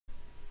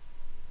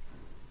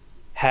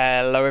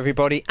Hello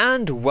everybody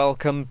and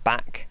welcome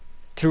back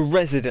to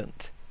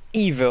Resident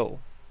Evil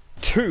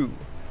 2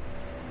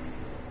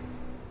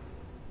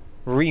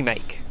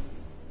 Remake.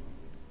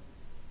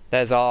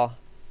 There's our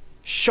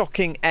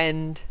shocking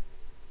end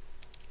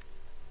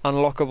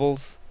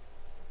unlockables.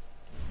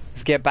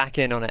 Let's get back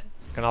in on it.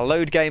 Gonna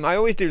load game. I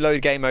always do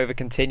load game over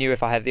continue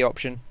if I have the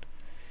option.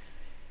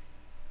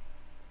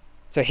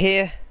 So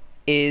here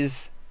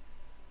is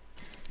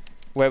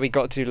where we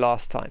got to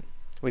last time.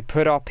 We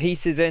put our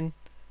pieces in.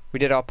 We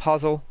did our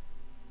puzzle.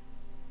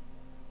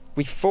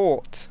 We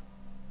fought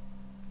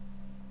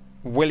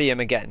William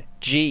again.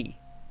 G.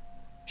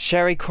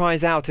 Sherry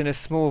cries out in a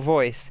small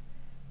voice,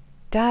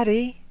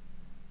 "Daddy!"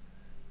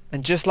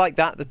 And just like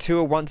that, the two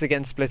are once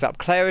again split up.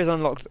 Claire is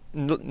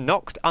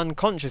knocked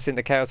unconscious in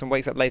the chaos and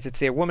wakes up later to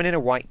see a woman in a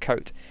white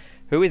coat,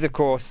 who is, of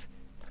course,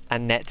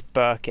 Annette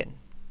Birkin.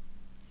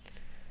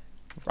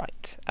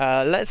 Right.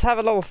 Let's have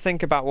a little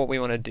think about what we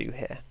want to do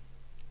here.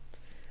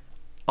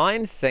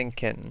 I'm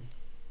thinking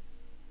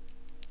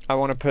I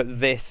want to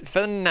put this,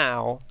 for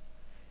now,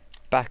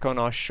 back on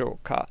our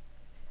shortcut.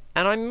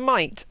 And I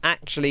might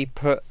actually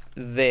put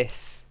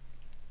this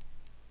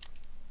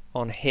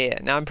on here.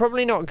 Now, I'm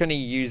probably not going to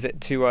use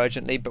it too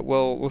urgently, but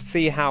we'll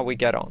see how we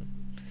get on.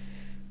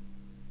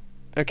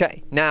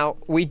 Okay, now,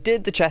 we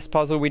did the chess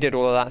puzzle, we did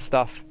all of that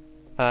stuff.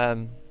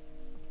 I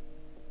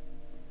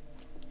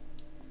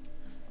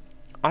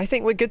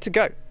think we're good to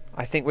go.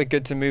 I think we're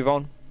good to move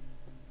on.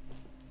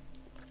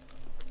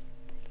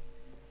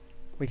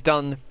 We've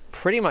done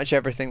pretty much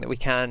everything that we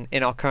can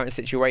in our current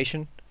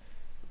situation,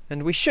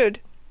 and we should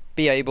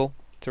be able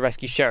to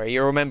rescue Sherry.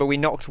 You'll remember we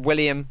knocked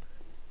William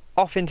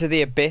off into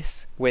the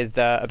abyss with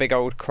a big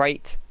old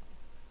crate.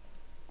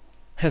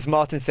 As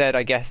Martin said,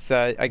 I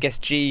guess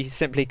G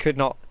simply could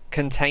not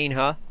contain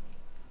her.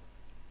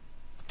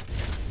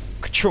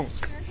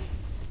 Ka-chunk.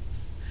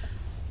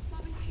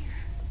 Mommy's here.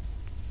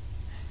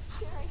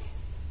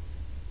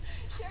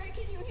 Sherry,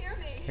 can you hear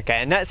me?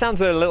 Okay, and that sounds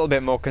a little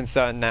bit more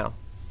concerned now.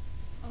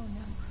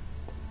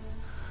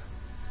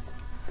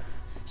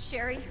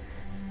 Sherry?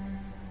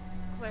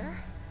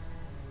 Claire?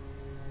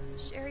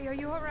 Sherry, are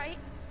you alright?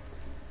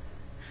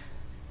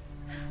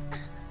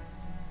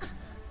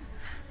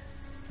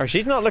 Oh,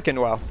 she's not looking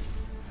well.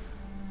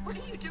 What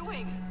are you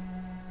doing?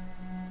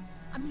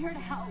 I'm here to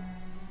help.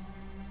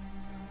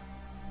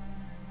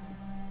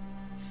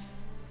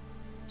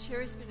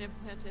 Sherry's been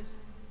implanted.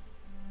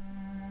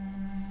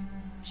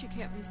 She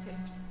can't be saved.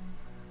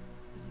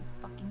 Are you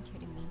fucking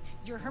kidding me?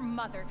 You're her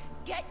mother.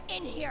 Get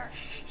in here!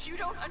 You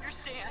don't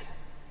understand.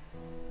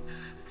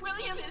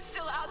 William is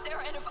still out there,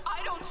 and if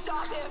I don't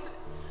stop him...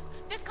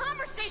 This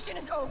conversation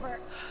is over!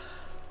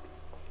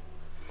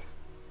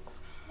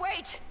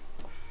 Wait!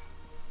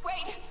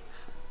 Wait!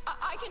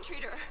 I can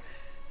treat her.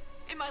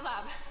 In my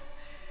lab.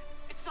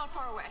 It's not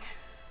far away.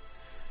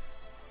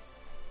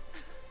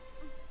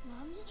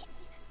 Mommy?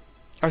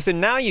 Oh, so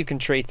now you can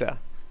treat her.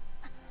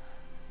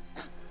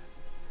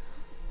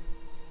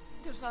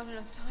 There's not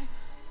enough time.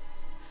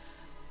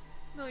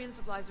 Millions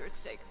of lives are at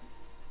stake.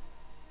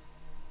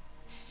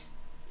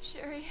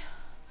 Sherry,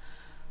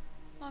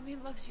 Mommy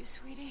loves you,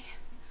 sweetie.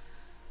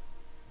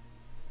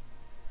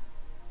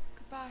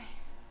 Goodbye.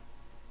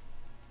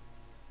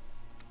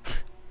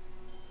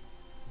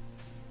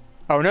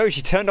 Oh no,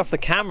 she turned off the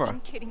camera. Are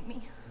you kidding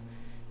me?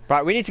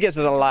 Right, we need to get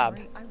to the lab.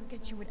 Don't worry, I will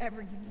get you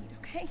whatever you need,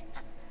 okay?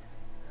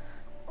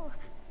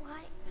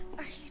 Why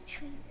are you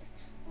doing this?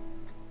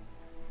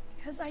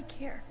 Because I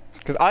care.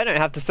 Because I don't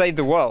have to save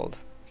the world.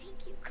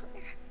 Thank you, Claire.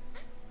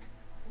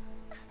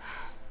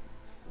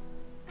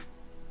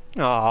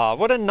 Ah,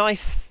 what a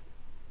nice,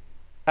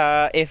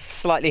 if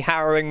slightly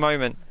harrowing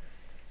moment.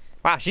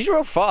 Wow, she's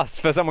real fast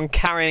for someone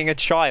carrying a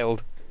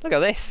child. Look at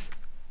this.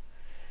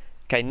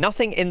 Okay,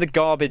 nothing in the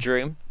garbage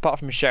room, apart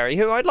from Sherry,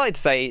 who I'd like to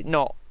say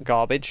not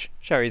garbage.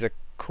 Sherry's a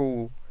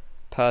cool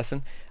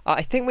person.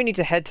 I think we need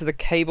to head to the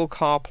cable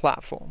car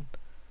platform.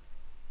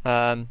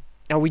 Now,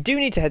 we do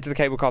need to head to the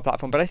cable car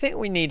platform, but I think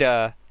we need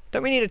a...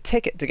 Don't we need a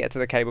ticket to get to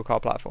the cable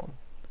car platform?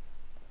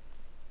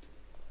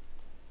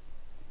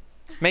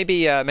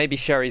 Maybe maybe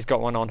Sherry's got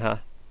one on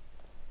her.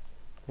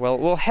 Well,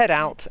 we'll head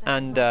out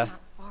and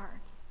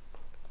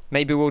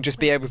maybe we'll just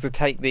be able to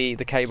take the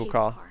cable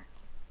car.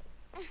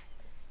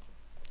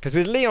 Because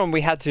with Leon we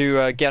had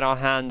to get our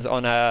hands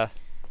on a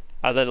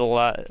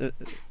little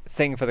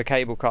thing for the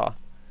cable car.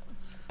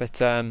 But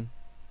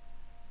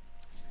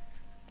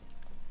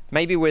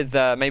maybe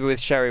with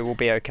Sherry we'll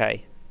be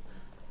okay.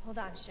 Hold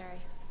on,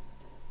 Sherry.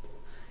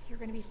 You're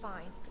gonna be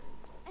fine.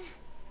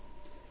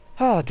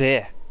 Oh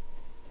dear.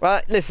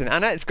 Well, listen,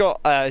 Annette's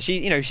got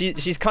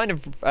she's kind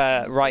of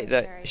right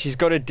that she's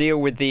got to deal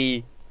with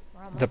the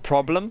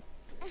problem,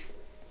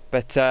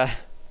 but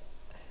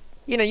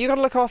you know, you got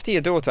to look after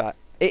your daughter.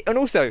 And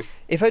also,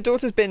 if her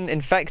daughter's been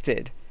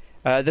infected,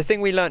 the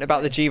thing we learnt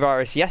about the G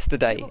virus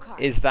yesterday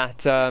is that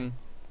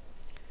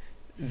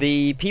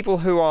the people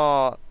who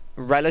are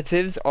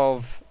relatives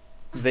of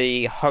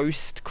the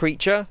host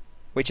creature,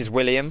 which is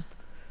William,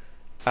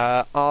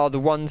 are the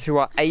ones who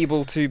are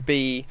able to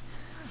be...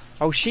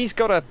 Oh, she's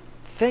got a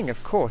thing,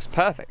 of course.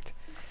 Perfect.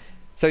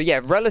 So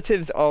yeah,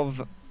 relatives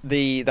of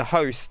the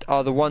host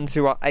are the ones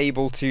who are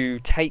able to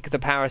take the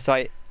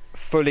parasite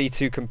fully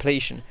to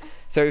completion.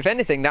 So if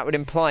anything, that would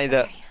imply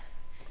that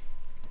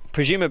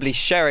presumably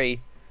Sherry,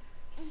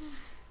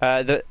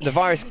 the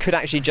virus could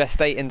actually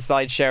gestate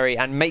inside Sherry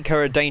and make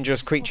her a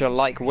dangerous creature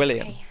like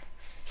William.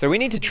 So we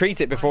need to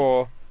treat it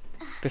before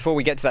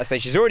we get to that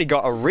stage. She's already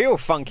got a real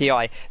funky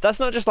eye. That's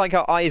not just like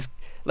her eyes,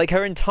 like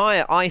her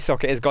entire eye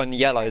socket has gone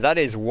yellow. That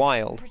is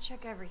wild.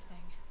 Check everything.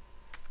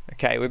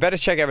 Okay, we better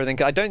check everything.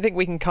 'Cause I don't think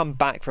we can come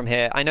back from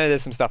here. I know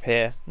there's some stuff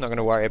here. I'm not going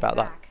to worry about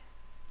that.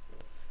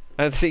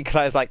 And see,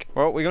 Claire's like,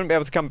 well, we wouldn't be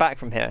able to come back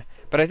from here.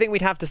 But I think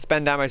we'd have to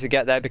spend ammo to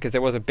get there because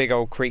there was a big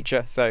old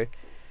creature. So,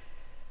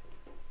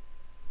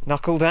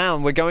 knuckle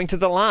down. We're going to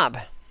the lab.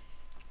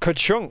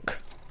 Ka-chunk.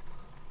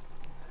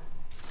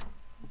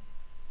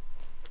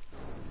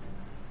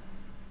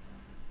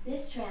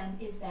 This tram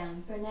is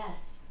bound for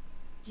Nest.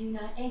 Do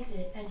not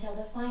exit until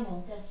the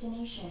final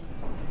destination.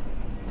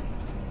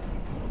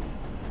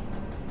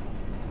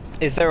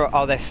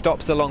 Are there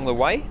stops along the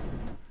way?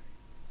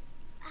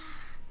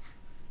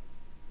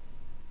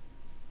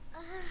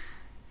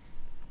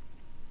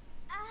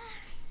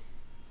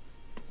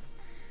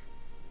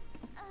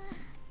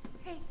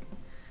 Hey.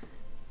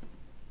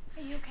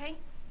 Are you okay?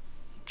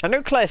 I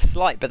know Claire's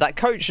slight, but that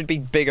coat should be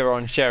bigger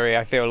on Sherry,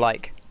 I feel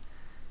like.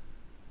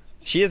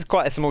 She is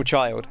quite a small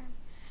child.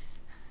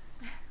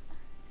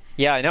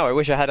 Yeah, I know. I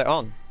wish I had it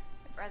on.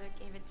 My brother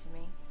gave it to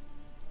me.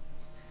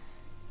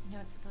 You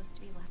know it's supposed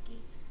to be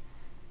lucky.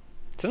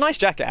 It's a nice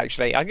jacket,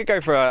 actually. I could go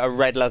for a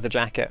red leather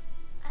jacket.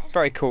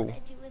 Very cool. What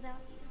I'd do without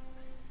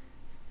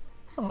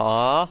you.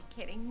 Aww.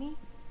 Kidding me?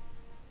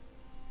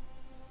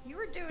 You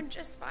were doing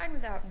just fine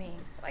without me,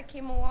 so I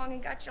came along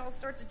and got you all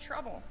sorts of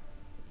trouble.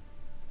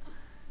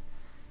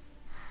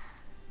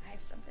 I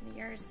have something of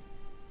yours.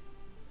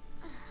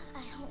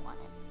 I don't want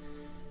it.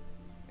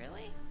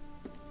 Really?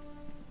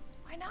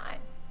 Why not?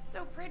 It's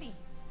so pretty.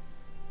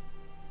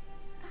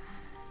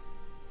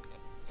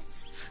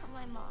 It's from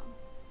my mom.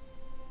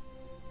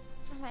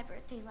 For my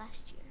birthday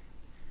last year.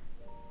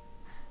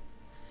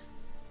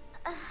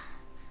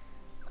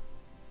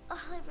 All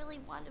I really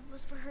wanted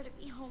was for her to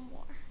be home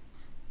more.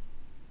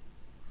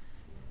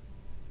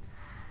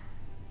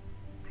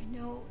 I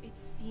know it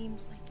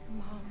seems like your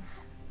mom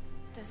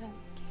doesn't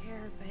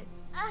care, but...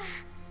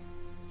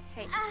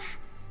 Hey,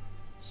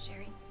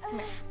 Sherry, come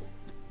here.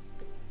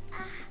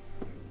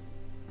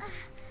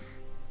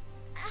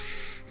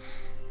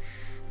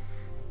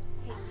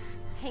 Hey,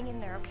 hang in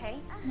there, okay?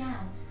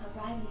 Now,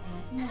 arriving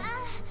at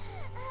Nest.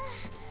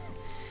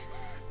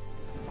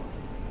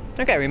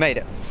 Okay, we made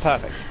it.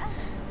 Perfect.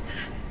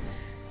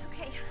 It's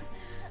okay.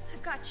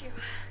 I've got you.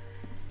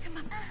 Come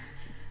on.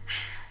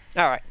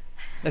 Alright.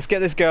 Let's get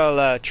this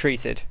girl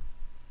treated.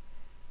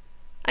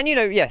 And you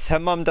know, yes, her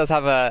mum does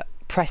have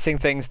pressing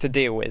things to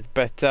deal with,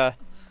 but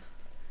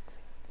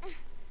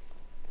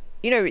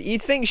you know,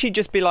 you'd think she'd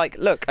just be like,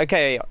 look,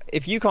 okay,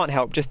 if you can't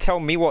help, just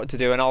tell me what to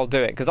do and I'll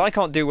do it, because I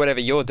can't do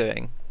whatever you're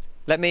doing.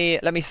 Let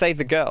me save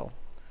the girl.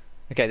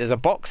 Okay, there's a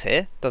box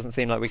here. Doesn't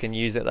seem like we can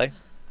use it though.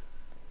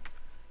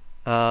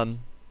 I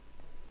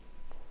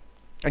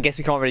guess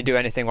we can't really do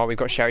anything while we've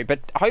got Sherry, but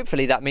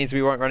hopefully that means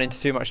we won't run into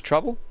too much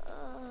trouble.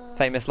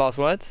 Famous last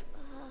words.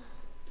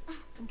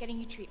 I'm getting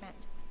you treatment.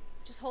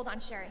 Just hold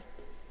on, Sherry.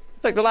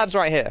 Look, the lab's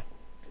right here.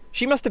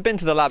 She must have been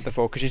to the lab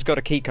before because she's got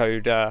a key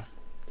code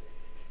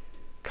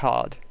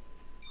card.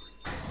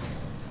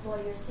 For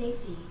your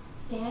safety,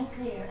 stand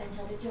clear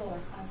until the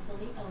doors are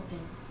fully open.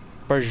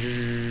 For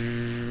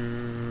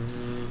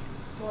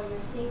your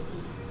safety,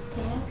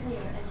 stand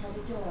clear until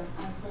the doors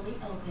are fully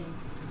open.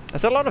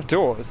 There's a lot of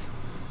doors.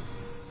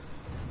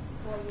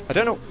 For your I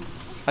don't know. safety,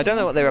 I don't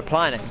know what they were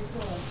planning. stand clear until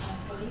the doors are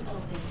fully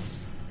open.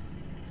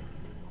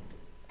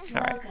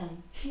 All right.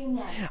 Welcome to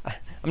Nest.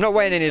 I'm not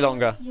waiting any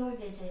longer. Your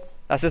visit.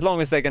 That's as long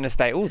as they're going to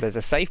stay. Oh, there's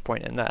a save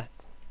point in there.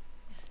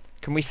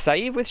 Can we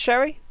save with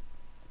Sherry?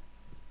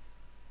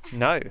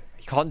 No, you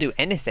can't do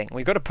anything.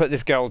 We've got to put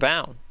this girl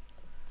down.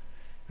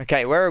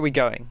 Okay, where are we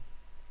going?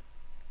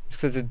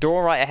 So there's a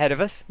door right ahead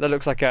of us. That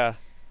looks like a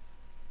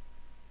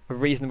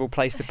reasonable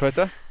place to put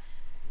her.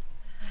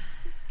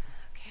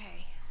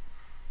 Okay.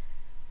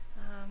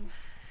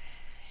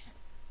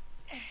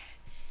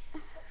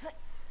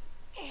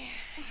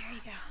 Here you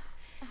go.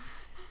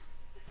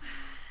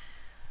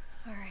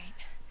 All right.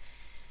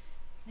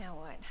 Now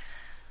what?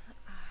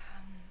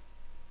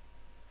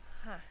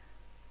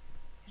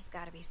 There's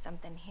got to be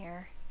something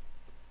here.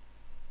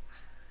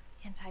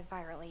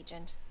 Antiviral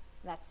agent.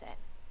 That's it.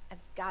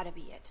 That's got to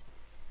be it.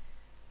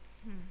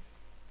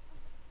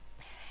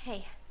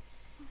 Hey.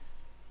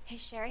 Hey,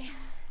 Sherry.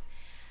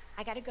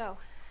 I gotta go.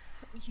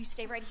 You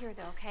stay right here,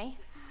 though, okay?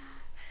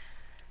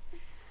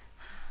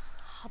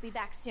 I'll be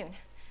back soon.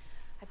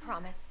 I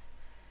promise.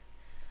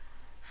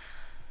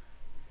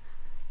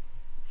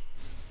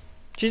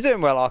 She's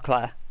doing well, our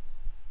Claire.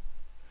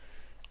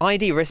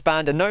 ID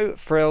wristband, a no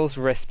frills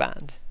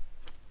wristband.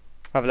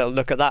 Have a little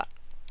look at that.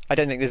 I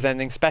don't think there's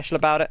anything special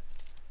about it.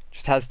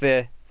 Just has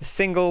the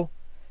single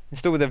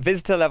Install with a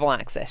visitor level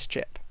access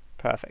chip.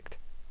 Perfect.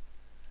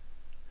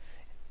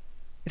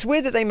 It's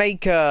weird that they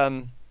make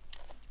the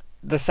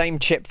same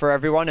chip for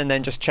everyone and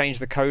then just change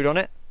the code on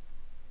it.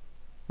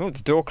 Oh,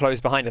 the door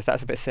closed behind us.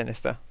 That's a bit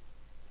sinister.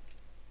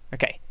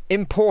 Okay.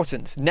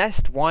 Important.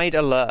 Nest-wide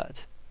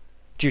alert.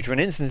 Due to an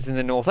incident in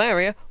the North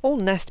area, all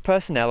Nest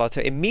personnel are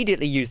to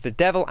immediately use the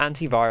Devil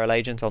antiviral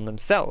agent on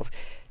themselves.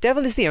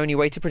 Devil is the only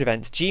way to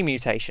prevent G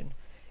mutation.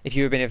 If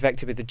you have been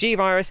infected with the G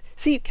virus,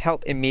 seek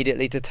help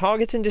immediately to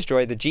target and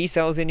destroy the G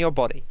cells in your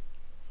body.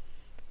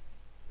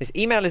 This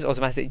email is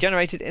automatically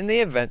generated in the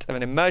event of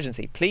an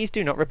emergency. Please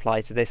do not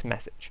reply to this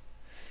message.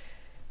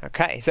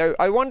 Okay, so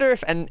I wonder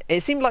if, and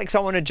it seemed like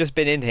someone had just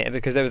been in here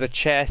because there was a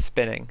chair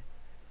spinning.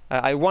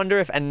 I wonder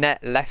if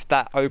Annette left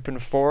that open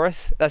for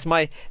us. That's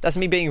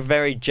me being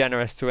very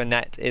generous to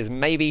Annette. Is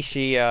maybe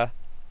she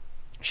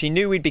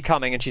knew we'd be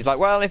coming, and she's like,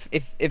 well,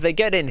 if they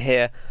get in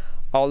here,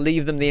 I'll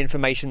leave them the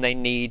information they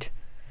need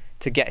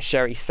to get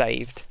Sherry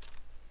saved.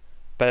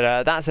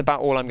 But that's about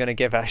all I'm going to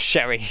give her.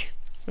 Sherry.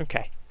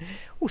 Okay.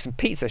 Oh, some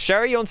pizza.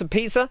 Sherry, you want some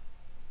pizza?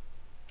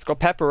 It's got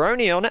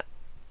pepperoni on it.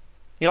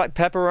 You like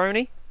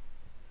pepperoni?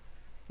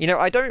 You know,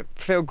 I don't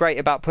feel great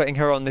about putting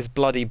her on this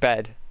bloody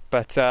bed,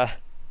 but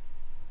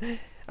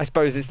I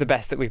suppose it's the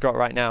best that we've got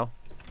right now.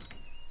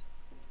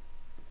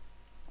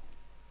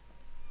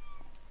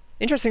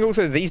 Interesting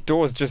also, these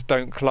doors just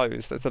don't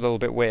close. That's a little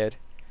bit weird.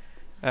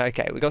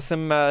 Okay, we got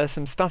some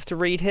stuff to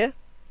read here.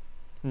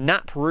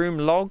 Nap room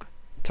log.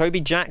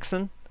 Toby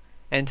Jackson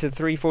entered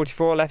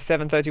 344, left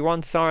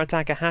 731. Sarah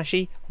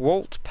Takahashi,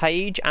 Walt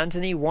Page,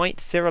 Anthony White,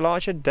 Cyril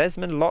Archer,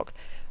 Desmond Locke,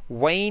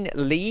 Wayne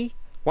Lee.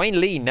 Wayne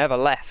Lee never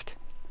left.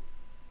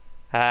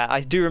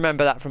 I do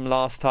remember that from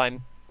last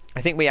time.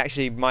 I think we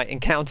actually might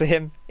encounter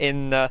him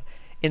in the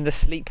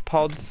sleep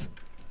pods.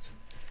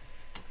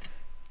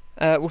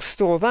 We'll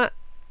store that.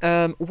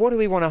 What do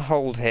we want to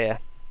hold here?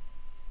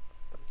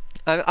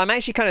 I'm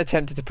actually kind of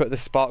tempted to put the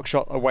spark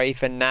shot away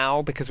for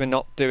now because we're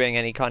not doing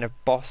any kind of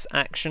boss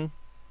action.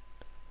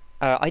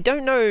 I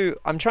don't know.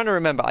 I'm trying to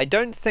remember. I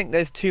don't think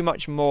there's too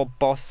much more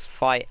boss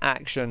fight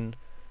action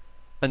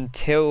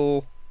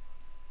until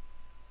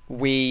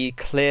we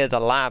clear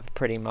the lab,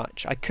 pretty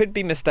much. I could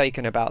be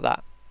mistaken about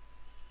that.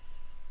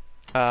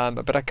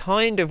 But I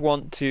kind of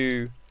want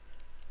to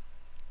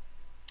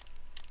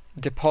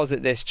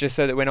deposit this just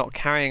so that we're not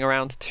carrying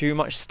around too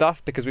much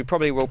stuff, because we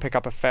probably will pick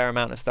up a fair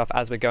amount of stuff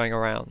as we're going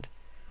around.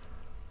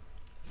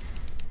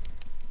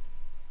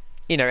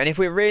 You know, and if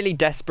we're really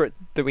desperate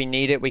that we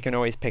need it, we can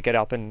always pick it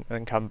up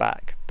and come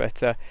back.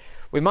 But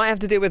we might have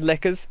to deal with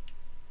liquors.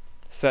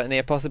 Certainly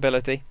a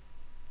possibility.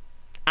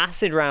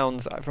 Acid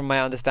rounds, from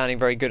my understanding,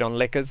 very good on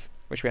liquors,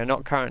 which we are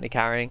not currently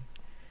carrying.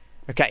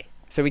 Okay,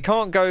 so we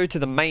can't go to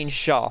the main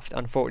shaft,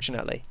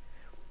 unfortunately.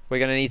 We're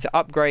going to need to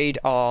upgrade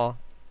our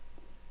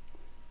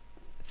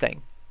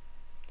thing.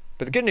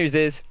 But the good news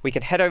is we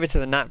can head over to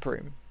the nap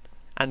room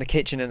and the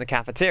kitchen and the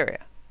cafeteria,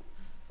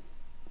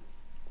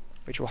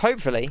 which will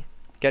hopefully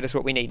get us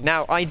what we need.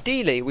 Now,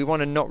 ideally, we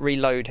want to not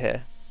reload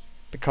here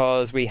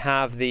because we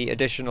have the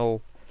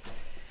additional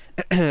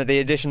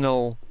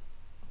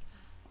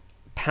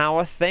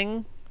power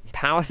thing,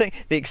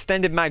 the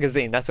extended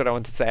magazine. That's what I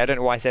wanted to say. I don't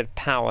know why I said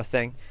power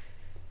thing,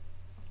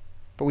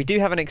 but we do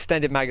have an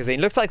extended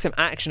magazine. Looks like some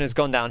action has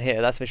gone down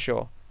here, that's for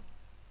sure.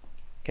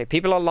 Okay,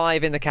 people are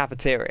alive in the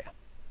cafeteria.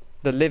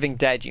 The living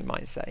dead, you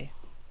might say.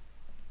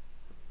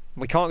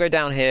 We can't go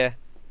down here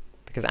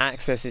because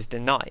access is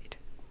denied.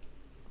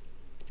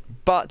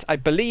 But I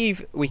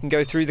believe we can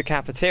go through the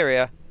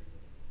cafeteria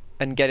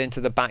and get into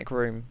the back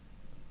room.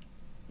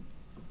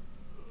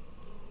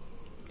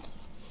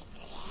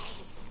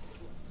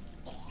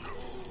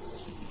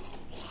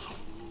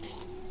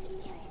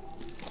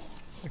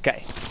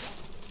 Okay.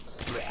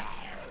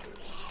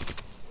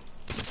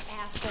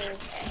 Asshole.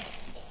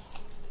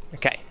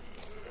 Okay.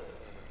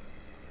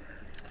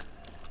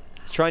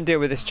 Let's try and deal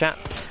with this chap.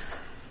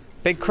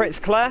 Big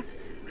crits, Claire?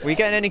 Are we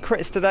getting any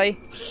crits today?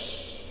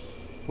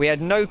 We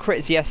had no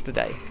crits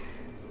yesterday.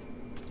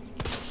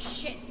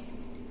 Shit.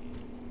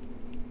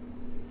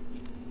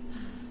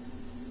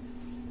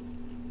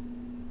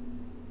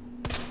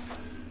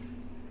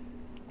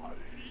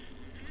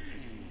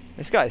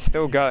 This guy's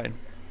still going.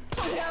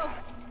 Oh no.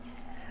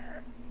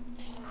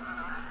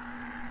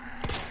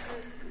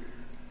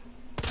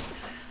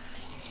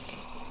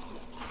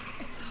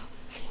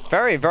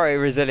 Very, very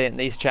resilient,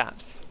 these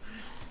chaps.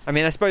 I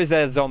mean, I suppose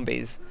they're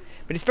zombies.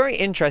 But it's very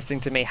interesting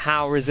to me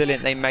how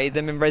resilient they made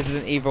them in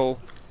Resident Evil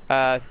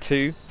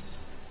 2.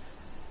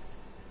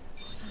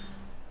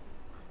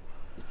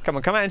 Come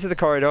on, come out into the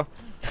corridor.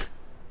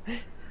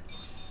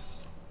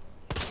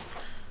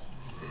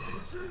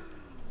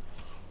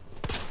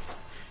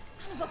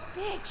 Son of a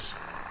bitch.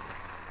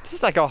 This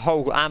is like our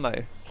whole ammo.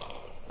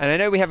 And I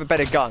know we have a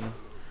better gun.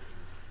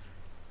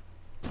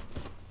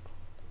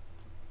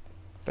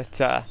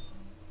 But,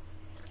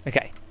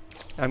 okay.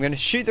 I'm going to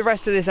shoot the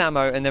rest of this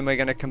ammo and then we're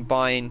going to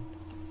combine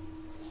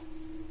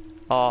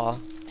our...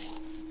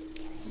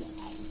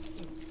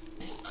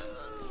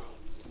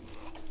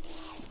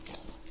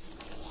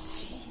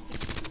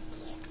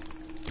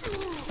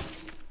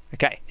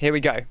 Okay, here we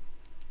go.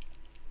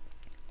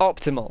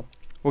 Optimal.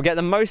 We'll get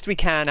the most we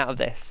can out of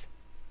this.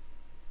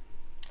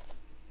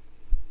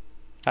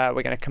 We're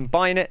going to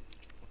combine it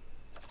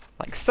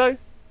like so.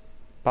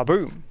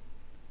 Ba-boom.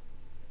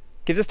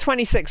 Gives us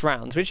 26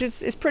 rounds, which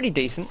is pretty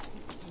decent.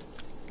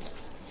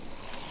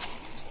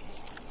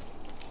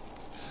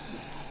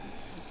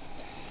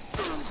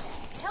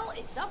 Hell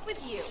is up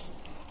with you?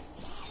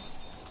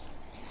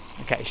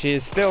 Okay, she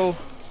is still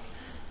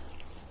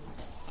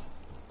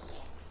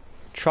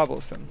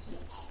troublesome.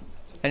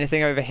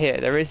 Anything over here?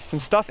 There is some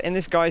stuff in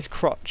this guy's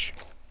crotch,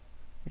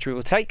 which we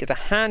will take. It's a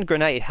hand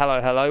grenade.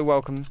 Hello, hello,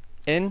 welcome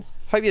in.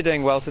 Hope you're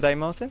doing well today,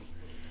 Martin.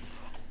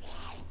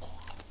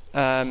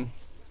 Let's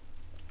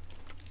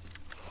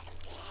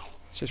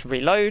just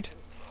reload.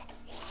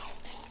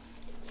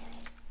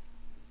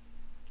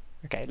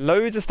 Okay,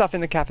 loads of stuff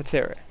in the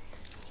cafeteria.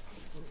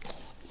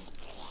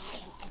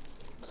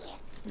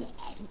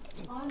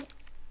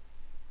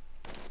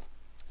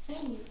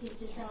 Menu is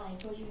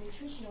designed for your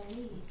nutritional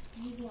needs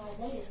using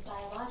our latest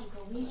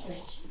biological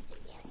research.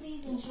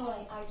 Please enjoy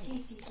our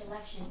tasty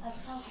selection of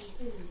healthy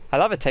foods. I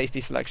love a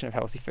tasty selection of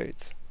healthy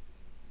foods.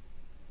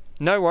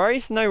 No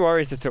worries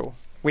at all.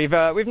 We've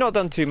not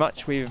done too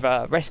much. We've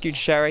rescued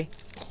Sherry.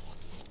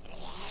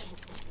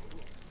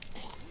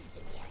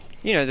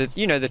 You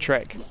know the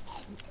trick.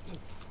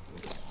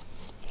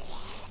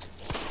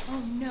 Oh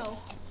no.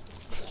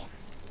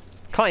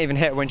 Can't even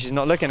hit her when she's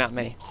not looking at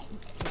me.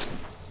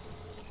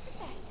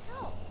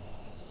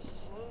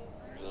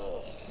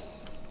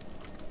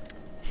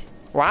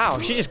 Wow,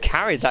 she just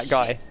carried that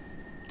guy.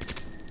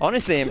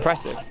 Honestly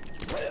impressive.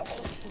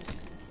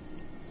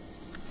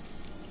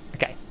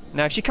 Okay,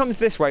 now if she comes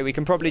this way, we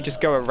can probably just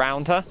go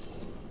around her.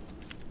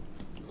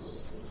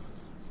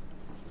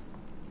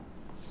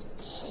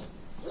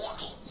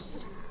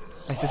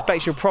 I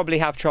suspect she'll probably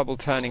have trouble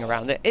turning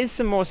around. There is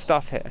some more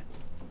stuff here.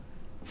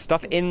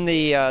 Stuff in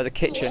the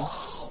kitchen.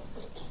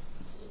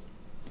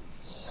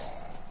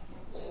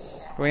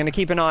 We're going to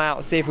keep an eye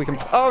out, see if we can...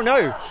 Oh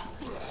no!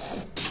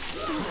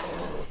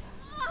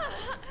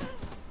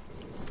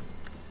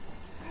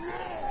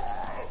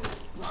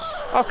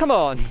 Oh, come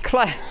on,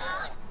 Claire.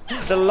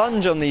 The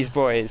lunge on these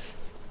boys.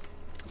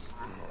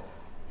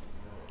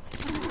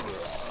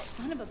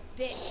 Son of a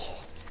bitch.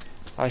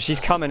 Oh, she's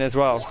coming as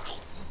well.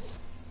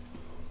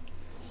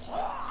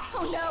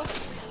 Oh no.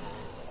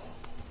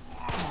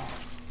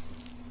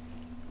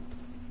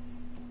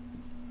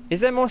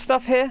 Is there more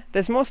stuff here?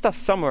 There's more stuff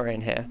somewhere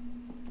in here.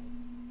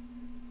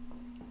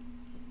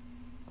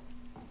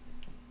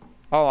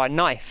 Oh, a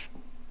knife.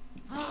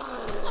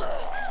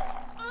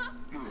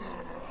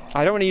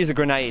 I don't want to use a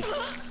grenade.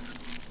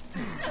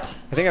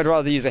 I think I'd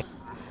rather use a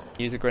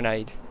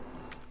grenade.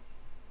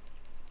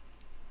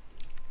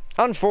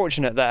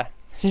 Unfortunate there.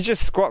 You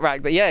just squat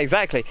racked, but yeah,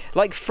 exactly.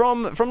 Like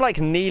from like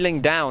kneeling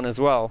down as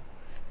well.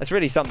 That's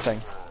really something.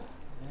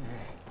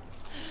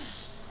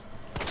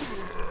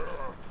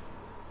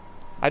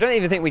 I don't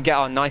even think we get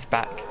our knife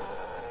back.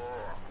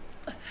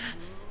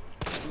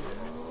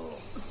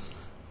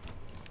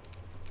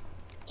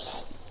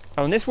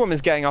 Oh, and this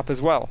woman's getting up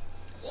as well.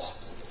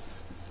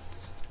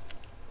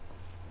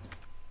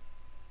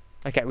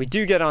 Okay, we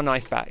do get our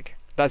knife back.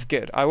 That's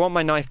good. I want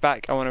my knife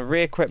back. I want to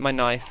re-equip my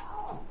knife.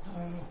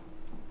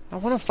 I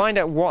want to find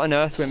out what on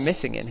earth we're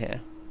missing in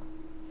here.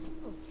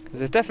 Because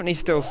there's definitely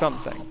still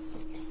something.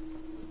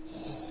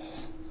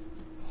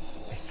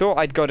 I thought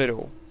I'd got it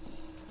all.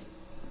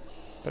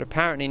 But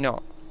apparently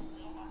not.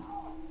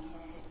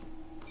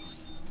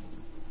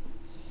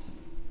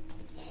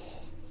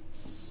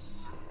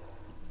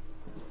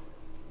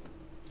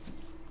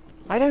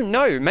 I don't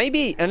know.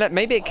 Maybe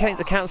it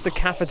counts the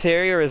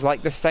cafeteria as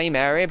like the same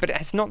area, but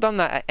it's not done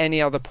that at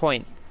any other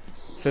point.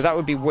 So that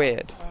would be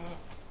weird.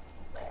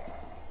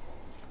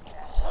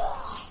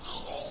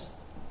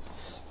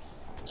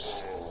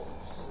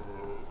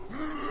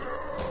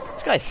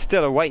 This guy's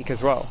still awake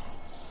as well.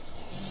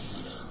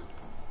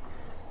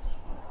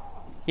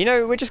 You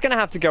know, we're just gonna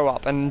have to go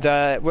up, and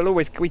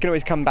we can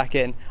always come back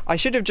in. I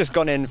should have just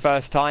gone in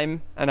first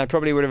time, and I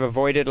probably would have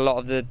avoided a lot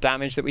of the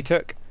damage that we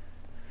took.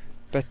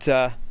 But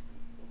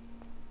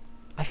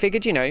I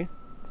figured, you know,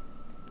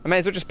 I may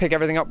as well just pick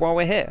everything up while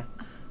we're here.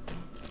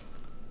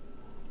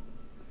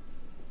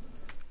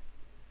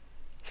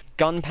 Some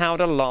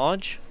gunpowder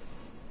large.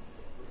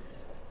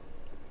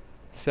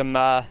 Some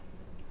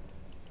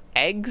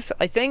eggs,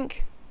 I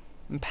think.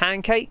 And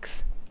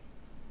pancakes.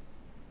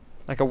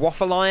 Like a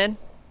waffle iron.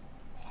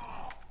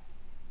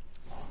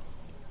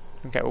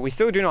 Okay, well we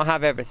still do not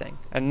have everything.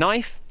 A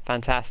knife?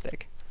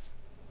 Fantastic.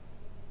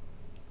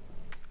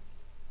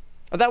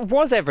 Oh, that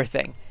was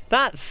everything.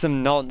 That's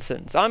some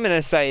nonsense. I'm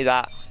gonna say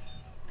that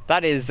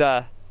is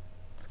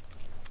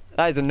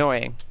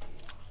annoying.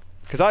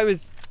 Because I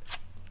was...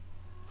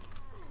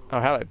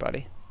 Oh, hello,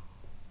 buddy.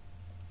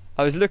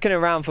 I was looking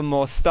around for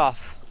more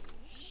stuff.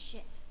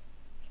 Shit.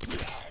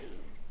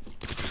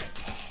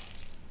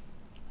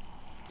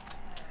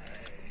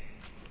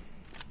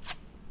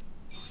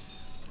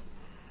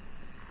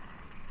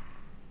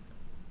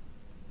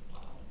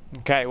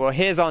 Okay, well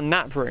here's our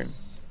nap room.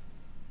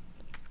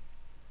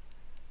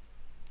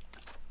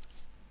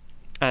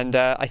 And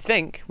I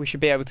think we should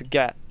be able to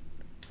get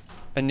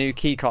a new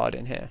key card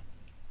in here.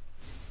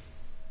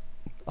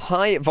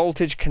 High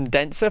voltage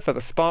condenser for the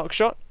spark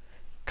shot.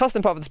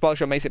 Custom part of the spark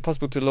shot makes it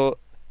possible to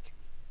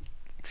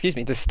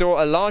to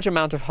store a large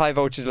amount of high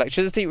voltage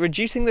electricity,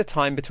 reducing the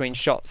time between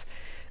shots.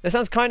 That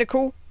sounds kind of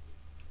cool.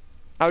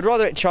 I would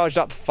rather it charged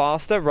up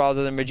faster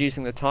rather than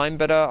reducing the time,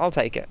 but I'll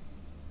take it.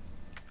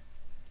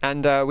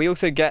 And we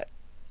also get...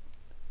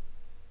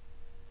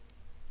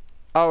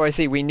 Oh, I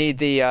see. We need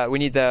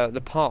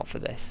the part for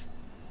this,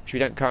 which we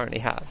don't currently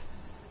have.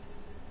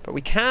 But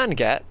we can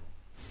get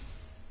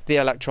the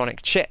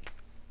electronic chip.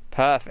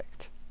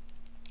 Perfect.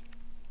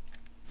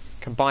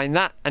 Combine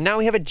that, and now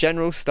we have a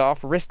general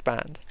staff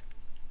wristband.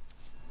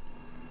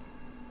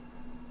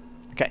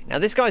 Okay, now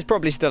this guy's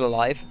probably still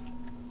alive.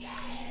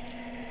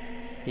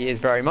 He is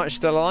very much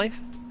still alive.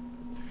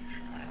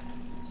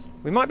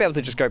 We might be able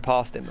to just go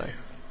past him, though.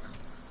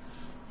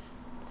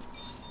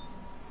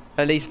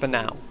 At least for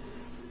now.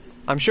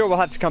 I'm sure we'll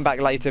have to come back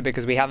later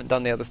because we haven't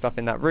done the other stuff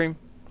in that room.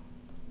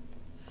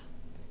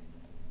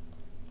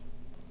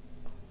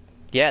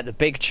 Yeah, the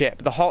big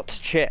chip. The hot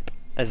chip,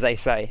 as they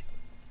say.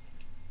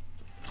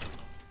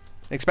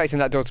 Expecting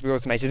that door to be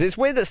automated. It's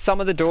weird that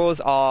some of the doors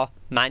are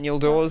manual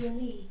doors. Dr.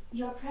 Lee,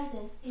 your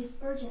presence is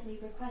urgently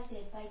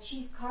requested by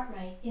Chief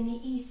Cartwright in the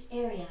east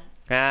area.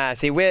 Ah,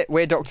 see,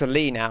 we're Dr.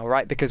 Lee now,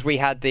 right? Because we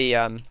had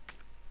the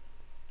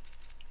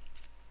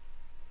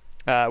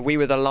we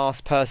were the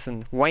last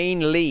person.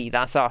 Wayne Lee,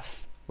 that's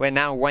us. We're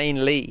now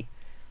Wayne Lee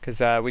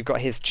because we've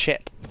got his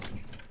chip.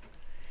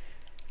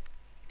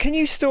 Can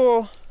you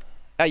store?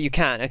 Oh, you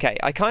can. Okay,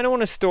 I kind of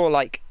want to store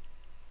like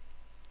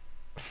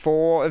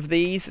 4 of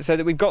these so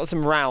that we've got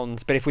some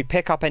rounds, but if we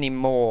pick up any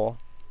more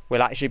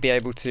we'll actually be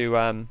able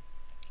to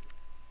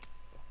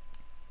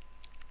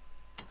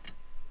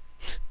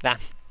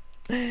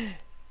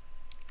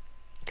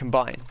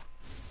combine.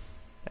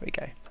 There we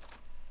go.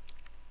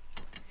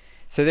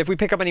 So if we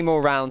pick up any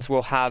more rounds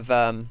we'll have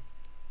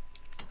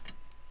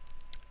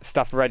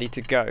stuff ready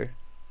to go.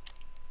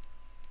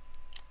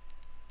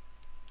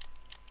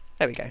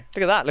 There we go.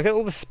 Look at that. Look at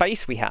all the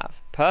space we have.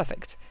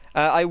 Perfect.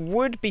 I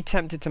would be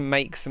tempted to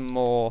make some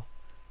more...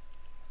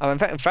 Oh, in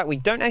fact, we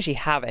don't actually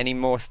have any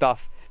more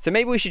stuff. So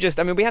maybe we should just...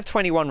 I mean, we have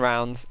 21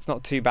 rounds. It's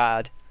not too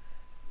bad.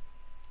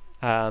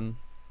 I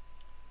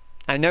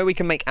know we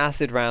can make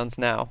acid rounds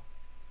now.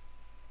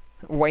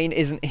 Wayne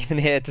isn't even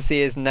here to see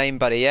his name,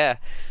 buddy. Yeah.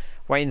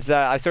 Wayne's...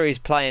 I saw he's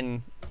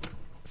playing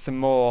some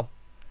more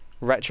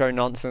retro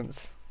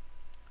nonsense.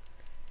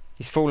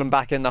 He's fallen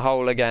back in the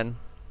hole again.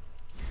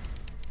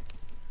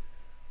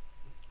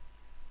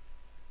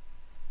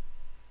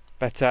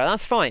 But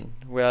that's fine.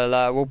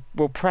 We'll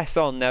press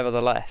on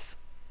nevertheless.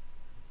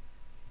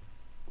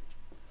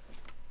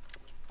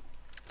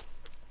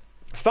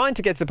 Starting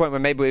to get to the point where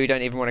maybe we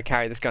don't even want to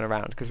carry this gun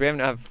around because we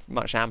haven't have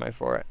much ammo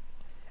for it,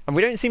 and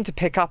we don't seem to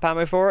pick up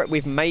ammo for it.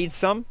 We've made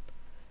some,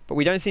 but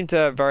we don't seem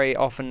to very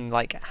often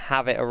like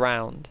have it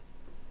around.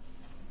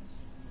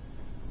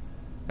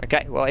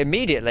 Okay, well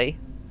immediately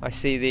I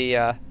see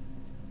the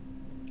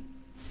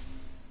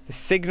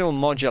signal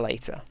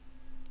modulator.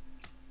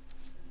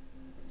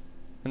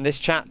 And this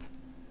chap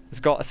has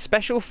got a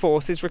Special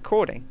Forces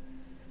recording.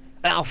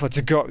 Alpha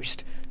to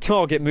Ghost.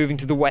 Target moving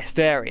to the west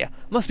area.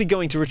 Must be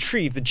going to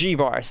retrieve the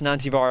G-Virus and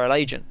antiviral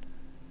agent.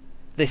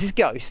 This is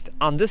Ghost.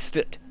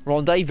 Understood.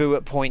 Rendezvous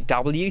at point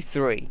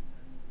W3.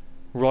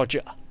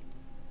 Roger.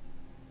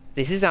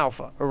 This is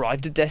Alpha.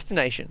 Arrived at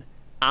destination.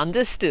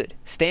 Understood.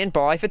 Stand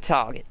by for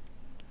target.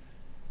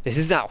 This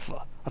is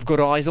Alpha. I've got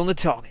eyes on the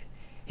target.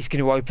 He's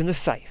going to open the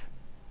safe.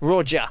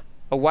 Roger.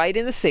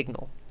 Awaiting the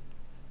signal.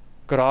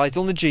 Got eyes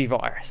on the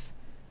G-Virus.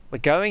 We're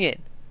going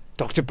in.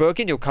 Dr.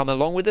 Birkin, you'll come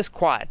along with us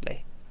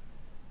quietly.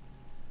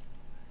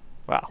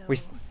 Well, So,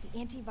 the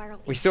antiviral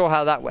we saw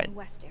how that agent's in went. the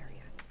west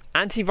area.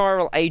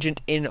 Antiviral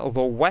agent in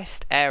the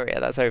west area.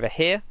 That's over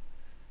here.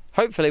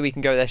 Hopefully we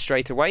can go there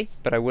straight away,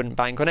 but I wouldn't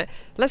bank on it.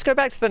 Let's go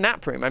back to the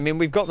nap room. I mean,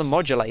 we've got the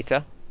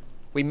modulator.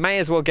 We may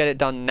as well get it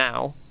done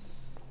now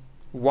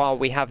while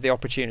we have the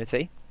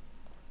opportunity.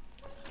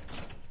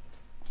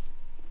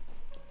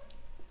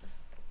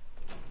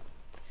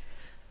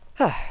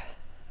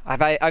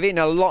 I've eaten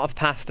a lot of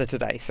pasta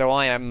today, so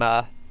I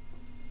am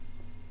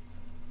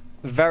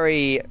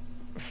very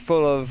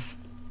full of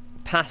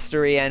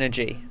pasta-y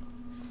energy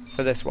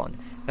for this one.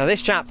 Now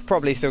this chap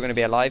probably still going to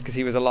be alive because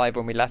he was alive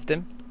when we left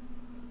him.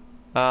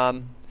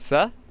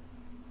 Sir?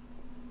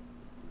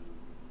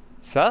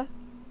 Sir?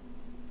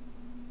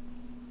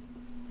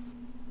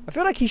 I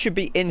feel like he should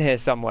be in here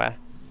somewhere.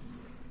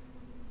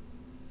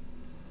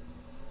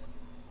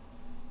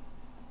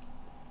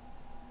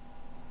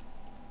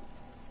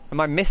 Am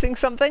I missing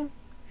something?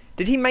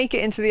 Did he make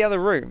it into the other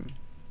room?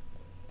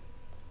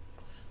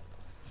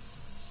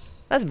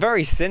 That's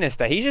very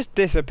sinister. He just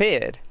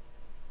disappeared.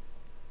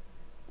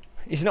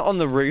 He's not on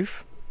the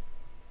roof.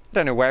 I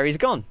don't know where he's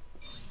gone.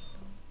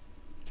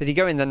 Did he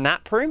go in the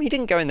nap room? He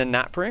didn't go in the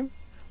nap room.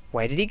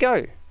 Where did he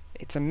go?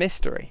 It's a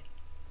mystery.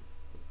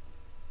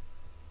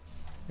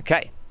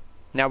 Okay.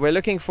 Now we're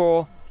looking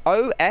for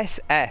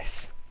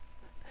OSS.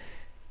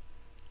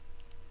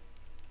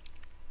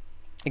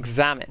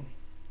 Examine.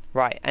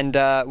 Right, and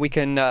we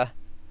can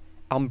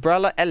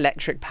umbrella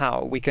electric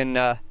power. We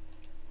can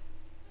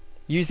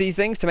use these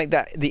things to make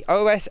that the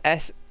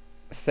OSS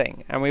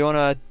thing, and we want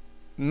to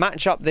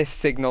match up this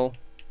signal.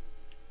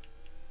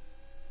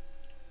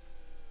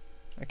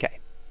 Okay,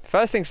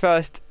 first things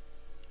first,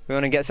 we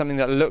want to get something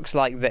that looks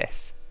like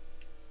this.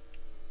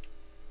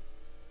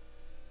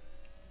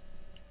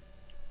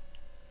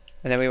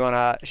 And then we want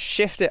to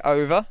shift it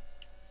over.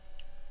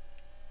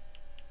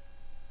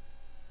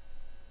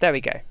 There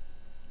we go.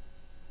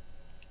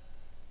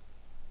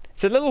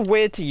 It's a little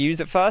weird to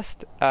use at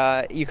first.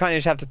 You kind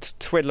of just have to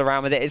twiddle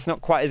around with it. It's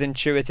not quite as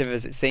intuitive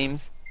as it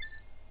seems.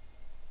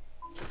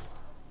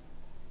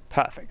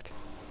 Perfect.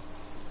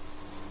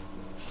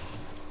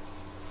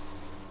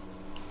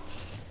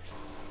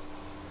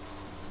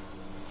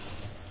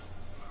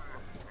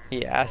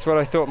 Yeah, that's what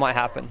I thought might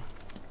happen.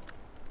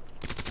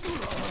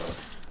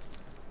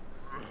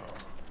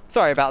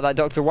 Sorry about that,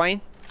 Dr.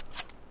 Wayne.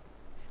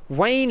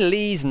 Wayne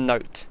Lee's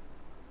note.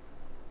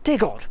 Dear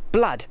God,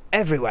 blood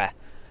everywhere.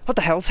 What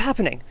the hell's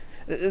happening?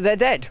 They're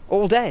dead,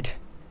 all dead.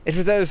 It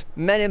was those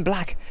men in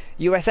black,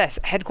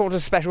 USS,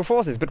 Headquarters Special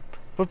Forces, but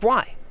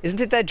why? Isn't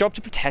it their job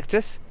to protect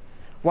us?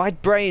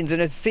 White brains in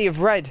a sea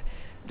of red.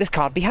 This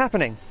can't be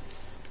happening.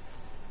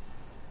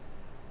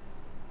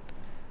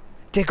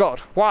 Dear God,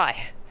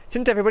 why?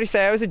 Didn't everybody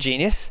say I was a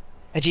genius?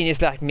 A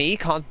genius like me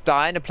can't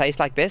die in a place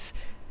like this.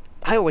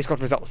 I always got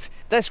results.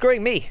 They're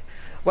screwing me.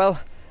 Well,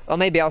 or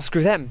maybe I'll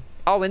screw them.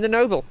 I'll win the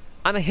Nobel.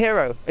 I'm a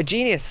hero, a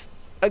genius,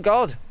 a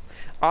god.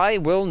 I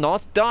will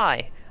not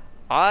die.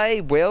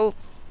 I will...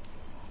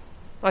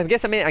 I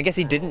guess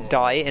he didn't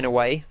die in a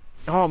way.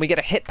 Oh, and we get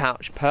a hip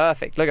pouch.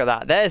 Perfect. Look at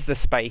that. There's the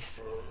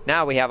space.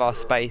 Now we have our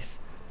space.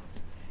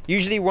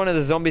 Usually one of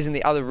the zombies in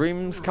the other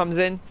rooms comes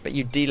in, but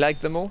you deleg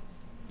them all.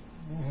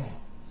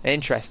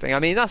 Interesting. I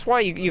mean, that's why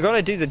you got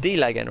to do the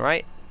delegging,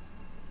 right?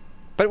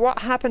 But what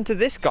happened to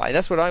this guy?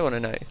 That's what I want to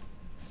know.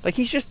 Like,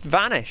 he's just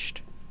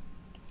vanished.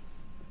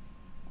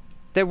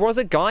 There was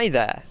a guy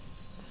there,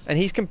 and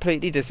he's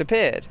completely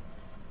disappeared.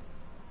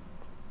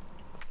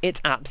 It's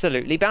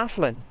absolutely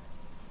baffling.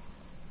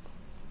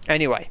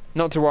 Anyway,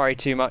 not to worry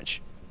too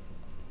much.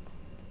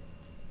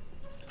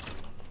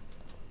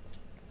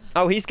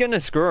 Oh, he's gonna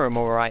screw him,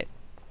 alright.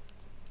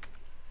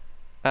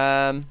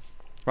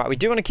 Right, we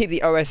do want to keep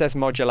the OSS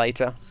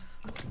modulator.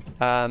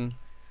 Do I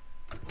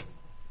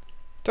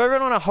really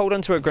want to hold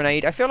on to a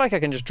grenade? I feel like I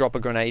can just drop a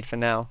grenade for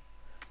now.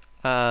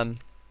 I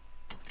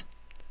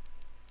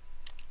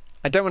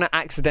don't want to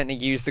accidentally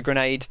use the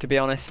grenade, to be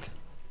honest,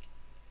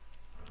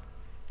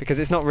 because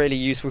it's not really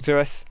useful to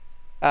us.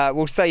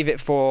 We'll save it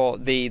for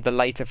the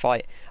later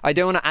fight. I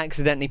don't want to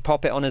accidentally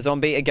pop it on a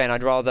zombie. Again,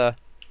 I'd rather...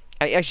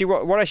 Actually,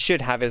 what I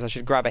should have is I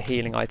should grab a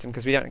healing item,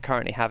 because we don't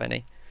currently have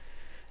any.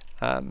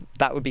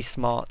 That would be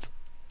smart.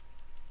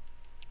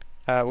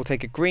 We'll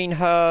take a green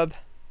herb.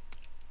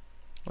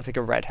 We'll take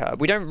a red herb.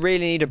 We don't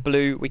really need a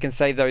blue. We can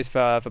save those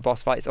for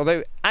boss fights.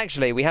 Although,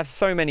 actually, we have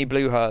so many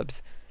blue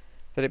herbs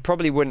that it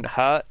probably wouldn't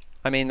hurt.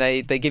 I mean,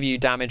 they give you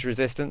damage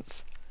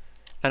resistance.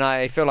 And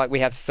I feel like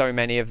we have so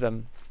many of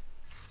them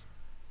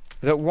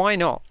that why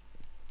not?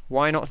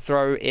 Why not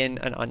throw in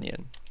an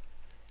onion?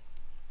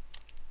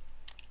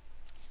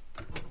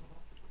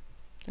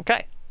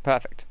 Okay,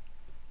 perfect.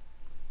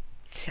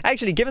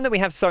 Actually, given that we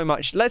have so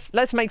much,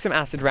 let's make some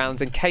acid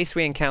rounds in case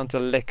we encounter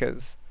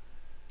lickers.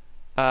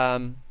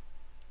 So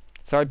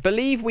I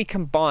believe we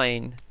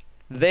combine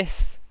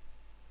this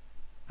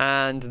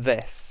and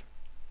this.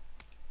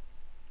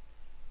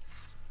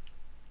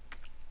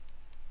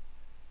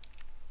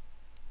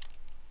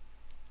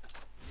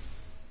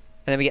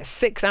 And then we get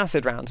 6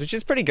 acid rounds, which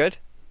is pretty good.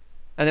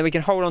 And then we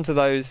can hold on to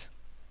those.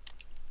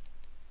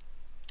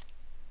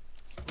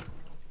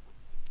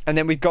 And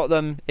then we've got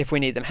them if we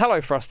need them.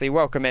 Hello, Frosty.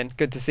 Welcome in.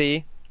 Good to see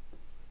you.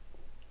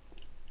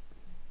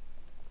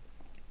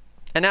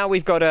 And now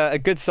we've got a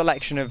good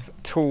selection of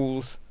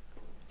tools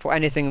for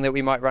anything that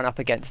we might run up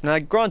against. Now,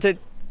 granted,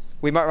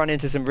 we might run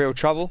into some real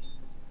trouble.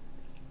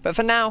 But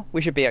for now,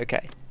 we should be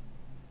okay.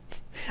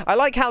 I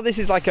like how this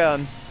is like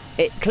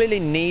it clearly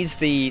needs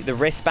the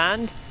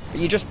wristband, but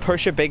you just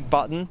push a big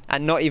button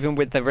and not even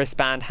with the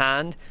wristband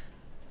hand.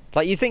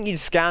 Like, you think you'd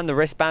scan the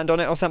wristband on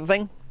it or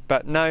something,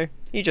 but no,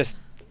 you just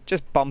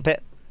bump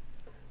it.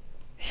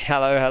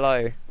 Hello,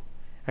 hello.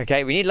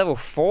 Okay, we need level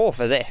 4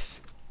 for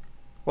this.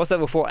 What's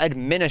level 4?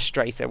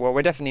 Administrator. Well,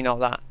 we're definitely not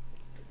that.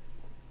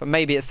 But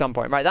maybe at some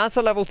point. Right, that's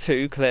a level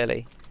 2,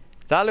 clearly.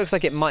 That looks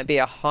like it might be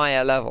a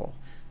higher level.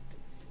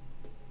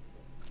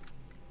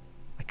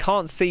 I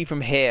can't see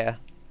from here,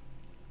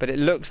 but it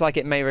looks like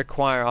it may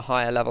require a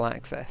higher level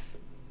access.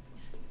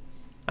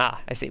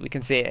 Ah, I see. We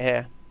can see it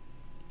here.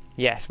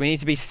 Yes, we need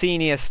to be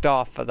senior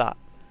staff for that.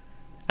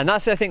 And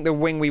that's, I think, the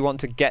wing we want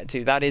to get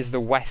to. That is the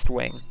West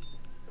Wing,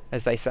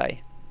 as they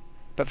say.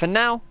 But for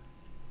now,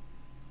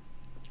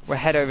 we'll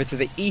head over to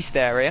the East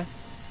area.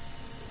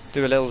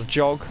 Do a little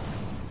jog.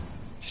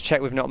 Just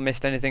check we've not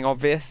missed anything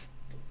obvious.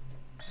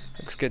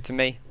 Looks good to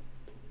me.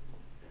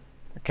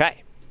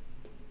 Okay.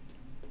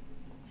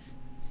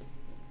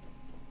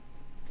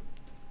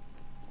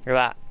 Look at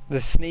that.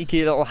 The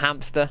sneaky little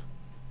hamster.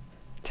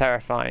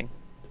 Terrifying.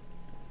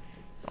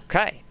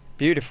 Okay,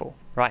 beautiful.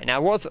 Right,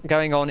 now what's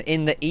going on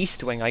in the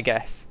east wing, I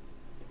guess?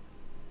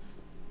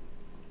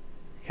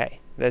 Okay,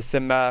 there's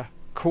some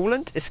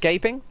coolant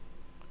escaping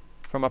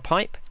from a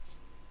pipe.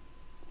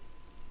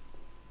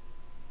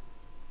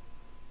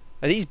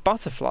 Are these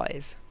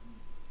butterflies?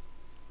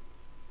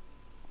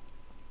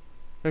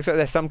 Looks like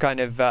there's some kind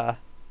of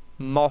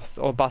moth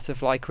or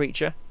butterfly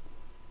creature.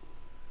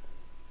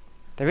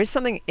 There is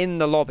something in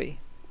the lobby,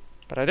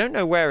 but I don't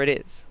know where it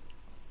is.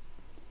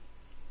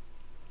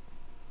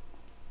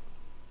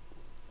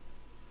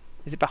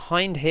 Is it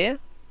behind here?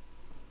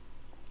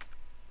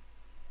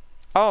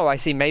 Oh, I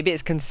see. Maybe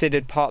it's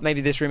considered part.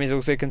 Maybe this room is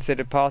also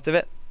considered part of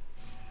it.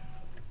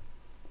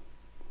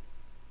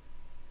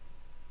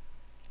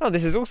 Oh,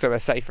 this is also a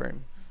safe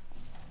room.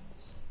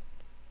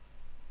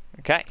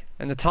 Okay,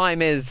 and the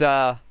time is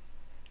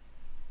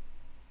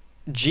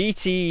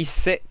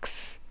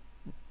GT6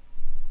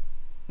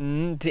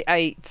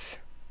 8.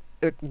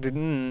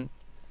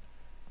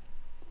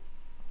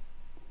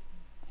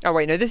 Oh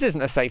wait, no, this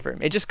isn't a safe room.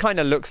 It just kind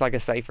of looks like a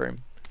safe room.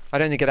 I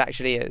don't think it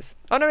actually is.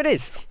 Oh no, it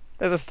is.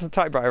 There's a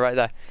typewriter right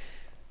there.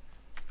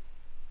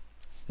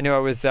 I knew I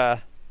was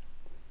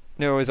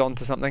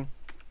onto something.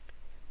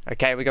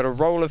 Okay, we got a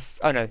roll of.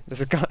 Oh no, there's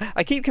a gun.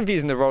 I keep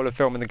confusing the roll of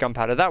film and the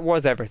gunpowder. That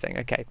was everything.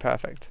 Okay,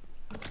 perfect.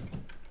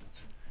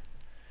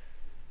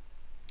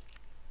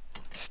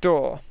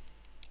 Store.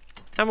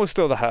 And we'll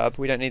store the herb.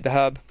 We don't need the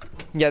herb.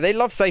 Yeah, they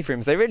love safe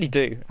rooms. They really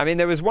do. I mean,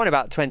 there was one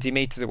about 20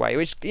 meters away,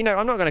 which, you know,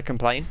 I'm not going to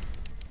complain.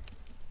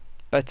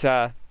 But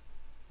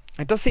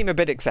it does seem a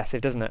bit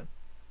excessive, doesn't it?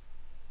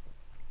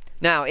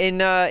 Now,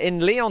 in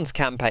Leon's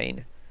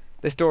campaign,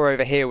 this door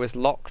over here was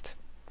locked.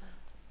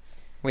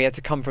 We had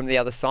to come from the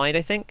other side,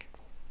 I think.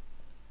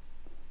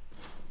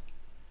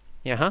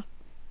 Yeah, huh?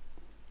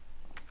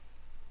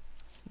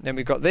 Then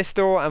we've got this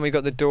door, and we've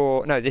got the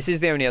door. No, this is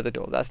the only other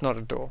door. That's not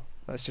a door.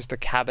 That's just a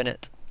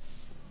cabinet.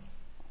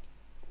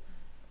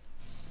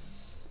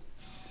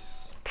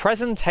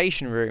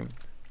 Presentation room.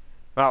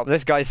 Well,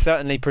 this guy's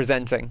certainly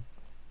presenting.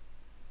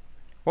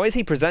 What is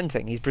he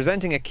presenting? He's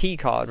presenting a key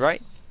card,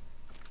 right?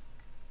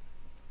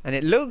 And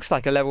it looks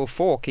like a level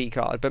 4 key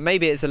card, but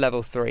maybe it's a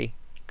level 3.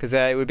 Because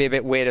it would be a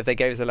bit weird if they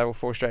gave us a level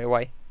 4 straight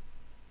away.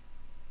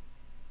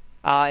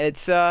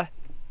 Yes,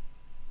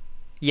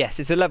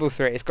 it's a level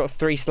 3. It's got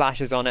 3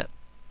 slashes on it.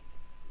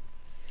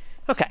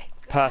 Okay,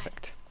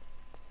 perfect.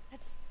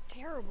 That's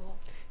terrible.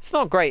 It's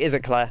not great, is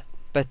it, Claire?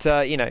 But,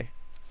 you know,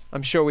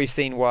 I'm sure we've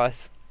seen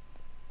worse.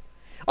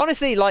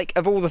 Honestly, like,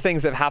 of all the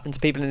things that have happened to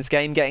people in this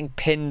game, getting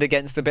pinned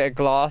against a bit of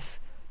glass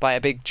by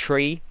a big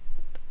tree,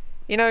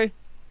 you know,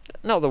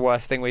 not the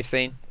worst thing we've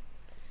seen.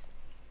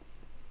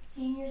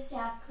 Senior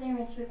staff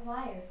clearance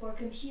required for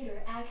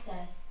computer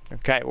access.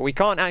 Okay, well, we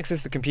can't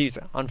access the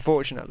computer,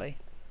 unfortunately.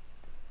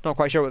 Not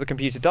quite sure what the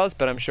computer does,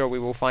 but I'm sure we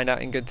will find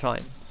out in good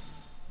time.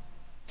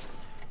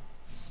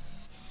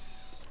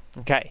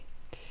 Okay.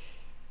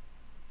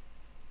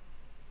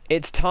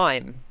 It's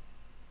time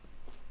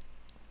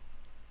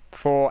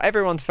for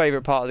everyone's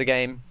favourite part of the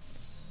game,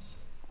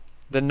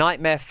 the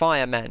Nightmare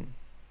Firemen.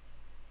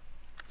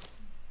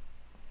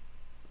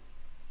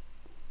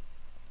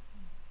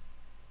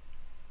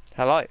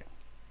 Hello.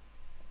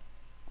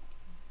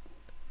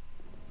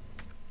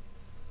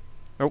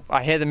 Oh,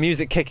 I hear the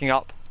music kicking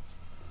up.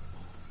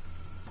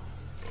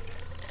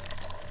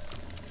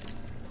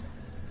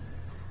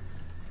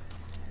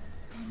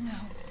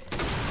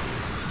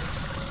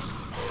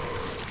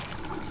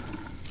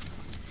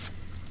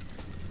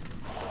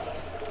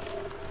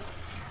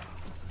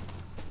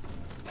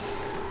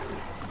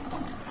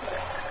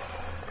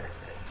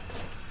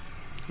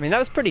 I mean, that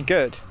was pretty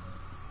good.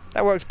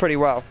 That worked pretty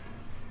well.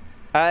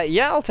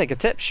 Yeah, I'll take a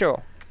tip,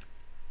 sure.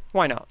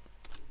 Why not?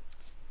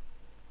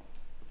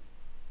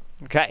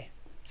 Okay,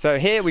 so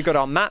here we've got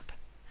our map.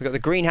 We've got the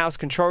greenhouse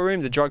control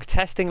room, the drug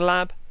testing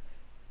lab.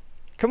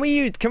 Can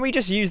we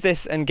just use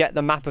this and get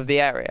the map of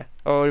the area?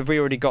 Or have we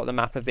already got the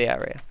map of the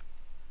area?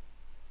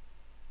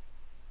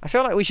 I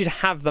feel like we should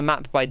have the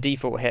map by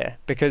default here,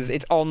 because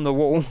it's on the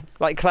wall.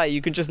 Like Claire,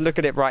 you can just look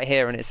at it right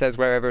here and it says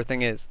where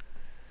everything is.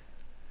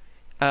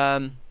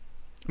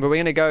 But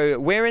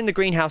we're in the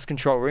greenhouse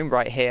control room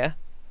right here.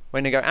 We're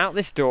going to go out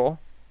this door.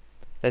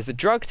 There's the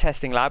drug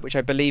testing lab, which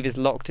I believe is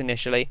locked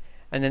initially.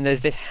 And then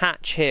there's this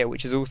hatch here,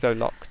 which is also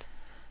locked.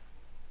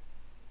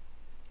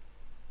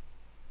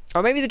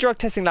 Or maybe the drug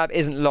testing lab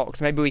isn't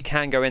locked. Maybe we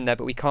can go in there,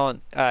 but we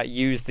can't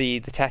use the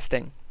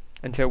testing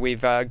until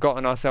we've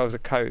gotten ourselves a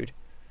code.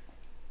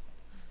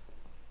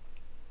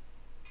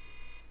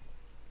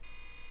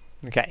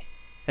 Okay.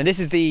 And this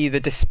is the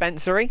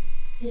dispensary.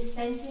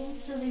 Dispensing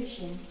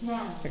solution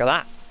now. Look at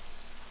that.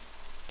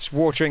 Just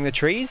watering the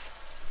trees.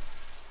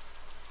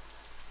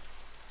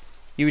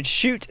 You would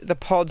shoot the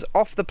pods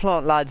off the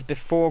plant lads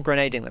before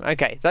grenading them.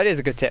 Okay, that is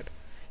a good tip.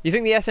 You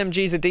think the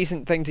SMG is a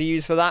decent thing to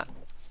use for that?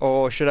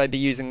 Or should I be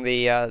using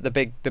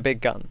the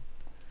big gun?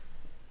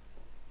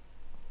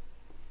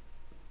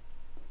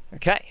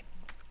 Okay.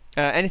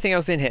 Anything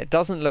else in here?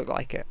 Doesn't look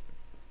like it.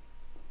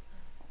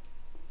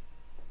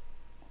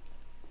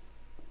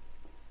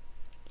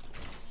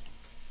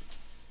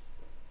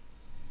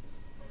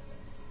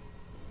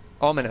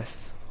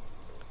 Ominous.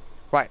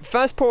 Right,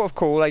 first port of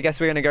call, I guess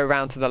we're going to go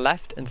round to the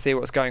left and see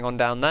what's going on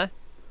down there.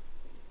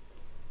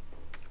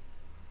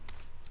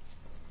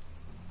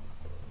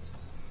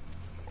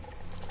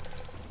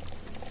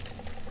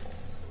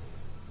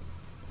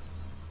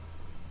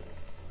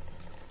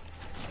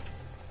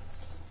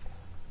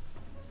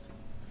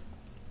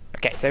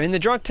 Okay, so in the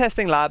drug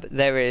testing lab,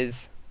 there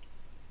is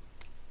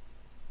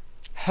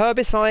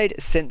herbicide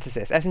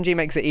synthesis. SMG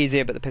makes it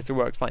easier, but the pistol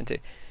works fine too.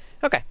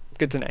 Okay,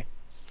 good to know.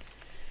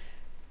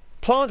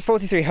 Plant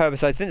 43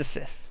 herbicide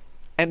synthesis.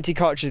 Empty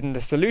cartridge in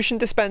the solution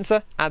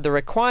dispenser, add the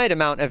required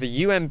amount of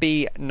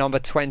UMB number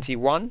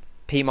 21,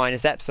 P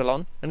minus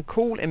epsilon, and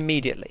cool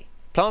immediately.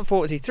 Plant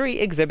 43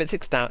 exhibits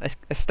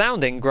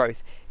astounding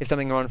growth. If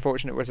something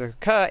unfortunate were to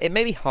occur, it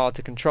may be hard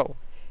to control.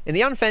 In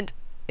the event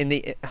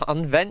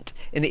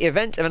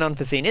of an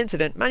unforeseen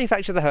incident,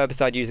 manufacture the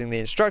herbicide using the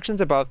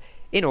instructions above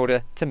in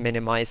order to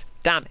minimize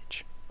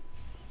damage.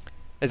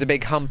 There's a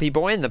big humpy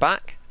boy in the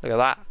back. Look at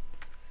that.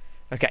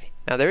 Okay,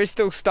 now there is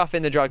still stuff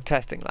in the drug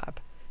testing lab,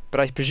 but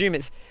I presume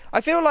it's...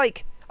 I feel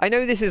like... I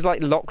know this is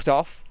like locked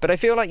off, but I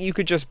feel like you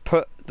could just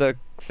put the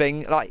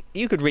thing... Like,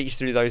 you could reach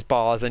through those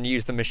bars and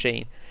use the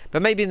machine.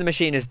 But maybe the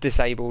machine is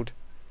disabled.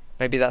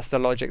 Maybe that's the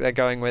logic they're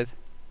going with.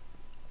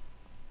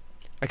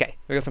 Okay,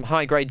 we've got some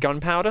high-grade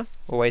gunpowder.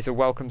 Always a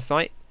welcome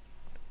sight.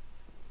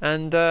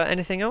 And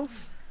anything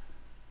else?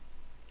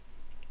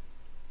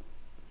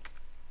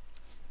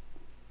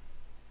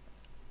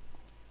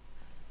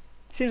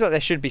 Seems like there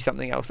should be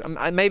something else.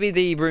 Maybe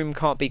the room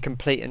can't be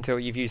complete until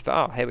you've used the...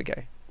 Oh, here we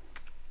go.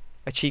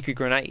 A Chiku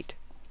grenade.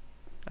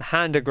 A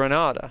Handa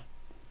Granada.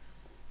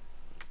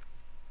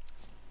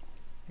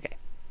 Okay.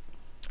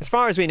 As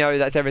far as we know,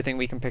 that's everything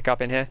we can pick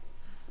up in here.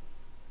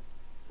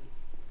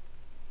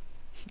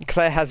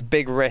 Claire has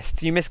big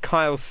wrists. You miss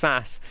Kyle's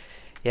sass.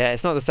 Yeah,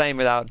 it's not the same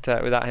without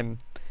him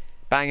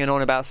banging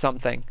on about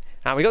something.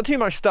 And we got too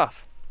much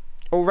stuff.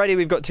 Already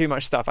we've got too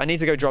much stuff. I need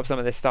to go drop some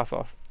of this stuff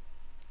off.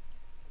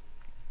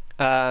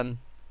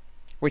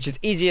 Which is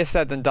easier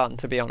said than done,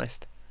 to be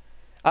honest.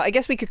 I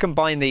guess we could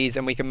combine these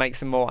and we can make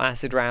some more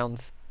acid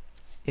rounds,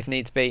 if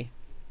needs be.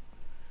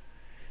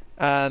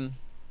 You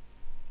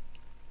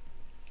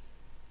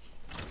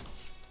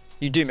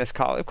do miss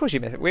Kyle. Of course you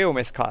miss it. We all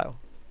miss Kyle.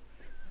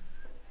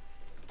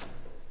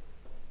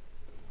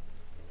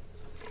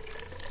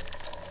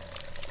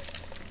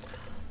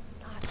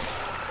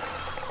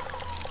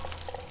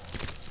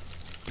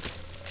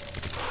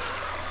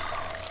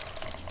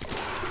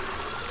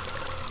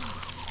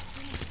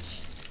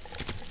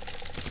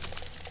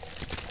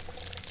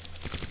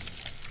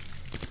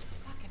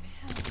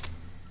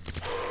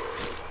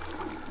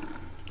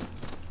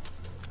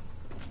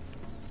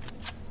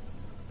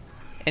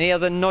 Any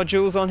other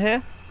nodules on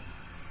here?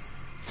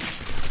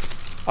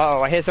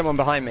 Oh, I hear someone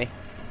behind me.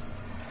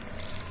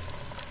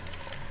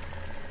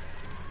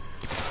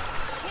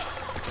 Shit.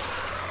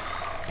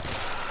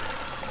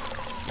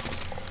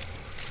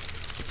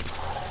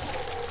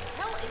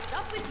 What is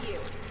up with you?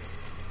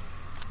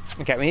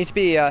 Okay, we need to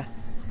be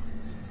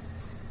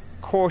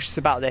cautious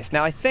about this.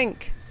 Now, I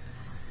think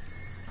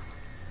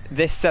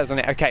this says on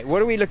it. Okay, what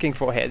are we looking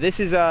for here? This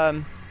is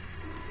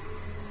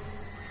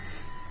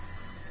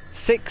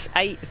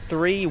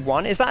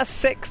 6831. Is that a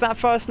 6, that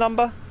first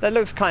number? That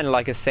looks kind of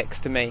like a 6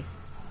 to me.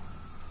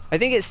 I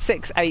think it's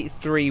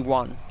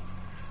 6831.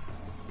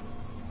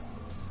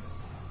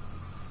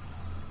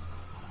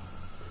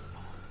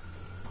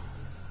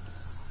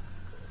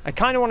 I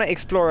kind of want to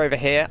explore over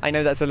here. I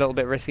know that's a little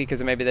bit risky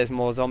because maybe there's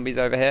more zombies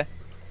over here.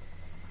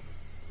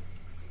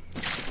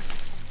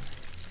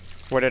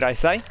 What did I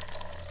say?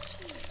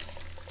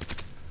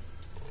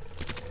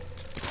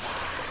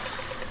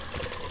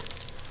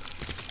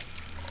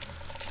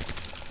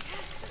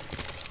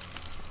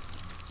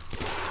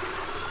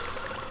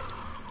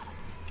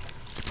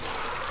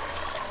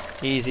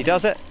 Easy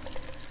does it.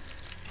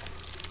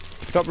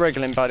 Stop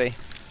wriggling, buddy.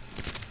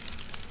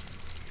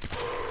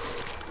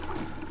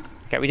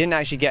 Okay, we didn't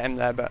actually get him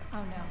there, but...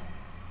 Oh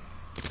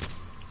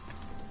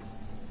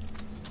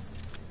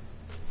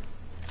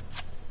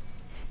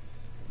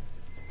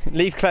no.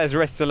 Leave Claire's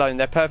wrists alone.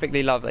 They're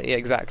perfectly lovely. Yeah,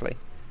 exactly.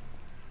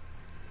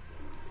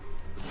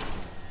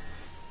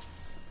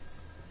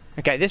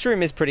 Okay, this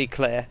room is pretty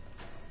clear.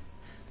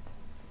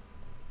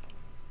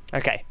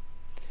 Okay.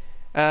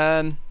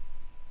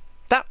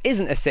 That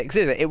isn't a 6,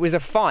 is it? It was a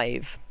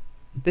 5.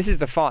 This is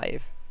the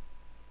 5.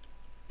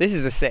 This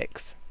is the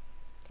 6.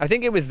 I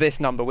think it was this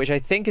number, which I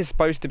think is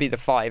supposed to be the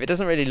 5. It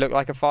doesn't really look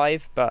like a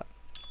 5, but...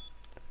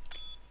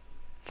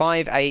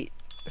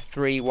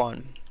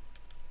 5831.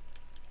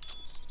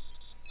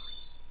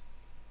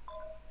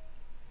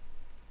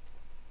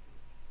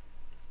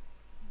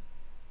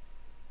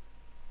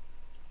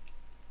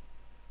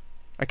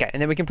 Okay,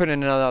 and then we can put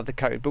in another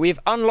code. But we've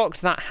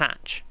unlocked that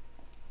hatch.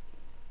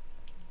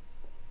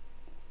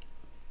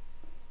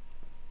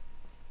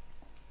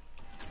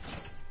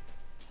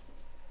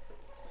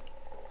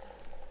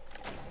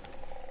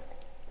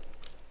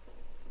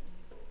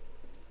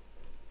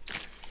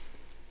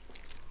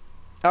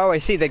 Oh, I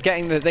see. They're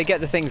getting they get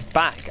the things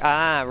back.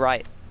 Ah,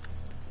 right.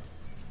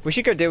 We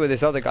should go deal with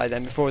this other guy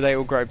then before they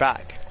all grow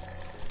back.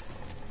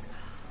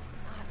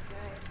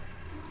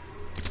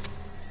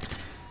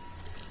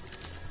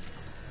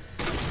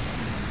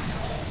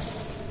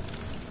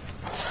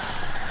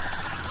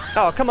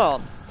 Oh, come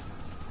on.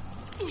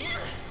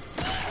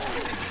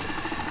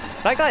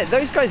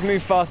 Those guys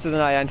move faster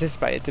than I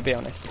anticipated, to be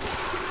honest.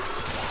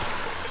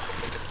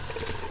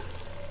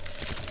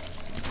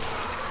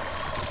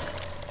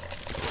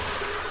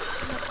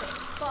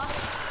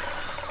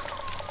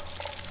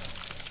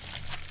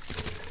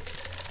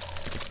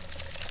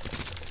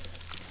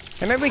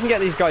 And maybe we can get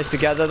these guys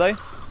together, though.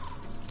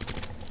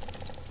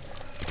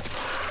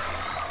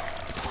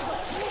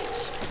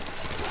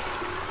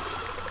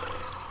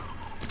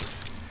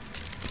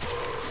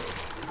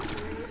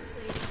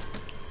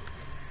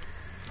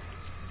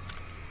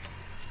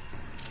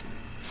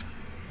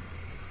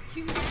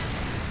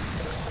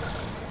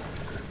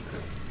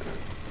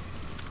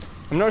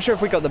 I'm not sure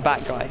if we got the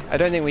bat guy. I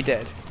don't think we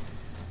did.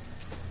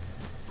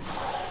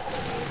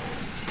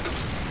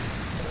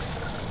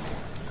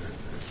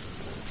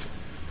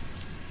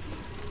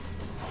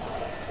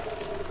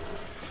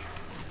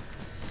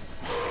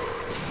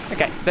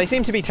 Okay, they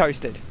seem to be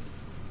toasted.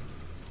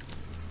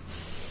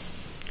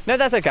 No,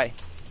 that's okay.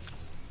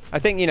 I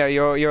think, you know,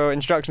 your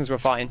instructions were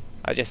fine.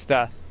 I just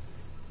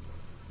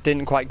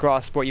didn't quite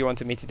grasp what you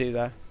wanted me to do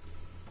there.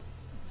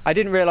 I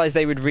didn't realise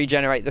they would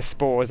regenerate the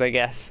spores, I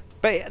guess.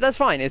 But that's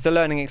fine, it's a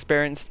learning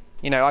experience.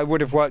 You know, I would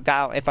have worked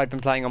out if I'd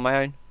been playing on my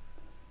own.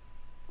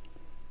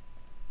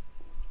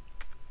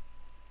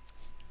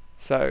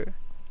 So,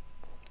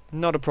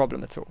 not a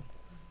problem at all.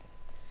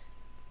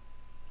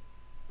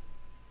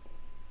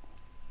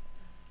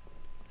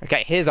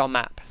 Okay, here's our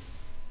map.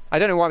 I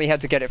don't know why we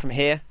had to get it from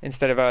here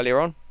instead of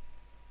earlier on.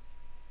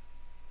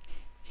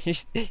 You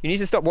need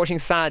to stop watching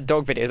sad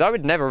dog videos. I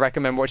would never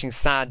recommend watching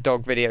sad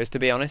dog videos, to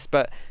be honest,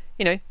 but,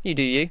 you know, you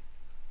do you.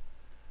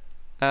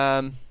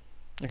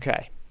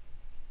 Okay.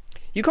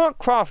 You can't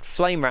craft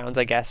flame rounds,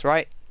 I guess,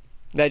 right?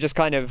 They're just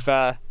kind of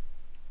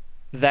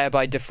there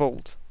by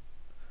default.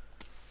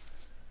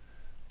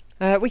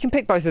 We can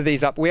pick both of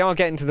these up. We are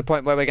getting to the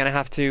point where we're going to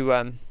have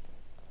to...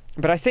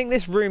 but I think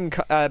this room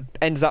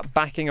ends up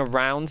backing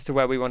around to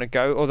where we want to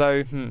go,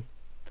 although...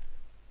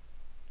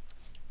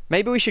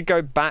 Maybe we should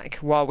go back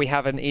while we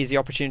have an easy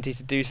opportunity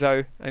to do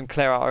so and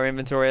clear out our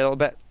inventory a little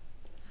bit.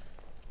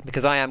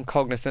 Because I am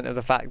cognizant of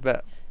the fact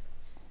that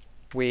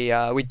we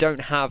don't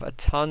have a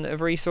ton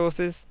of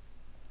resources.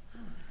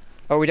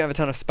 Oh, we don't have a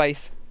ton of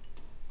space.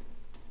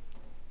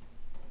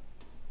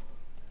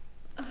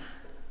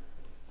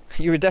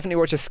 You would definitely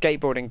watch a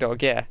skateboarding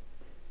dog, yeah.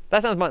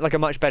 That sounds like a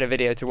much better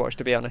video to watch,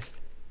 to be honest.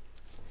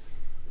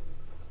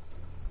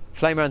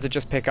 Flame rounds are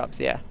just pickups,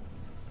 yeah.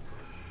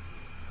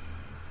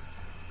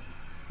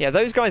 Yeah,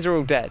 those guys are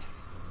all dead.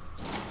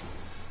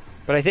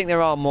 But I think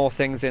there are more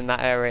things in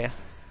that area.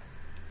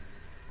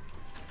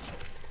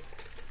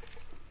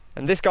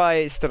 And this guy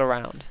is still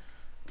around.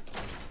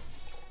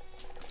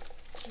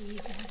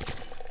 Jesus.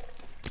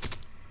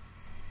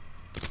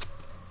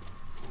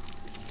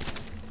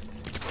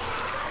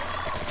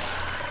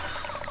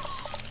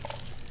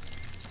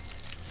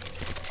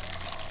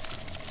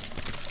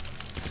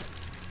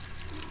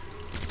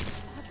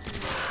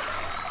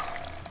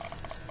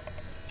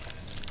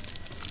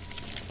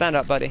 Stand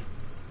up, buddy.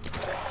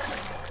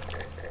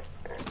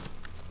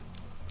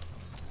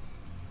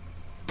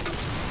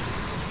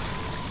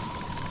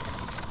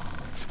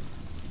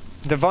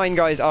 The vine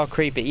guys are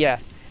creepy, yeah.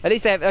 At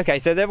least they have... Okay,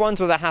 so they're ones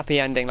with a happy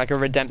ending, like a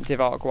redemptive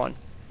arc one.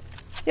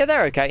 Yeah,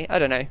 they're okay. I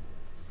don't know.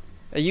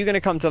 Are you going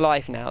to come to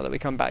life now that we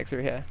come back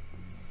through here?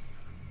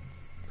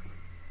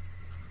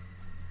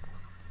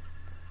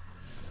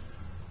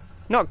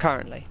 Not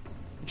currently,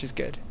 which is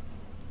good.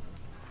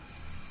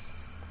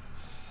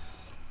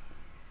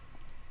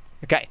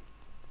 Okay,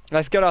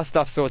 let's get our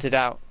stuff sorted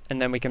out,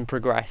 and then we can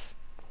progress.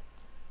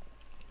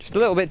 Just a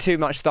little bit too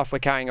much stuff we're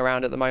carrying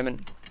around at the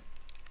moment.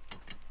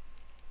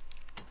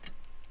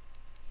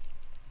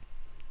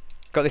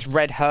 Got this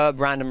red herb,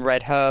 random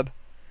red herb.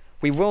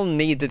 We will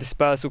need the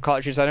dispersal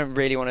cartridge. I don't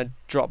really want to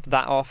drop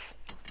that off.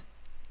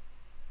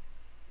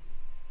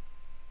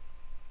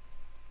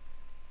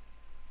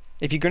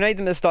 If you grenade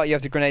them at the start, you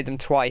have to grenade them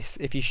twice.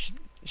 If you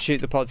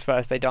shoot the pods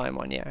first, they die in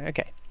one. Yeah,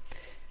 okay.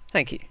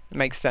 Thank you. It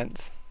makes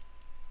sense.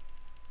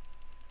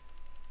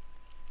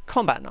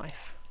 Combat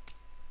knife.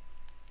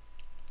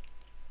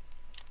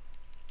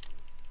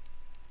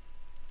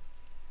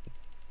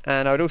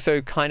 And I would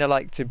also kind of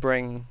like to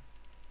bring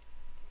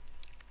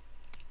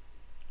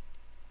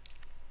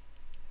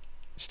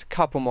just a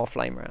couple more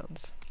flame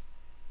rounds.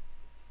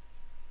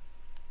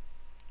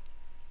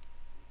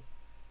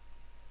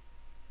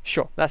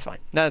 Sure, that's fine.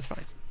 That's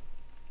fine.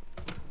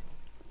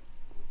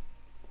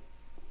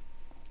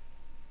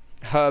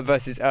 Herb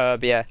versus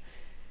herb, yeah.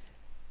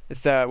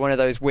 It's one of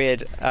those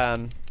weird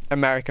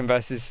American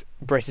versus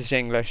British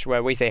English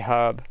where we say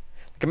herb.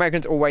 Like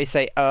Americans always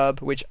say herb,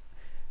 which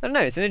I don't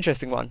know. It's an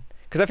interesting one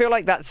because I feel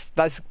like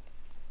that's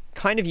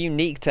kind of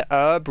unique to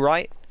herb,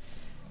 right?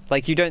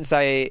 Like you don't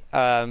say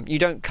you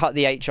don't cut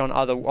the H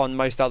on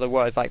most other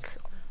words. Like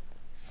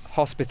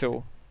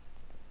hospital.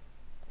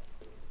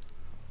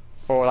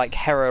 Or like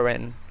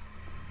heroin.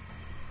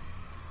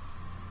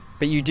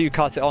 But you do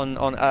cut it on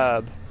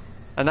herb.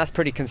 And that's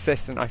pretty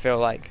consistent, I feel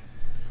like.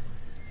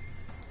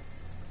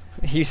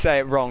 You say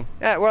it wrong.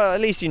 Yeah, well,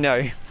 at least you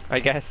know, I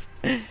guess.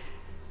 It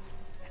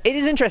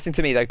is interesting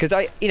to me though, because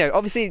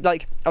obviously,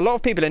 like, a lot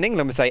of people in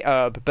England would say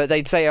herb, but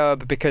they'd say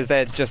herb because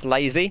they're just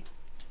lazy.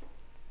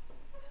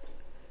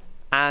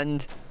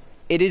 And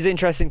it is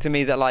interesting to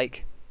me that,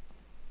 like,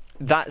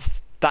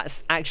 that's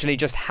actually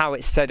just how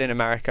it's said in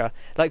America.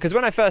 Like, because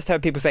when I first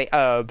heard people say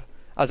herb,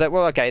 I was like,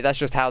 well, okay, that's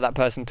just how that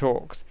person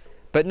talks.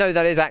 But no,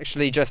 that is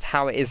actually just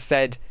how it is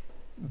said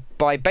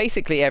by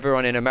basically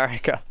everyone in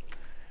America.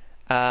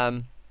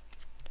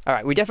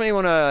 Alright, we definitely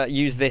want to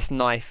use this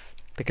knife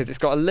because it's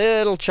got a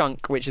little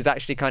chunk which is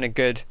actually kind of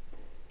good.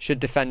 Should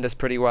defend us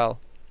pretty well.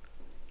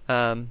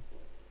 Alright.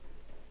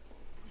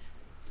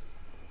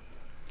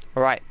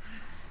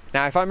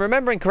 Now, if I'm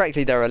remembering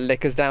correctly, there are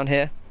lickers down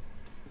here.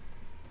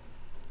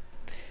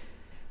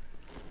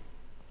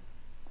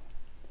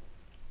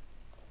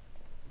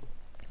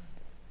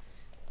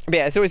 But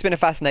yeah, it's always been a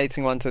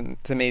fascinating one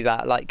to me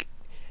that, like,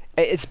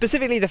 it's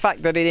specifically the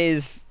fact that it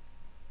is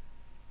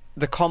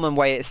the common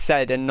way it's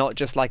said and not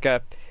just like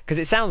a... Because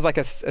it sounds like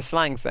a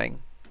slang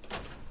thing.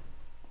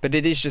 But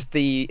it is just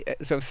the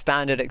sort of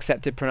standard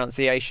accepted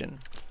pronunciation.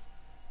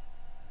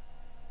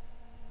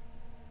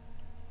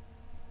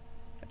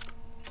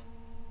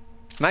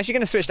 I'm actually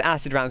going to switch to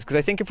acid rounds because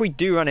I think if we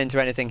do run into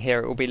anything here,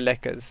 it will be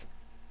lickers.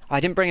 I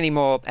didn't bring any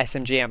more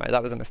SMG ammo.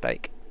 That was a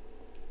mistake.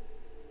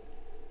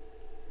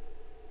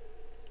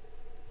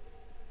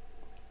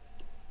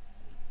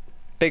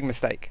 Big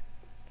mistake.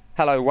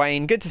 Hello,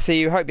 Wayne. Good to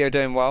see you. Hope you're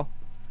doing well.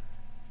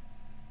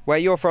 Where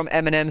you're from,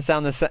 M and N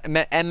sound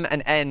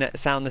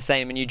the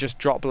same, and you just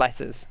drop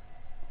letters.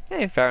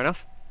 Yeah, fair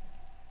enough.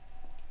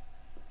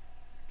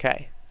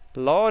 Okay, a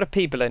lot of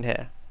people in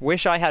here.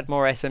 Wish I had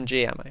more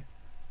SMG ammo.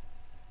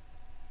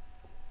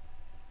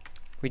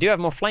 We do have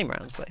more flame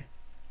rounds though.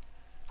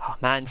 Oh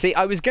man, see,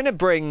 I was gonna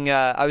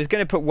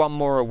put one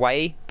more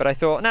away, but I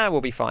thought, nah, we'll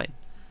be fine.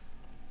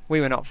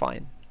 We were not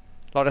fine.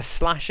 A lot of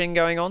slashing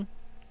going on.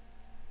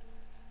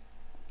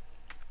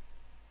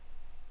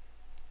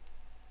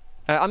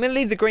 I'm going to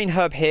leave the green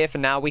herb here for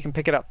now. We can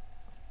pick it up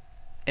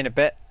in a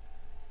bit.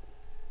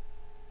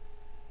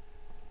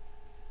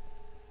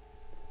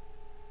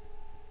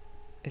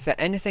 Is there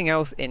anything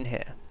else in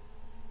here?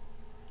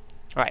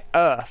 Alright,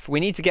 earth. We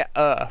need to get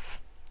earth.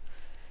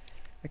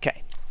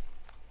 Okay.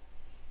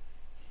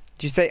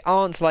 Did you say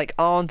aunt like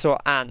aunt or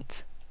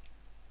ant?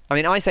 I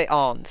mean, I say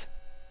aunt.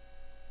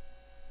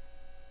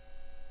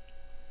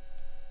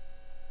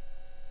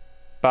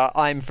 But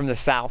I'm from the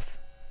south.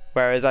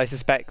 Whereas I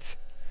suspect...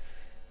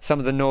 some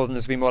of the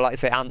northerners would be more likely to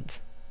say ant.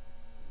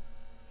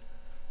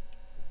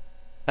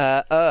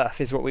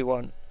 Earth is what we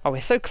want. Oh,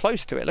 we're so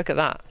close to it. Look at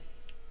that.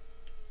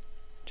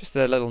 Just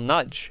a little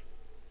nudge.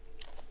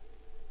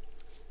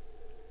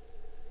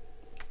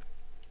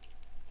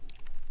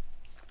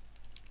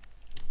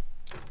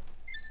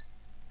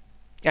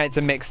 Yeah, it's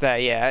a mix there,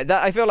 yeah.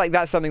 I feel like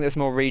that's something that's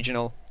more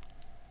regional.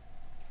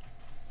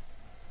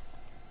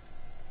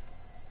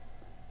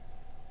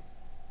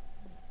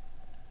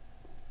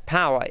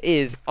 Power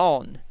is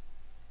on.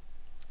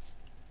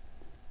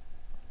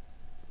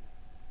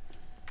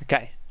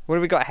 Okay, what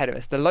have we got ahead of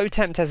us? The low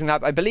temp testing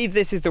lab. I believe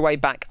this is the way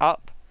back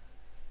up.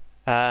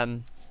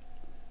 Now,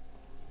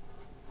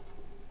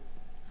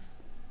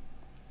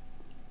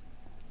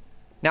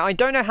 I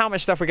don't know how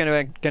much stuff we're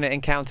going to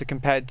encounter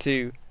compared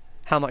to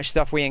how much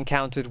stuff we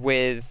encountered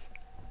with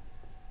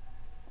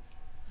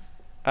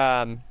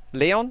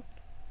Leon.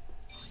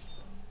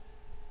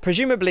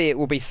 Presumably it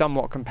will be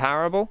somewhat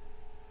comparable.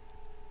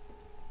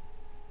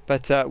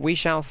 But we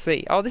shall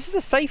see. Oh, this is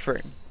a safe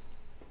room.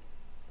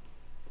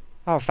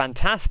 Oh,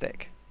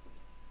 fantastic.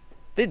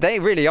 They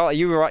really are.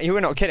 You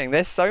were not kidding.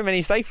 There's so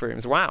many safe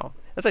rooms. Wow.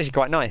 That's actually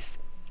quite nice.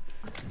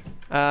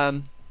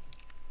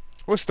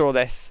 We'll store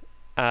this.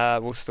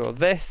 We'll store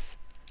this.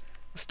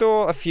 We'll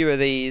store a few of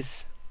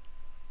these.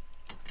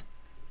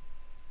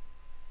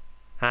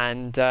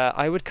 And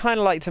I would kind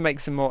of like to make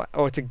some more,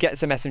 or to get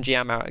some SMG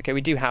ammo. Okay,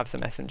 we do have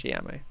some SMG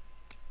ammo.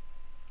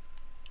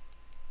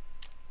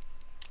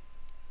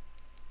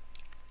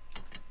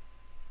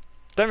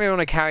 Don't really want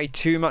to carry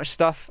too much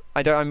stuff.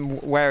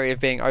 I'm wary of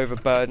being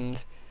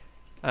overburdened.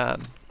 You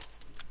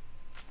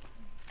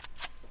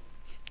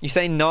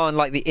say naan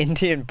like the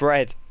Indian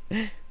bread.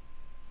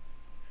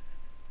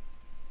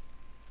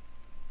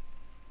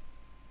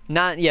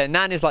 Naan, yeah,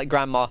 naan is like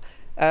grandma.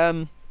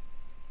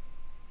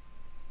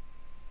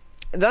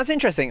 That's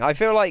interesting. I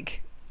feel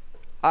like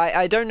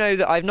I don't know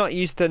that I've not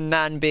used to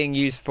naan being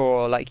used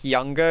for like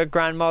younger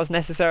grandmas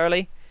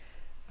necessarily.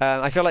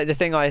 I feel like the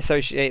thing I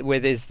associate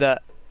with is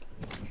that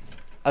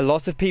a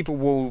lot of people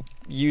will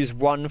use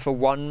one for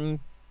one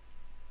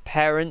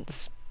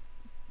parents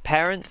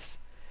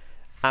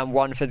and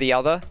one for the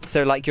other.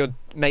 So like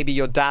maybe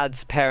your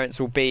dad's parents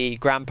will be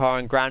grandpa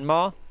and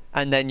grandma,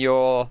 and then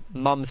your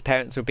mum's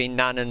parents will be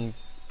nan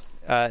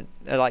and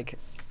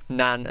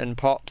Nan and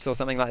Pops or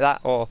something like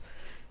that, or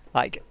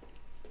like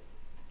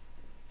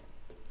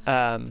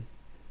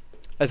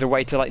as a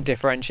way to like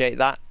differentiate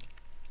that.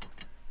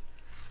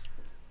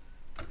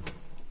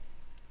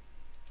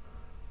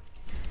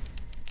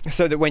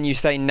 So that when you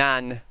say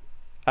Nan,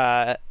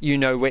 you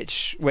know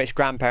which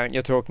grandparent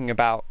you're talking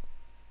about.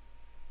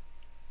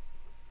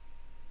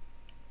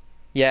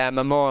 Yeah,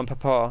 Mama and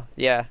Papa.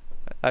 Yeah,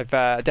 I've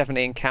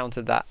definitely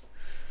encountered that.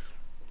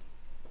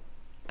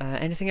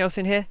 Anything else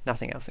in here?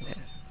 Nothing else in here.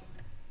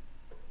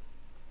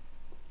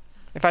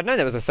 If I'd known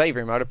there was a save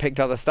room, I would have picked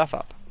other stuff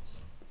up.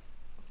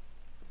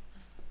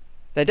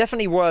 There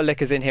definitely were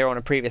lickers in here on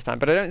a previous time,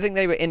 but I don't think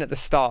they were in at the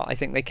start. I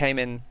think they came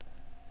in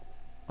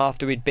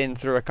after we'd been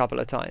through a couple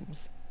of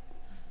times.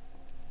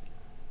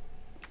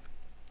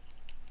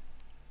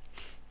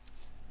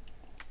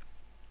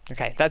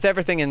 Okay, that's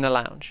everything in the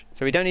lounge,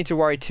 so we don't need to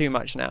worry too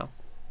much now.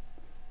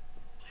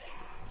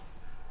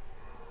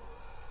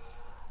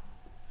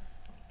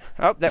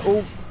 Oh, they're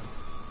all...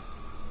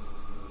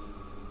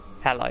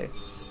 Hello.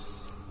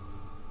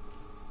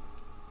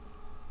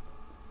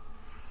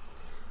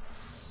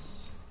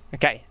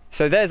 Okay,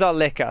 so there's our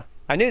liquor.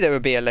 I knew there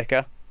would be a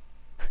liquor.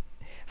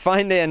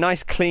 Finally, a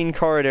nice clean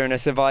corridor in a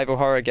survival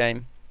horror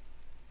game.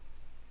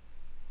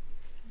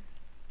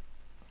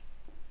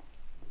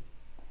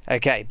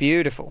 Okay,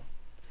 beautiful.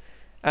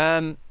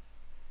 Right,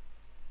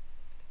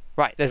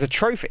 there's a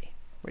trophy,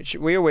 which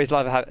we always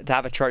love to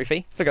have a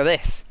trophy. Look at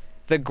this.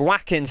 The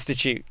Guac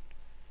Institute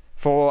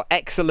for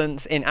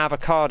excellence in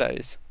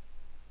avocados.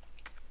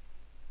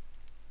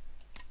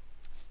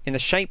 In the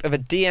shape of a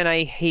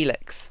DNA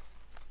helix.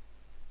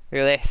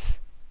 Look at this.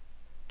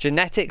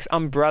 Genetics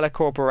Umbrella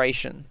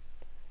Corporation.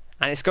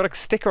 And it's got a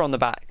sticker on the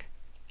back.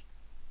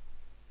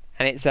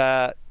 And it's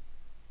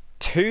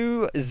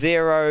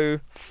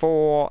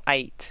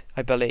 2048,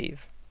 I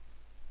believe.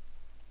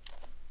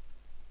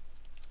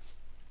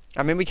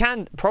 I mean, we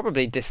can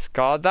probably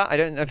discard that. I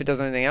don't know if it does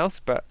anything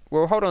else, but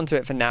we'll hold on to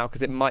it for now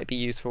because it might be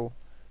useful.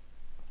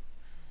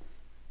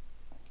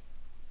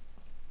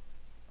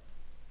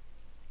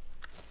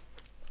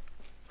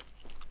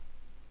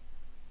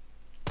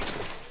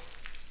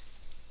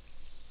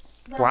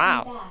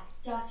 Wow. Welcome back,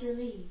 Dr.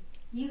 Lee.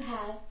 You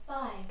have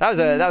 5.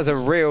 That was a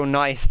real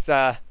nice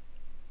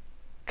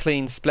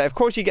clean split. Of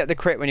course you get the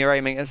crit when you're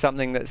aiming at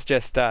something that's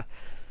just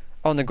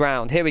on the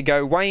ground. Here we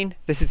go, Wayne.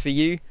 This is for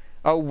you.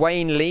 Oh,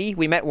 Wayne Lee.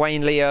 We met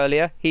Wayne Lee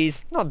earlier.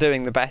 He's not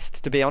doing the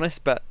best, to be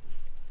honest, but...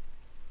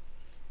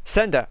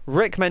 Sender,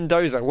 Rick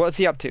Mendoza. What's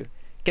he up to?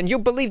 Can you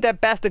believe that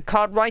bastard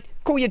Cartwright?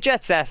 Cool your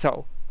jets,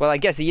 asshole. Well, I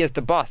guess he is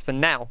the boss for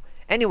now.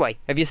 Anyway,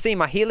 have you seen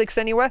my helix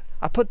anywhere?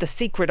 I put the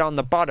secret on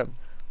the bottom.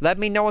 Let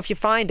me know if you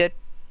find it.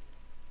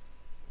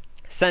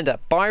 Sender,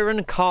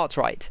 Byron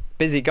Cartwright.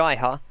 Busy guy,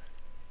 huh?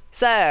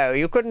 So,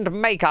 you couldn't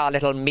make our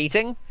little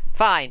meeting?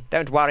 Fine,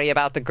 don't worry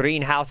about the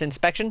greenhouse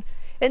inspection.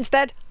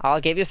 Instead,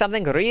 I'll give you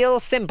something real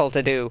simple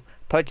to do.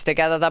 Put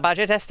together the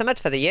budget estimate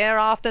for the year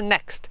after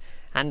next.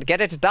 And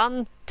get it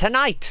done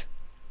tonight.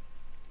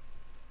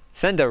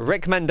 Sender,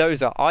 Rick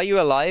Mendoza, are you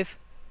alive?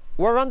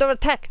 We're under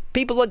attack.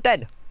 People are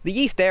dead. The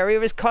east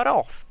area is cut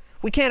off.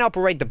 We can't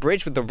operate the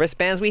bridge with the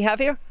wristbands we have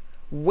here.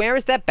 Where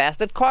is that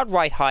bastard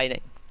Cartwright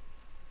hiding?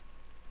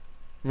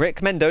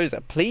 Rick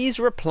Mendoza, please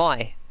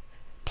reply.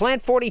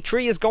 Plant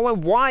 43 is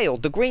going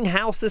wild. The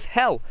greenhouse is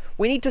hell.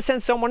 We need to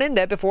send someone in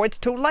there before it's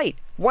too late.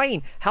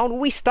 Wayne, how do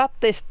we stop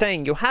this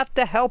thing? You have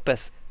to help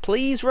us.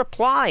 Please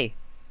reply.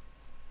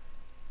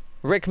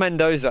 Rick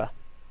Mendoza,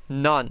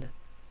 none.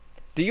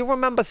 Do you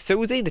remember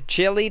Susie, the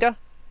cheerleader?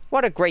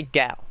 What a great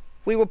gal.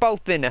 We were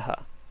both into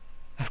her.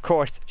 Of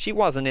course, she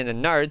wasn't into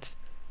nerds.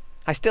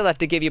 I still have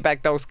to give you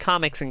back those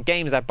comics and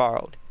games I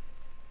borrowed.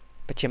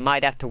 But you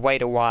might have to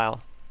wait a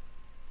while.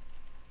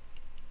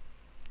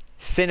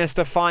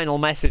 Sinister final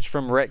message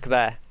from Rick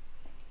there.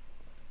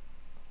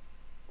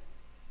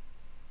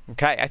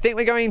 Okay, I think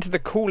we're going into the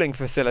cooling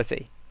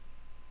facility.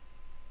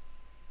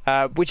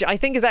 Which I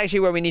think is actually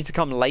where we need to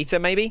come later,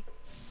 maybe?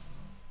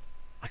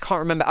 I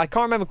can't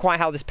remember quite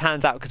how this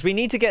pans out, because we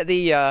need to get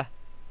the...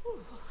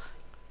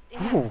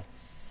 Ooh.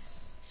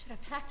 Should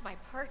have packed my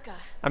parka.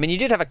 I mean, you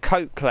did have a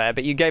coat, Claire,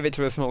 but you gave it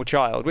to a small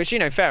child, which, you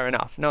know, fair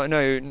enough.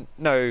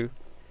 No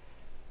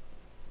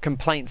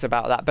complaints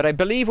about that. But I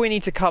believe we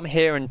need to come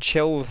here and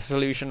chill the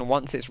solution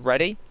once it's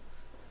ready.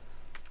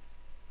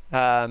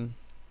 Let's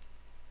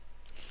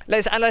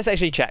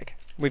actually check.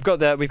 We've got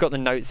the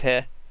notes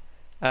here.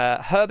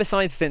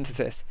 Herbicide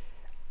synthesis.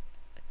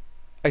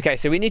 Okay,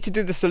 so we need to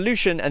do the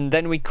solution and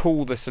then we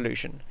cool the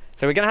solution.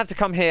 So we're gonna have to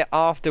come here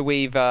after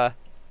we've dealt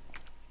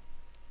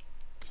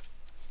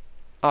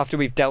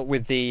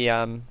with the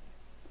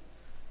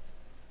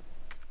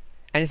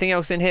anything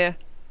else in here?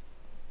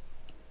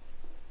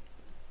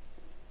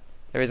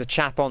 There is a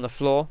chap on the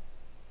floor.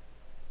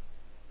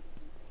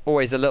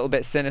 Always a little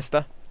bit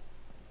sinister.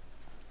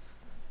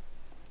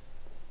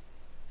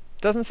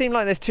 Doesn't seem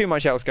like there's too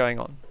much else going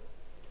on.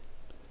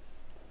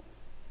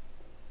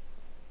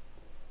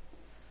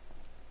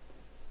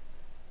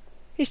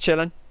 He's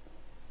chilling.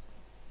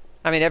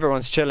 I mean,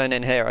 everyone's chilling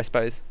in here, I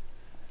suppose.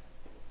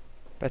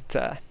 But,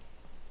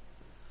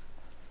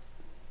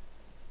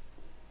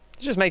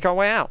 Let's just make our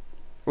way out.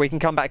 We can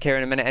come back here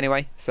in a minute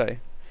anyway, so...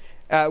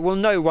 we'll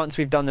know once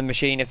we've done the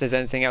machine if there's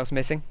anything else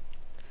missing.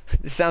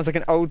 This sounds like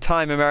an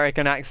old-time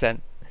American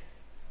accent.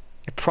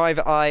 A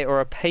private eye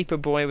or a paper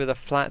boy with a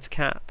flat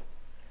cap.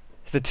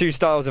 It's the two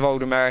styles of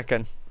old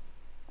American.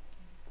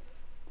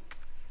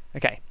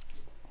 Okay.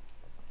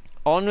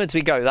 Onwards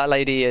we go. That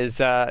lady is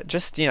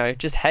just, you know,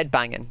 just head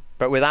banging.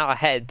 But without a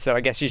head, so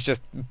I guess she's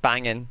just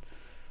banging.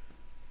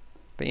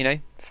 But, you know,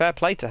 fair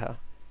play to her.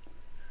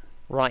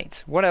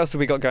 Right. What else have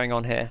we got going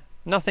on here?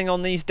 Nothing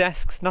on these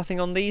desks? Nothing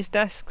on these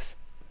desks?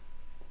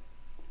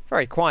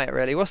 Very quiet,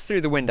 really. What's through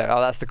the window? Oh,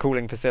 that's the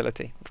cooling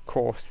facility. Of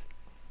course.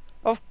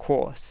 Of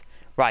course.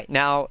 Right,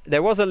 now,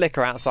 there was a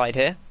liquor outside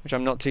here, which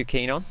I'm not too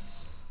keen on.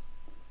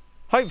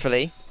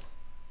 Hopefully...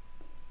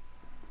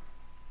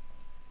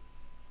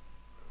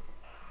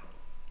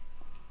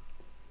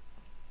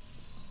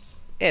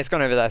 yeah, it's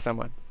gone over there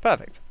somewhere.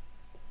 Perfect.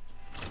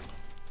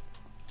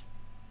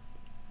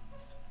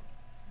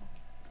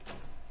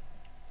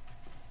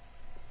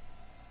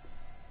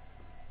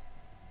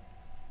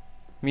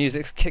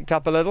 Music's kicked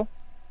up a little.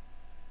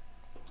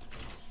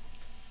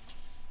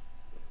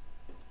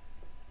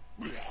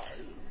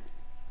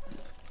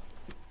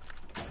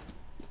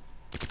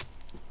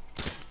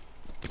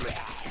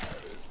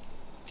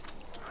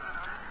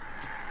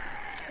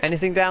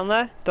 Anything down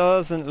there?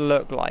 Doesn't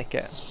look like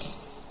it.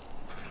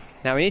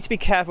 Now we need to be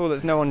careful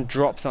that no one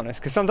drops on us,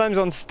 because sometimes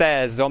on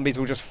stairs zombies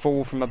will just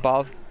fall from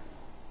above.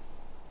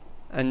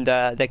 And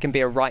they can be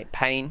a right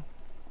pain.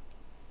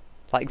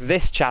 Like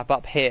this chap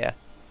up here.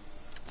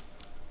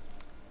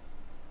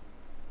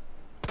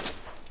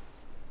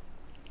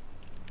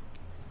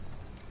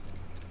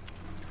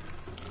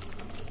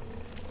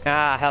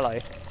 Ah, hello.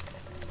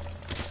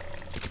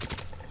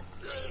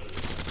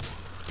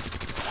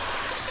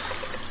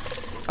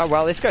 Oh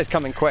well, this guy's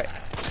coming quick.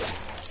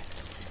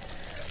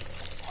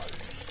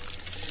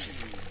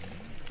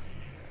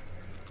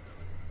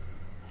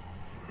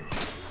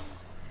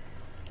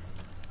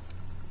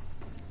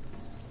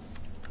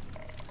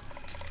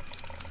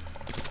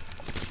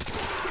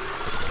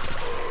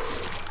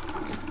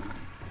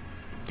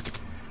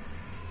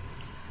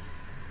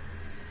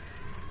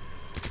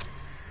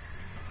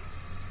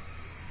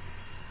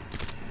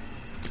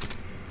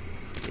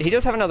 He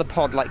does have another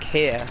pod like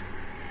here.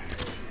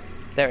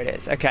 There it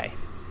is, okay.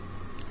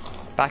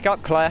 Back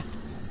up, Claire.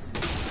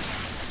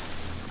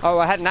 Oh,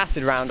 I had an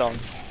acid round on.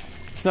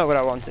 It's not what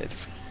I wanted.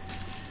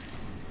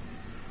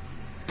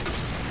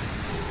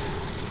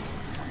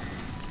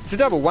 It's a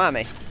double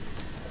whammy.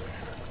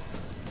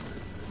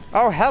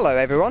 Oh, hello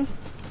everyone.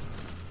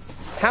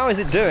 How is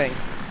it doing?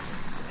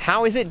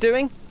 How is it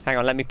doing? Hang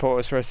on, let me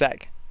pause for a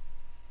sec.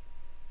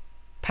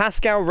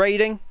 Pascal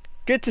raiding.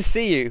 Good to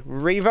see you.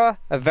 Reva,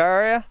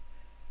 Averia,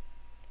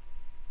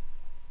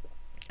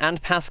 and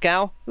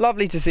Pascal.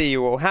 Lovely to see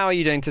you all. How are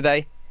you doing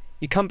today?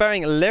 You come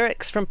bearing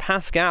lyrics from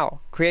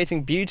Pascal,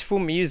 creating beautiful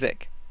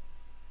music.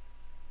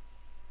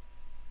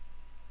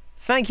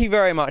 Thank you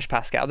very much,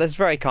 Pascal. That's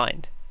very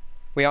kind.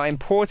 We are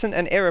important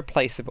and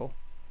irreplaceable.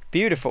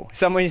 Beautiful.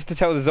 Someone needs to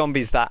tell the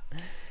zombies that.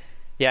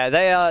 Yeah,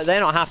 they're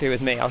not happy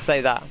with me, I'll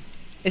say that.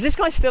 Is this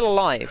guy still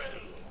alive?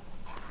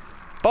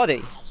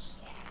 Body.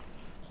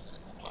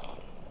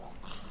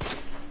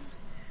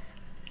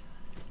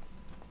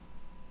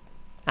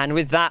 And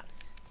with that,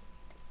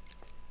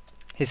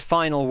 his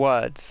final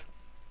words.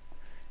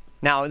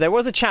 Now, there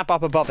was a chap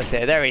up above us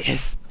here. There he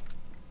is.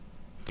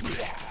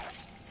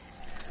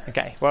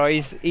 Okay, well,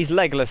 he's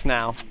legless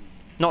now.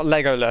 Not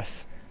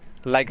Legoless.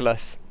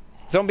 Legless.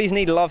 Zombies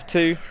need love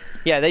too.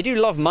 Yeah, they do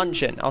love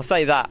munching. I'll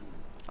say that.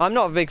 I'm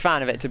not a big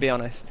fan of it, to be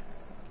honest.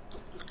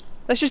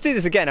 Let's just do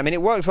this again. I mean,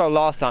 it worked well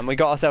last time. We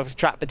got ourselves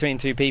trapped between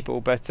two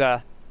people, but...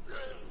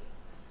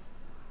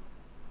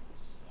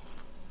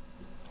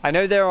 I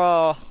know there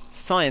are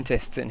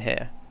scientists in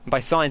here. And by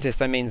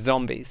scientists, I mean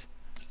zombies.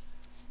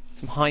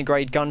 Some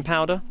high-grade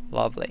gunpowder.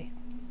 Lovely.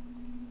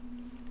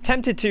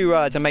 Tempted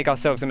to make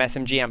ourselves some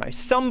SMG ammo.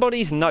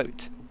 Somebody's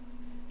note.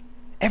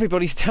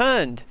 Everybody's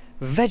turned.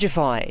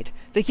 Vegified.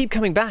 They keep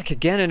coming back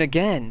again and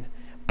again.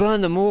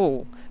 Burn them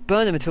all.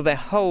 Burn them until their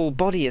whole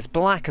body is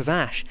black as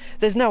ash.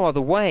 There's no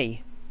other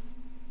way.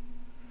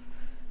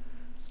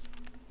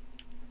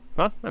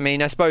 Well, I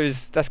mean, I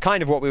suppose that's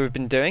kind of what we've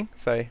been doing.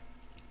 So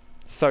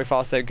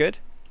far, so good.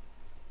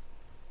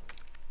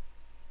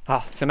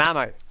 Ah, some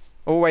ammo.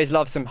 Always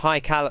love some high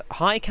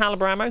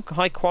caliber ammo,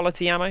 high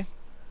quality ammo.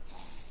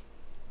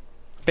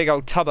 Big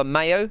old tub of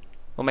mayo,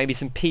 or maybe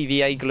some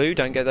PVA glue.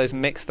 Don't get those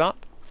mixed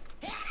up.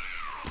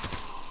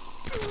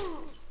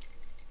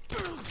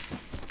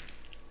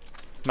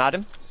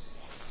 Madam?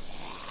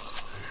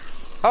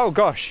 Oh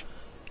gosh,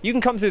 you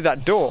can come through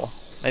that door.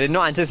 I did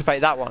not anticipate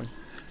that one.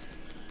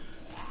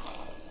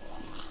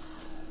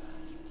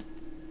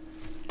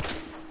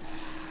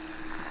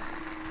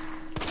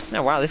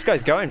 Oh wow, this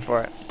guy's going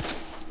for it.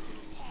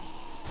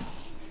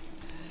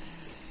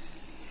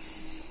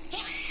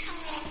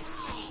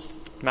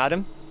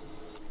 Madam?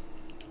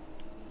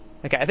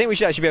 Okay, I think we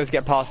should actually be able to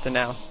get past her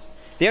now.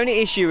 The only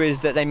issue is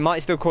that they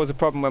might still cause a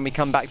problem when we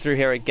come back through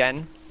here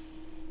again.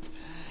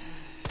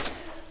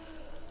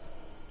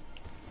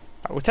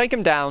 We'll take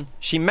him down.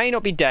 She may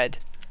not be dead,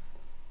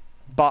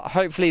 but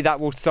hopefully that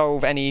will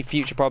solve any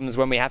future problems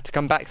when we have to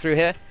come back through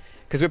here.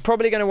 Because we're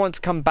probably going to want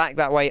to come back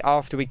that way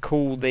after we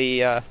call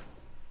the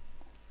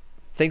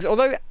things.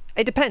 Although,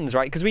 it depends,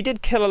 right? Because we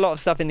did kill a lot of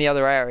stuff in the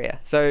other area.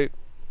 So,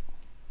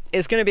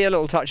 it's going to be a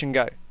little touch and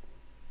go.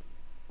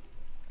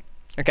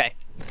 Okay.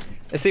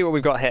 Let's see what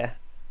we've got here.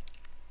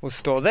 We'll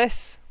store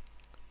this.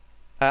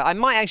 I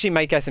might actually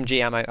make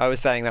SMG ammo. I was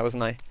saying that,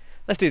 wasn't I?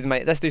 Let's do some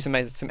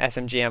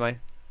SMG ammo.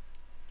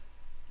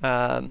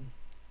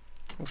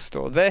 We'll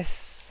store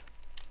this.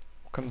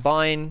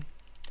 Combine.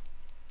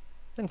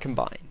 And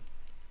combine.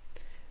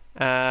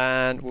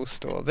 And we'll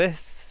store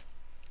this.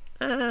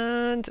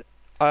 And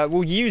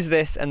we'll use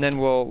this, and then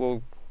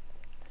we'll.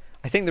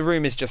 I think the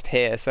room is just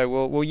here,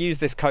 so we'll use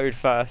this code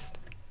first,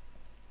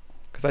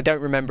 because I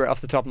don't remember it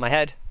off the top of my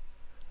head.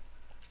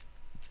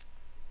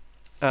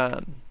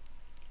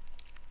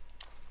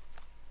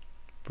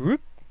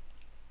 Whoop.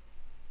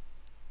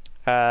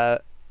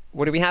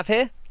 What do we have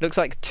here? Looks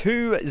like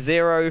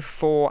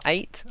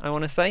 2048, I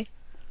want to say.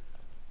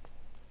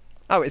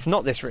 Oh, it's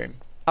not this room.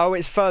 Oh,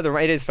 it's further.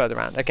 It is further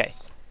around. Okay.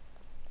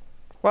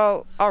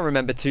 Well, I'll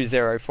remember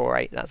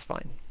 2048. That's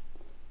fine.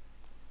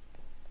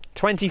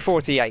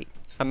 2048,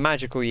 a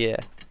magical year.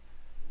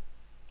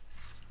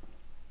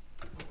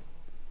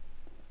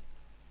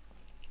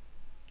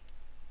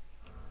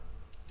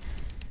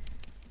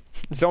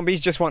 Zombies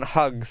just want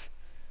hugs.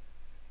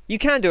 You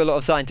can do a lot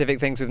of scientific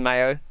things with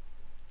mayo.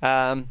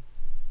 I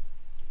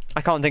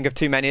can't think of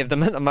too many of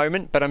them at the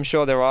moment, but I'm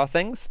sure there are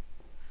things.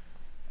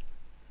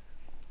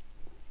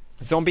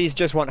 Zombies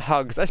just want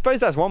hugs. I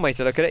suppose that's one way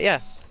to look at it, yeah.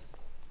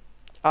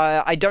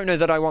 I don't know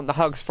that I want the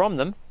hugs from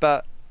them,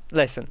 but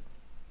listen.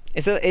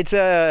 It is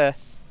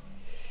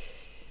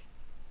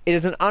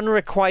an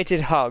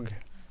unrequited hug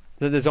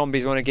that the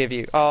zombies want to give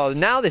you. Oh,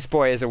 now this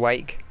boy is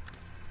awake.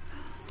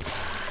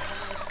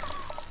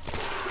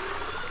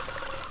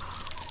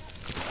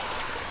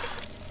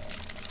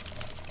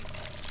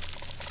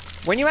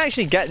 When you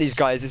actually get these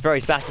guys, it's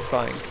very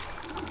satisfying.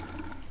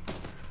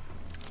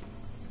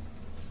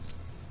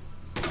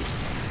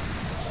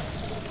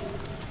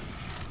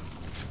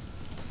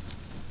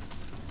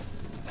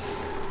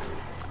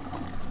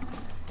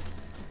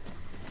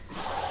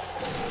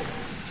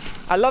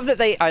 I love that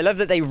they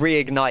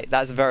reignite.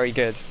 That's very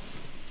good.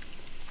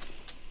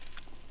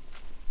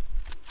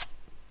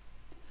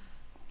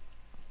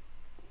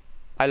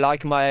 I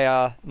like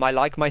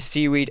my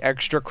seaweed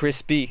extra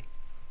crispy.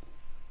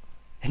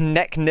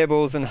 Neck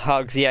nibbles and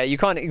hugs. Yeah, you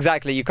can't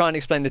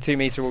explain the 2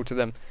 meter rule to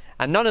them,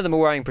 and none of them are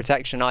wearing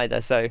protection either.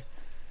 So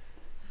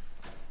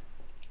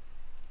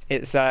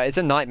it's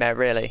a nightmare,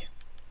 really.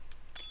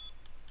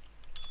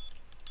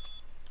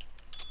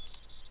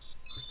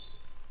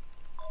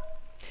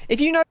 If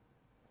you know,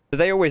 are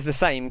they always the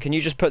same? Can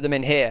you just put them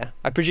in here?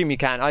 I presume you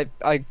can.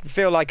 I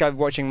feel like I'm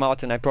watching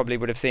Martin. I probably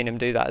would have seen him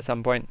do that at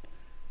some point.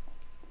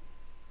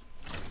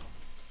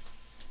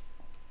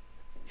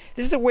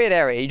 This is a weird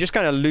area. You just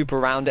kind of loop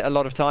around it a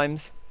lot of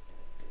times.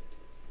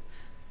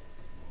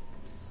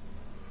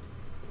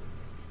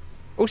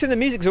 Also, the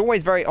music's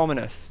always very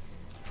ominous.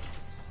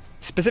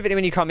 Specifically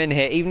when you come in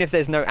here, even if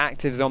there's no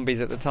active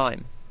zombies at the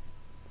time.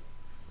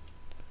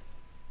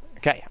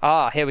 Okay,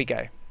 here we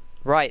go.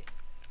 Right,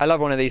 I love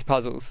one of these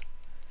puzzles.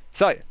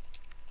 So,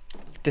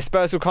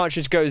 dispersal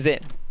cartridge goes in.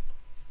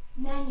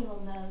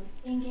 Manual mode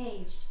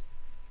engaged.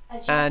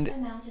 Adjust And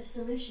amount of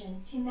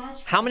solution to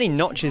match. How many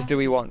notches do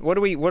we want? What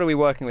are we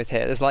working with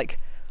here? There's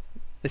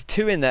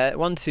 2 in there.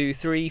 1, 2,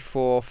 3,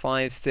 4,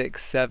 5,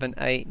 6, 7,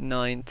 8,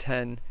 9,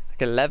 10,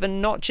 like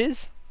 11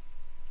 notches.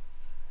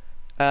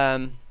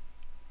 And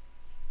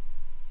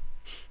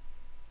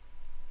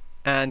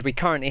we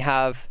currently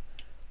have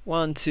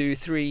 1, 2,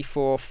 3,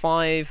 4,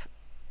 5,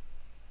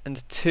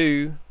 and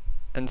 2,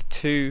 and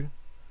 2.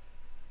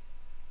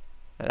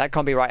 No, that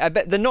can't be right. I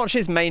bet the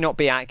notches may not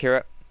be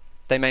accurate.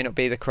 They may not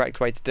be the correct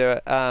way to do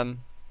it.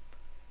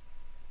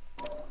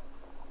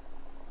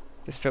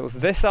 This fills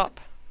this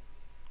up.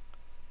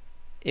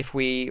 If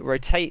we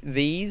rotate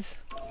these,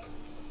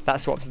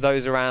 that swaps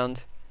those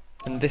around,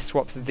 and this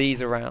swaps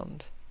these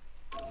around.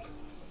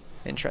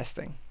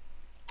 Interesting.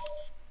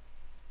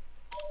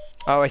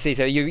 Oh, I see.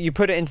 So you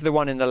put it into the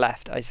one in the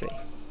left. I see.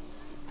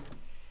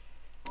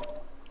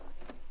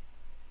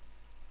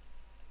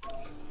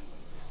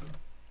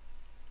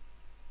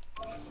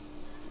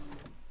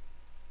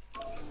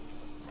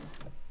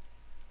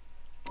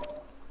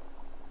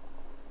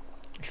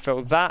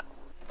 Fill that.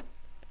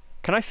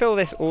 Can I fill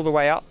this all the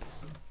way up?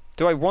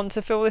 Do I want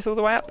to fill this all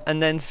the way up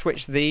and then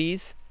switch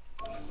these?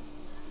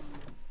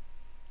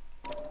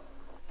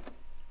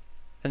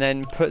 And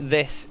then put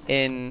this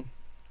in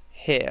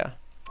here.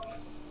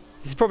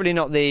 This is probably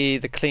not the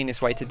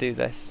cleanest way to do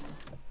this,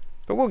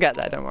 but we'll get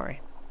there, don't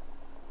worry.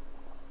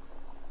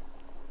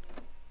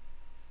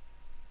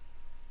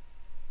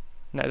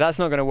 No, that's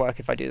not going to work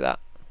if I do that.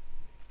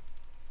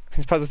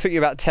 This puzzle took you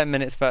about 10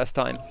 minutes first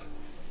time.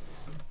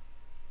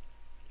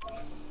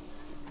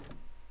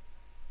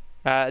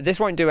 This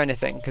won't do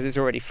anything because it's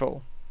already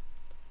full.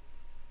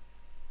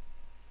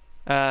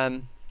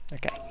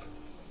 Okay.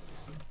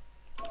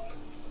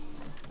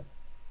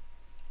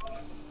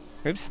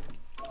 Oops.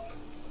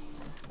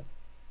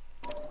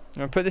 I'm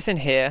gonna put this in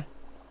here.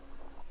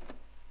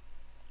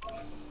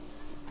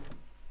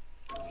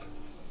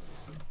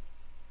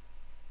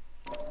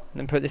 And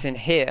then put this in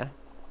here.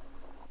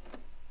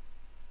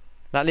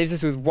 That leaves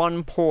us with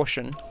one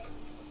portion.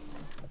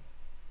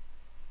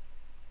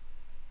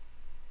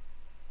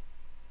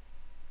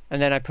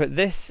 And then I put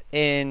this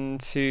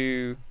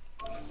into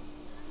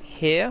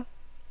here.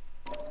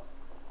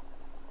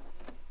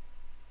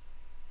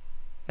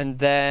 And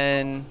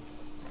then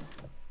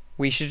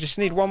we should just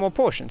need one more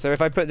portion. So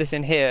if I put this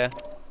in here,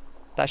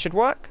 that should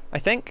work, I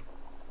think.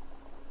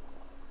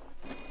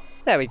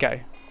 There we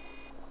go.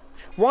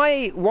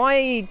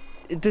 Why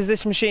does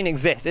this machine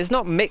exist? It's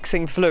not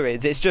mixing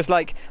fluids. It's just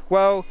like,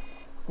 well,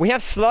 we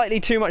have slightly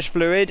too much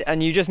fluid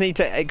and you just need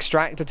to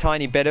extract a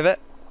tiny bit of it.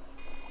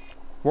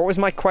 What was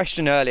my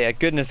question earlier?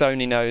 Goodness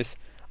only knows.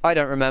 I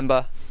don't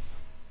remember.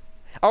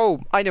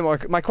 Oh, I know.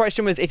 My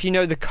question was, if you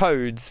know the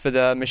codes for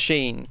the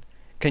machine,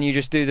 can you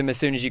just do them as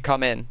soon as you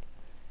come in?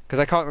 Because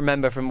I can't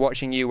remember from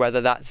watching you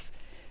whether that's...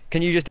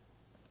 Can you just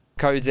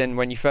codes in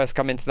when you first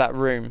come into that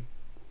room?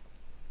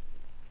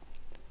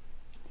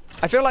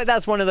 I feel like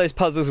that's one of those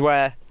puzzles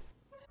where...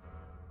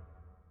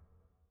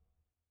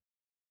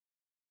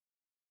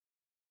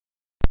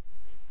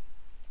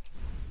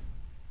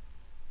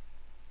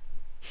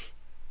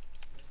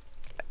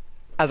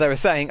 As I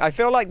was saying, I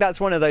feel like that's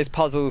one of those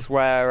puzzles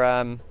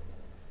where,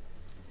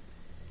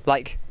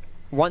 like,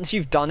 once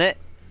you've done it,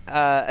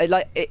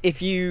 like,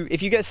 if you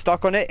get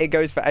stuck on it, it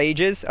goes for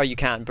ages. Oh, you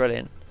can.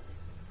 Brilliant.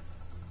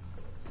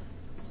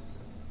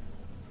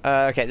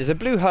 Okay, there's a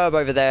blue herb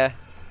over there.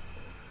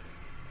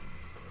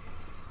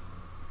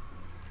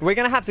 We're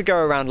going to have to go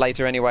around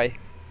later anyway.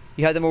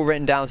 You had them all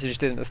written down, so you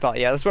just didn't at the start.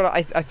 Yeah, that's what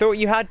I thought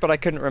you had, but I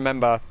couldn't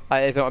remember.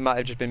 I thought I might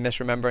have just been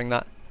misremembering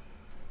that.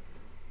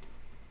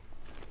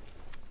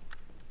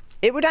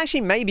 It would actually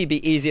maybe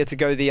be easier to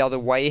go the other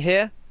way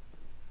here,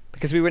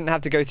 because we wouldn't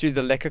have to go through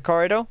the liquor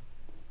corridor.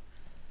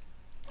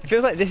 It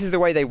feels like this is the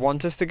way they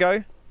want us to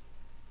go.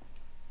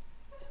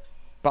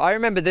 But I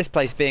remember this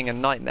place being a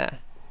nightmare.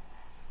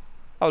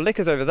 Oh,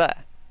 liquor's over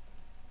there.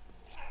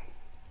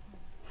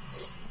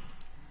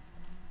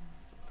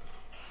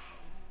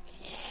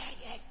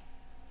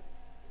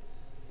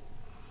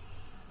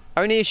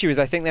 Only issue is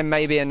I think there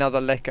may be another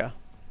liquor.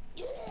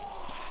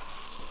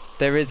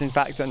 There is in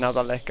fact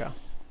another liquor.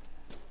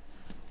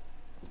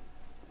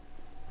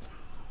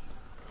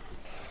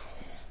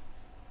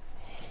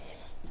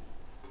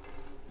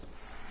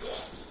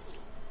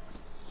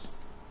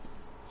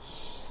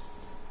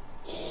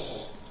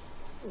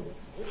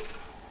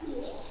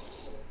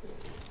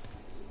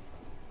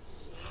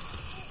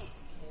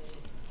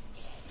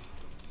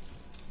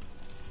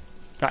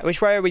 Right,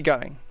 which way are we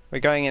going? We're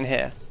going in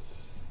here.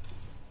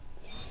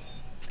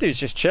 This dude's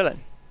just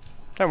chilling.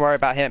 Don't worry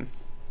about him.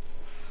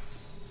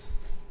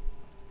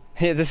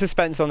 Yeah, the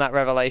suspense on that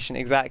revelation,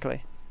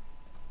 exactly.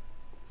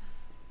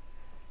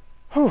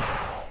 Whew.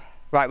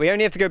 Right, we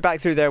only have to go back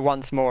through there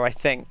once more, I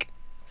think.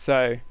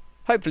 So,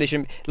 hopefully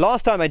shouldn't...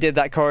 Last time I did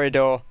that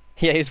corridor...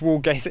 Yeah, it's wall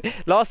gates.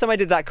 Last time I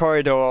did that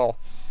corridor,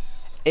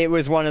 it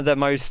was one of the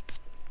most...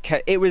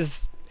 It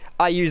was...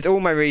 I used all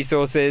my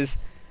resources.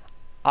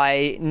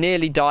 I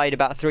nearly died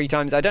about 3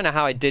 times. I don't know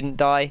how I didn't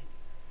die.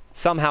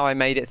 Somehow I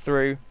made it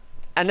through.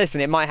 And listen,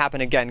 it might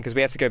happen again because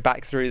we have to go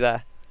back through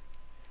there.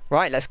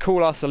 Right, let's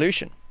call our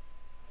solution.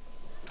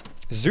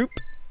 Zoop.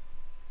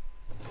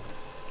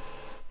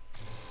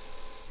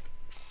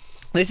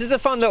 This is a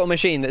fun little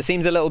machine that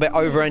seems a little bit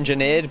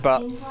over-engineered,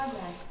 but...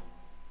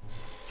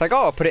 It's like,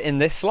 oh, I'll put it in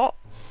this slot.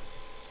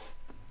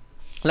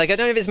 Like, I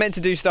don't know if it's meant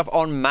to do stuff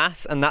en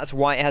masse, and that's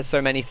why it has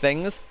so many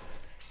things.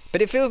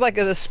 But it feels like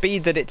at the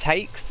speed that it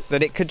takes,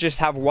 that it could just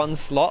have one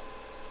slot.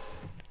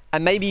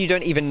 And maybe you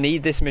don't even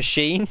need this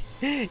machine.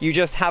 You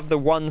just have the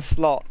one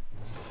slot.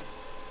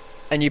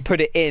 And you put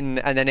it in,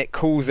 and then it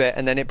cools it,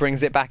 and then it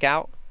brings it back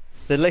out.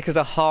 The liquors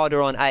are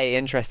harder on A,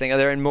 interesting.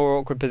 They're in more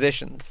awkward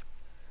positions.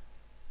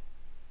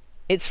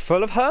 It's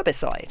full of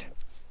herbicide.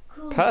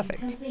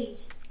 Perfect.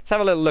 Let's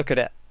have a little look at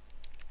it.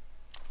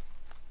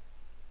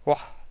 Whoa,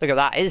 look at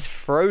that. It's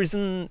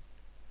frozen...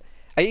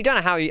 I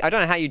don't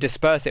know how you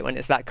disperse it when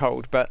it's that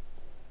cold, but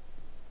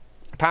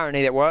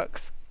apparently it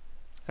works.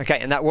 Okay,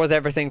 and that was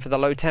everything for the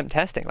low temp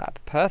testing lab.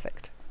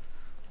 Perfect.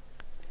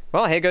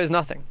 Well, here goes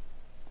nothing.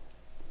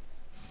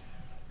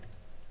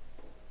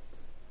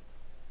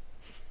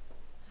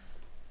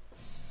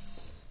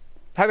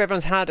 Hope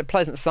everyone's had a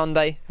pleasant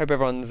Sunday. Hope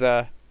everyone's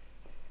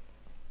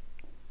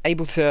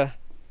able to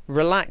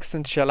relax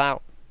and chill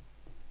out.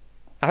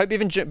 I hope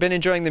you've been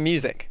enjoying the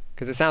music,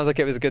 because it sounds like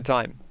it was a good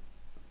time.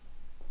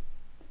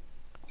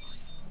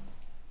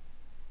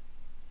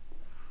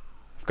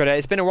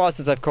 It's been a while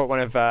since I've caught one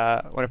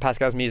of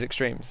Pascal's music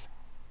streams.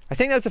 I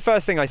think that was the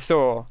first thing I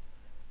saw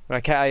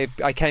when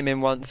I came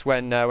in once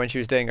when she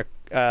was doing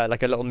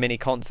like a little mini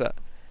concert,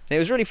 and it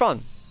was really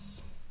fun.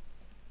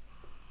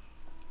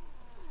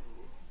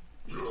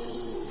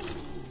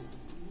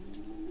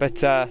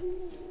 But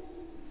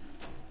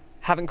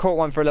Haven't caught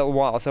one for a little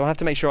while, so I'll have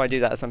to make sure I do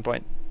that at some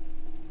point.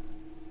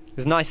 It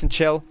was nice and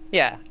chill.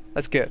 Yeah,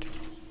 that's good.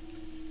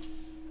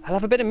 I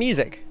love a bit of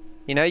music.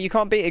 You know, you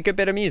can't beat a good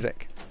bit of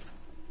music.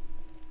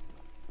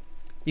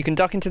 You can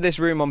duck into this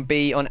room on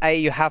B. On A,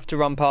 you have to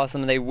run past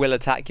them and they will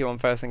attack you on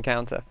first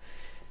encounter.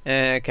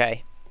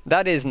 Okay,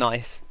 that is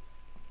nice.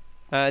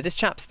 This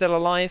chap's still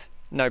alive?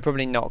 No,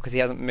 probably not, because he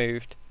hasn't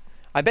moved.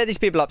 I bet these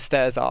people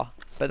upstairs are,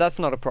 but that's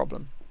not a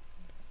problem.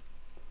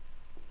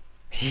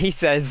 He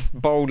says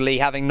boldly,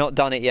 having not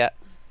done it yet.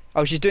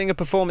 Oh, she's doing a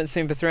performance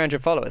soon for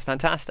 300 followers.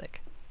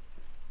 Fantastic.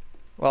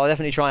 Well, I'll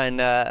definitely try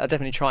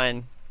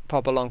and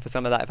pop along for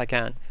some of that if I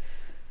can,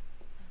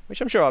 which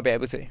I'm sure I'll be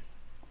able to.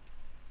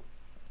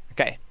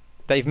 Okay,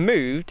 they've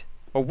moved,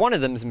 or one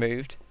of them's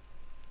moved,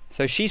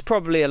 so she's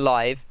probably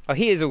alive. Oh,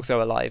 he is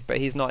also alive, but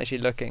he's not actually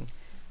looking,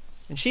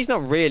 and she's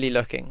not really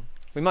looking.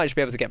 We might just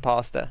be able to get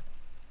past her.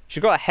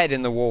 She's got a head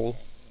in the wall,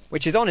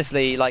 which is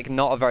honestly like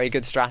not a very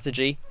good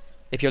strategy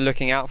if you're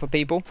looking out for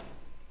people.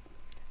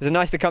 There's a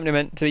nice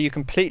accompaniment to you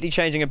completely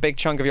changing a big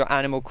chunk of your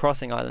Animal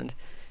Crossing island.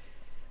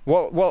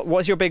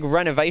 What's your big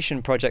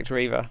renovation project,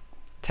 Reva?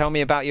 Tell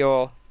me about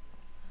your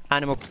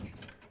Animal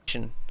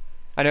Crossing.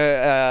 I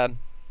know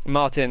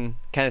Martin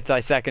Kenneth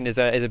II is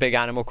a big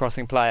Animal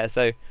Crossing player,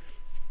 so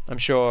I'm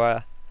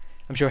sure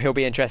he'll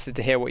be interested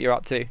to hear what you're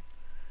up to.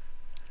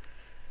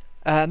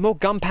 More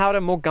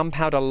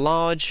gunpowder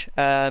large,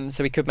 so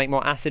we could make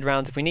more acid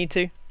rounds if we need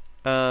to.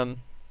 Let's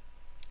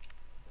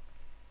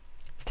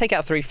take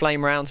out 3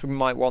 flame rounds, we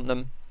might want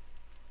them.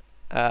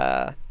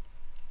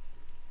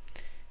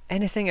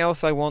 Anything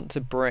else I want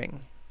to bring?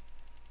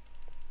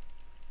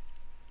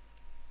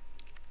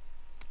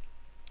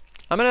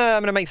 I'm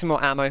gonna make some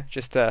more ammo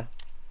just to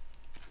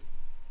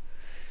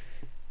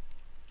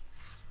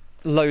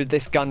load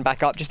this gun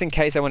back up, just in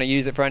case I want to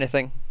use it for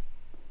anything.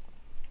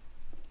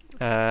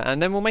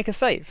 And then we'll make a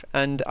save,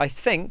 and I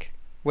think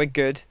we're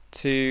good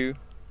to...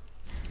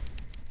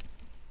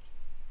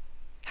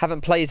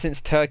 Haven't played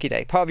since Turkey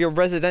Day. Part of your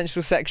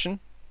residential section.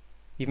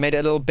 You've made it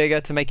a little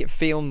bigger to make it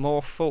feel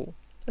more full.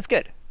 That's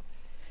good.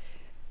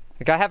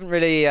 Like, I haven't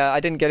really,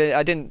 I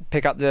didn't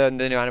pick up the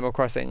new Animal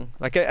Crossing.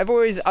 Like, I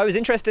was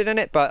interested in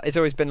it, but it's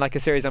always been like a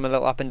series I'm a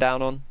little up and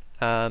down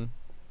on.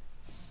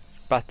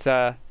 But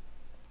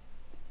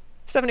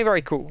it's definitely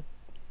very cool,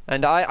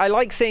 and I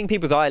like seeing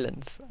people's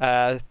islands.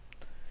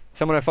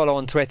 Someone I follow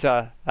on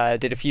Twitter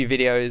did a few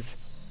videos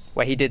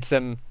where he did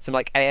some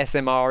like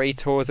ASMR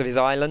tours of his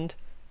island,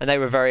 and they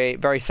were very,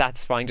 very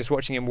satisfying, just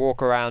watching him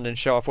walk around and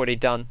show off what he'd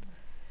done.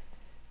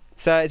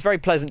 So it's very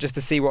pleasant just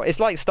to see what it's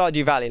like.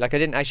 Stardew Valley. Like, I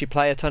didn't actually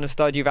play a ton of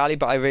Stardew Valley,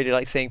 but I really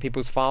like seeing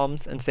people's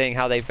farms and seeing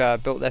how they've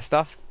built their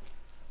stuff.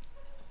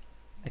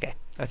 Okay,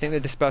 I think the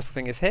dispersal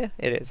thing is here.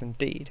 It is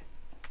indeed.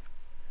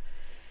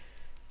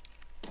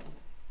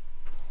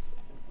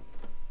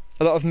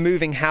 A lot of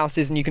moving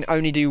houses, and you can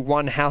only do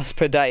 1 house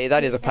per day.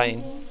 That is a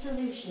pain.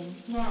 Solution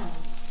now.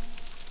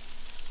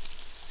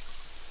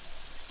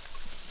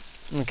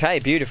 Okay,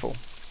 beautiful.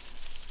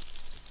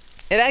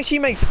 It actually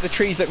makes the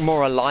trees look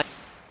more alive.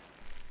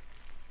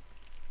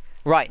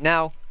 Right,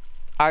 now,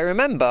 I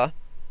remember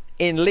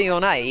in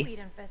Leon A...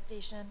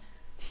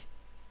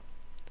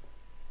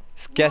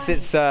 Guess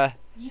it's,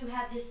 You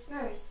have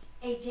dispersed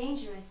a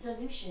dangerous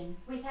solution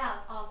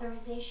without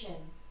authorization.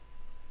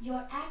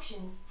 Your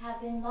actions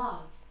have been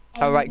logged.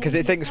 Oh, right, because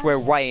it thinks we're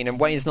Wayne, and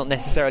Wayne's not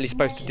necessarily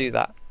supposed to do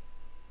that.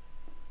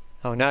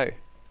 Oh, no.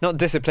 Not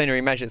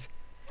disciplinary measures.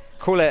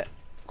 Call it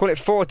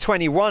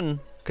 421,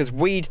 because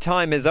weed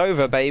time is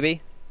over,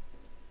 baby.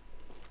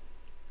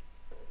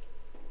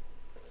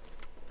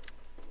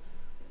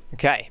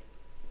 Okay.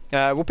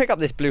 We'll pick up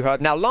this blue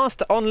herb. Now,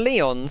 last on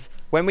Leon's,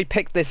 when we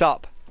picked this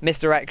up,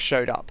 Mr. X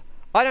showed up.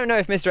 I don't know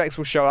if Mr. X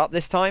will show up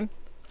this time.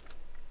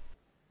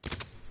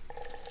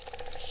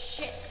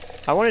 Shit.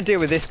 I want to deal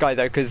with this guy,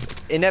 though, because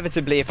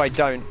inevitably, if I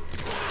don't... What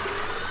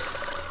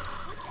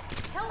the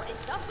hell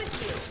is up with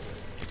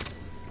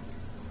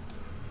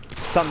you?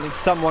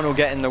 Someone will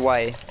get in the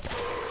way.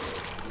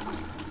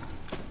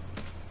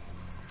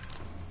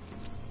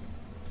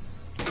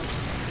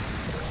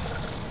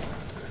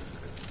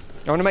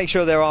 I want to make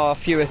sure there are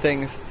fewer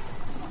things.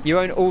 You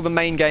own all the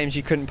main games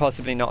you couldn't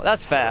possibly not.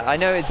 That's fair. I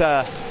know it's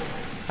a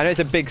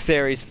big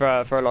series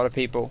for a lot of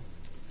people.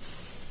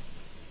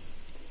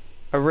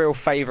 A real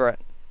favourite.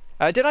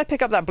 Did I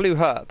pick up that blue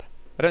herb?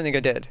 I don't think I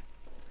did.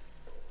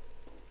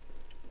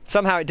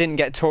 Somehow it didn't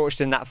get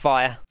torched in that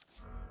fire.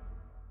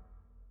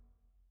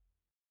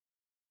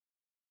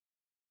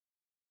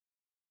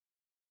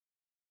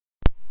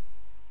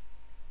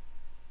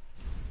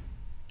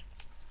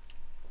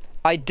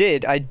 I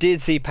did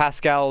see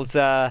Pascal's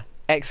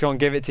XCON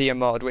Give It To You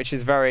mod, which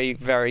is very,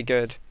 very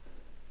good.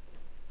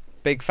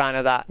 Big fan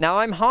of that. Now,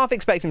 I'm half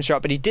expecting him to show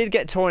up, but he did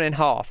get torn in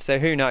half, so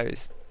who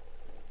knows.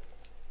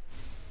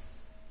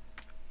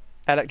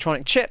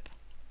 Electronic chip.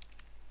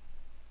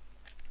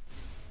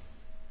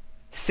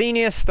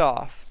 Senior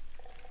staff.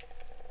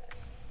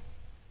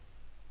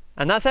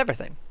 And that's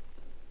everything.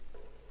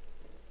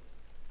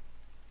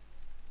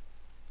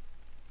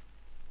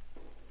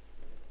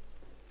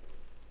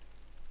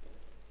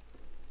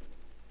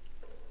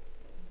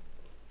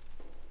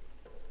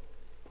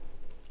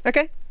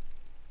 Okay.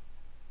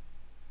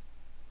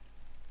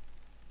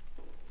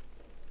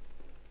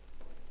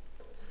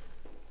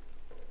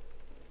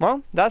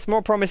 Well, that's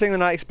more promising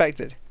than I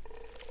expected.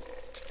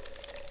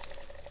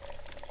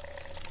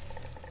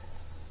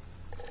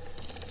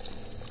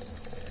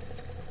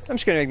 I'm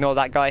just going to ignore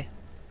that guy.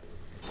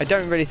 I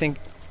don't really think...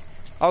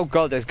 Oh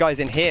god, there's guys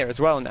in here as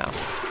well now.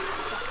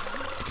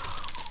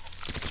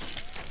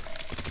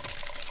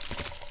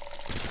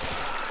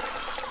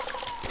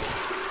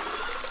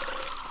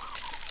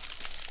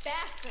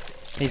 Bastard.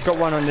 He's got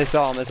one on this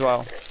arm as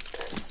well.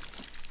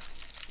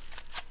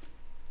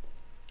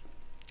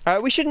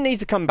 We shouldn't need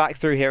to come back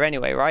through here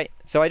anyway, right?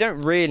 So I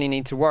don't really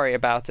need to worry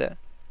about it.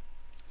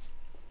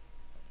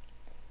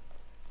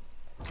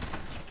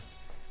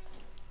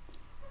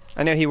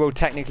 I know he will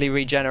technically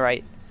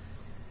regenerate.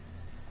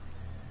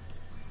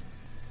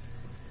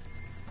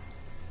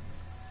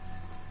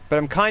 But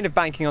I'm kind of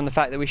banking on the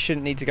fact that we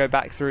shouldn't need to go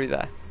back through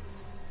there.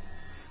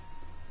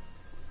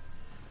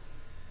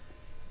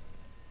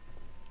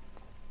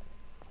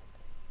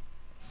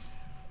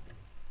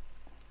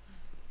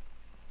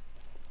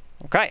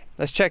 Okay,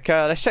 let's check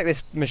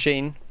this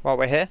machine while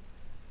we're here.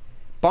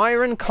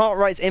 Byron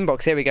Cartwright's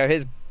inbox. Here we go.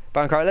 Here's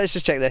Byron Cartwright. Let's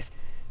just check this.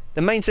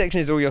 The main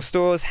section is all your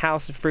stores,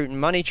 house and fruit and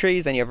money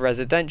trees. Then you have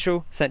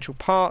residential, Central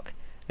Park,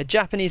 a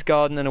Japanese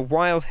garden, and a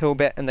wild hill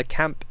bit. And the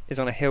camp is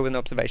on a hill with an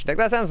observation deck.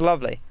 That sounds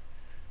lovely.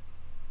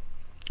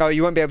 Oh,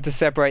 you won't be able to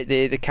separate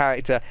the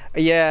character.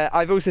 Yeah,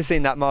 I've also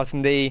seen that,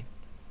 Martin. The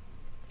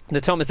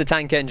Thomas the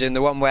Tank Engine,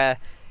 the one where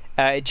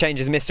it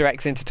changes Mr.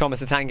 X into Thomas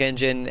the Tank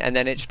Engine, and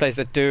then it just plays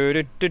the do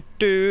do do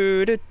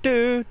do do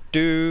do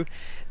do.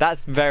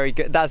 That's very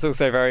good. That's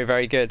also very,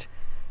 very good.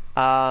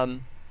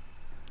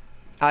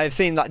 I've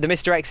seen like the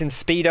Mr. X in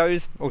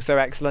Speedos, also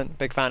excellent.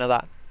 Big fan of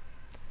that.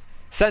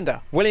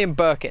 Sender William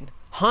Birkin.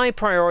 High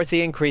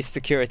priority, increased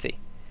security.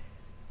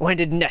 When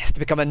did Nest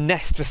become a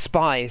nest for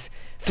spies?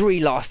 3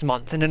 last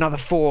month and another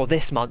 4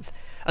 this month.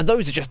 And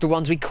those are just the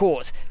ones we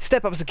caught.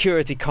 Step up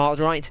security,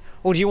 Cartwright.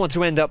 Or do you want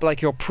to end up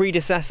like your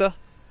predecessor?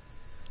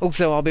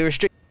 Also, I'll be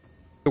restricted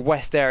to the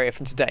west area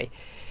from today.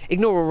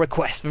 Ignore a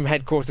request from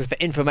headquarters for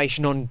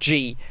information on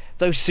G.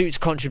 Those suits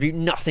contribute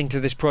nothing to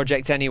this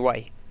project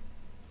anyway.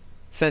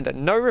 Sender,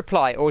 no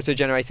reply,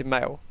 auto-generated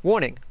mail.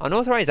 Warning,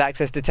 unauthorized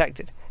access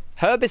detected.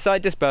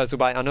 Herbicide dispersal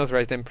by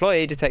unauthorized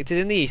employee detected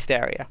in the east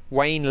area.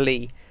 Wayne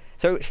Lee.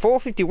 So it's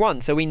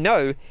 4:51, so we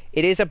know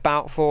it is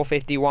about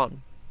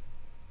 4:51.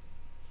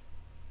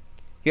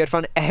 You had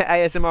fun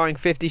ASMRing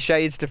 50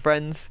 Shades to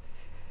friends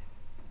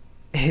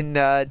in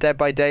Dead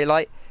by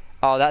Daylight?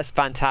 Oh, that's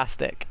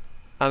fantastic.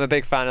 I'm a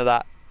big fan of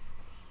that.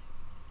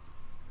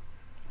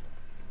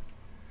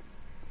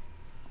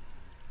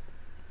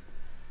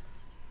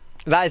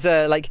 That is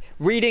like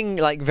reading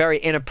like very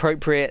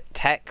inappropriate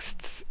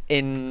texts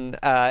in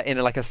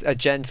like a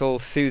gentle,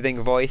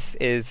 soothing voice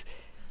is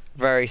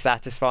very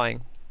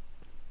satisfying.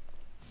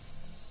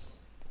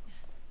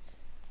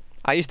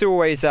 I used to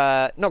always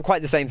not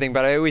quite the same thing,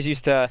 but I always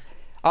used to,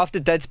 after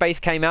Dead Space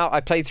came out, I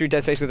played through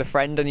Dead Space with a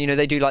friend, and you know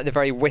they do like the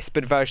very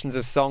whispered versions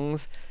of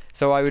songs.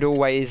 So I would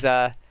always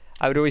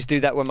do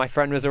that when my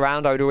friend was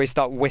around. I would always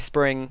start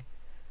whispering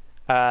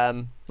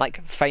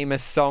like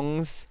famous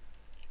songs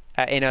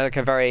in a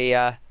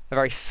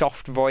very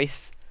soft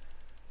voice,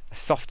 a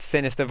soft,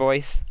 sinister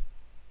voice.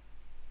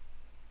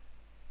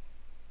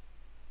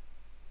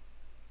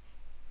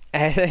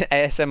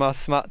 ASMR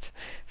smut,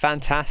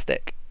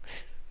 fantastic.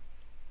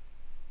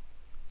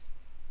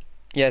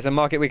 Yeah, it's a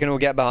market we can all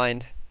get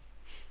behind.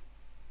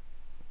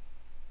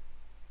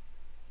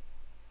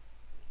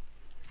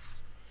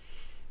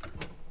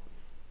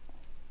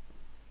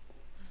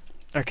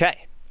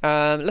 Okay,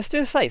 let's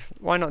do a save.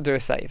 Why not do a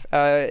save?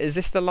 Is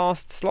this the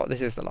last slot?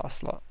 This is the last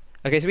slot.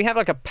 Okay, so we have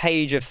like a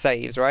page of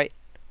saves, right?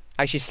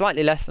 Actually,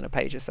 slightly less than a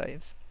page of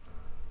saves.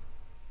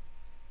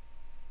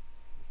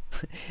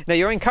 No,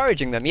 you're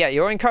encouraging them. Yeah,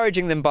 you're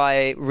encouraging them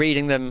by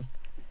reading them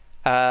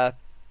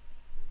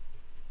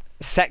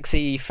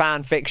sexy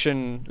fan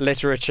fiction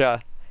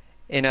literature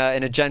in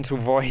a gentle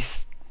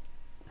voice.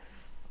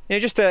 You know,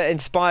 just to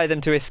inspire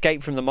them to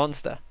escape from the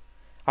monster.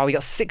 Oh, we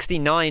got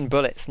 69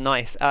 bullets.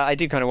 Nice. I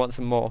do kind of want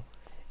some more,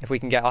 if we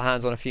can get our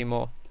hands on a few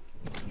more.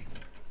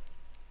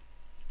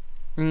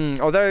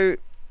 Although,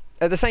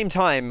 at the same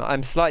time,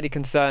 I'm slightly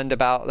concerned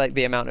about like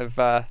the amount of.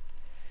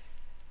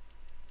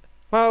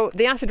 Well,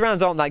 the acid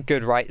rounds aren't that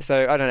good, right?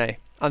 So I don't know.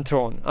 I'm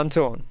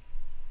torn.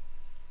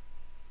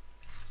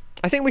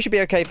 I think we should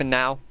be okay for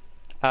now.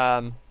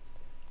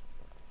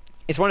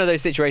 It's one of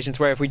those situations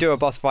where if we do a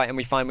boss fight and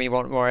we find we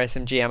want more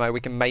SMG ammo, we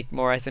can make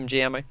more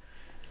SMG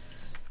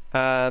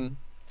ammo.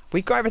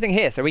 We've got everything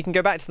here, so we can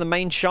go back to the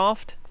main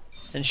shaft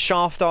and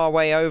shaft our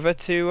way over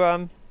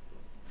to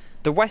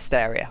the west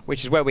area,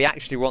 which is where we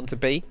actually want to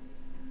be.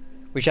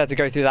 We just had to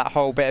go through that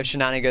whole bit of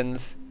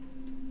shenanigans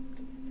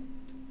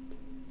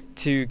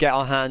to get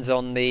our hands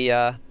on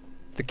the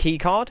key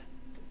card.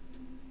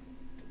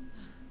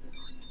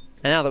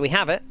 And now that we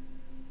have it,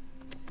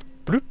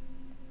 bloop,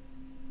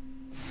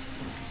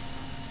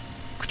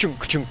 ka-chunk,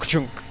 ka-chunk,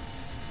 ka-chunk.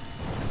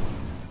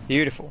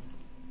 Beautiful.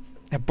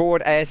 A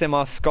bored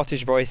ASMR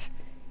Scottish voice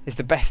is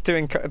the best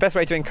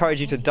way to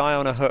encourage you to die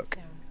on a hook.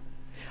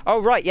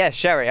 Oh right, yeah,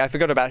 Sherry. I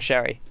forgot about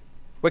Sherry.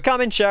 We're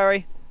coming,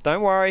 Sherry.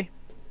 Don't worry.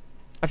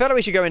 I feel like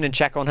we should go in and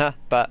check on her,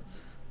 but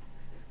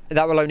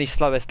that will only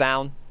slow us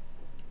down.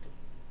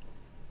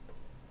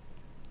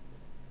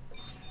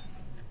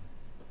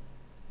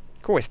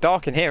 Cool, it's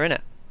dark in here, isn't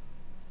it?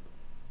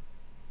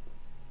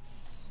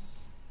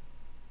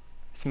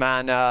 This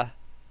man got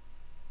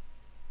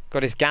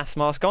his gas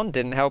mask on,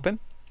 didn't help him.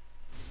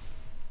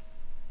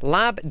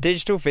 Lab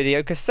digital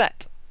video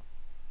cassette.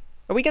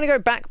 Are we going to go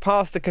back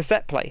past the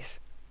cassette place?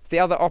 The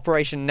other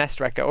Operation Nest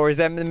Wrecker, or is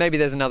there maybe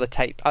there's another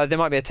tape? There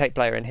might be a tape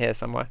player in here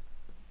somewhere.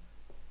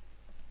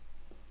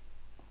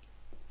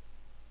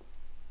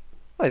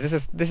 Oh, is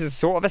this is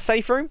sort of a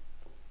safe room?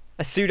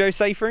 A pseudo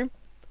safe room?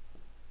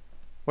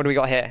 What do we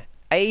got here?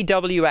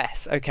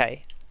 AWS.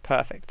 Okay,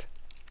 perfect.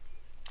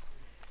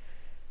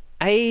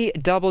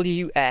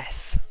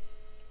 AWS.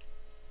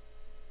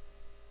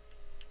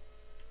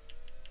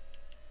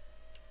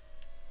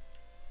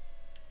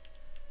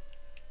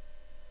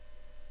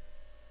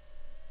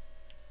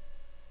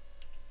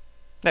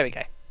 There we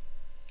go.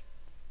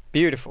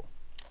 Beautiful.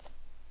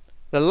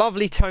 The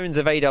lovely tones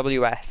of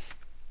AWS.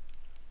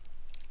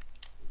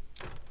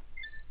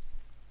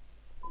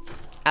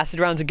 Acid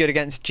rounds are good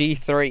against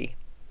G3.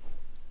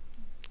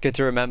 Good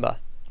to remember.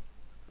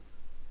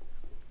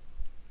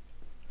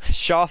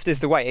 Shaft is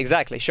the way.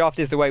 Exactly. Shaft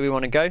is the way we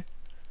want to go.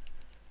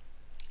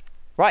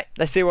 Right.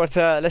 Let's see what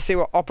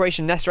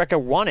Operation Nest Wrecker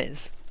 1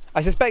 is.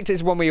 I suspect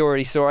it's one we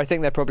already saw. I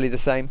think they're probably the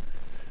same.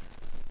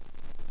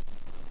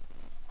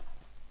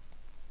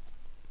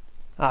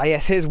 Ah,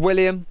 yes, here's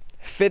William,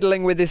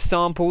 fiddling with his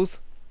samples.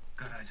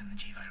 Got eyes on the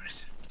G-Virus.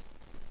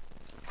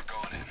 We're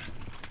going in.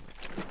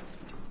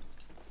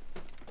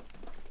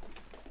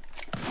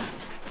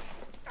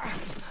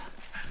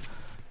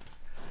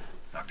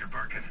 Dr.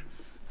 Birkin,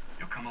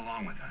 you'll come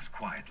along with us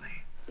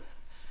quietly. You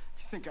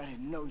think I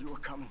didn't know you were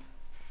coming?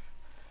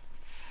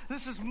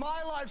 This is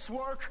my life's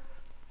work.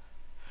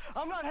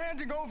 I'm not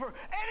handing over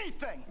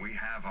anything. We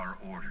have our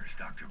orders,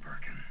 Dr.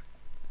 Birkin.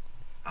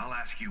 I'll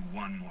ask you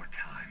one more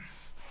time.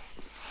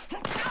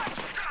 Stop!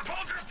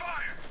 Hold your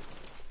fire!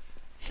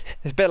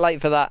 It's a bit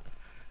late for that.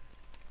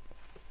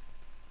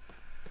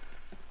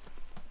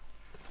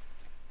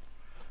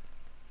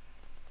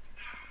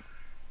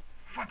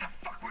 What the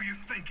fuck were you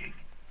thinking?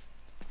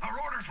 Our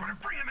orders were to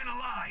bring him in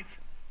alive.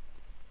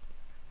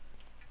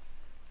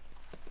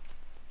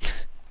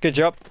 Good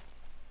job.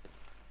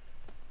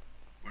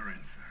 We're in,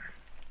 sir.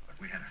 But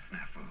we had a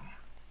snafu.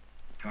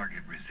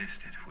 Target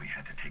resisted. We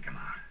had to take him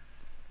out.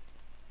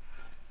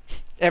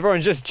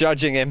 Everyone's just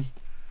judging him.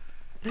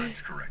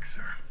 That's correct,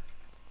 sir.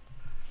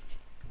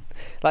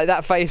 Like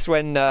that face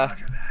when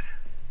Roger that.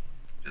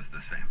 Just the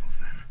samples,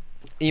 then.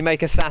 you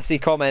make a sassy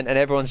comment and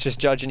everyone's just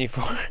judging you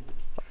for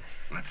it.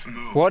 Let's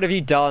move. What have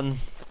you done?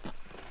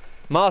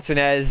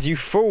 Martinez, you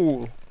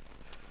fool.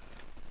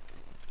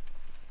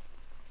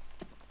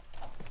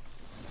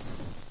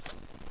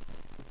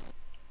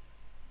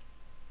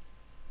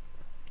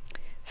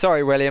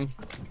 Sorry, William.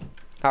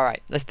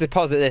 Alright, let's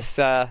deposit this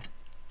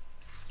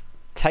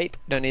tape.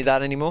 Don't need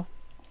that anymore.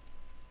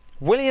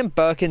 William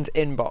Birkin's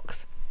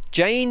inbox.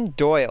 Jane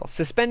Doyle,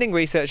 suspending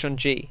research on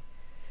G.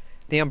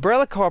 The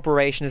Umbrella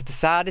Corporation has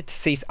decided to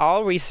cease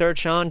all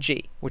research on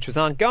G, which was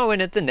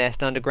ongoing at the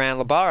Nest Underground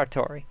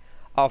Laboratory.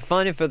 All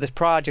funding for this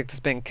project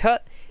has been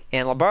cut,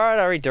 and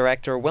Laboratory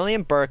Director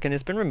William Birkin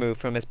has been removed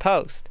from his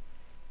post.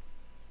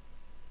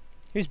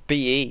 Who's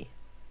BE?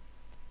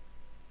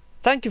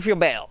 Thank you for your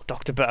mail,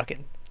 Dr.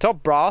 Birkin.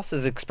 Top Brass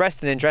has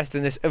expressed an interest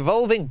in this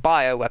evolving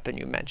bioweapon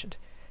you mentioned.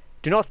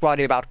 Do not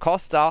worry about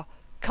costs. Our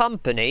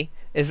company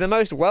is the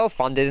most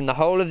well-funded in the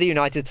whole of the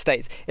United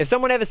States. If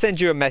someone ever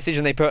sends you a message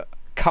and they put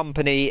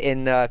company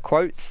in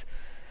quotes,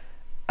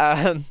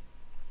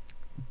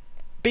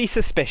 be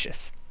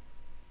suspicious.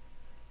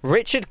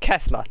 Richard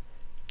Kessler.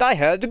 I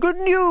heard the good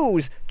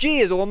news. G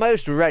is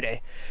almost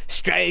ready.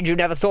 Strange you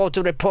never thought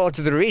to report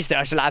to the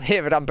research lab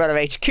here at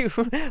Umbrella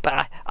HQ,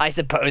 but I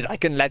suppose I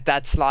can let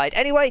that slide.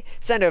 Anyway,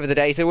 send over the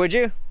data, would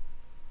you?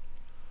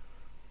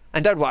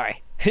 And don't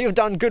worry, you've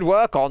done good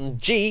work on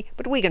G,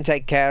 but we can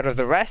take care of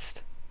the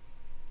rest.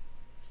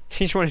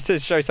 He just wanted to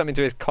show something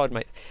to his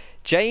codmate.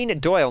 Jane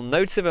Doyle,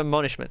 notes of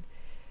admonishment.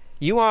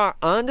 You are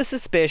under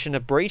suspicion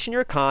of breaching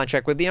your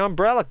contract with the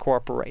Umbrella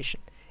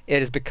Corporation. It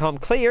has become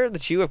clear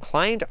that you have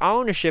claimed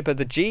ownership of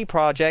the G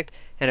project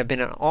and have been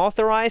in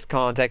authorized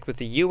contact with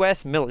the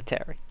U.S.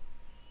 military.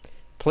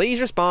 Please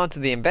respond to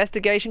the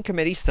investigation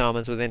committee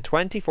summons within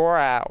 24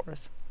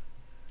 hours.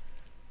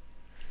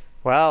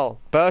 Well,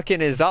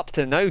 Birkin is up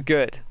to no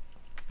good.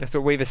 That's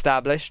what we've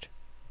established.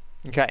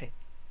 Okay.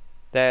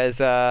 There's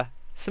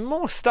some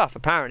more stuff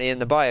apparently in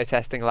the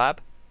biotesting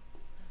lab.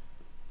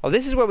 Oh,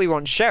 this is where we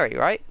want Sherry,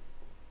 right?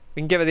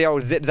 We can give her the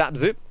old zip zap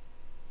zoop.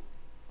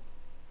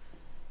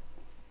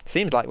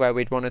 Seems like where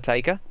we'd want to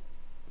take her.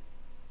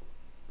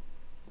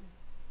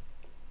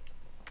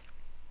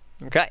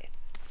 Okay.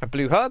 A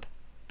blue herb.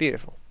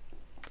 Beautiful.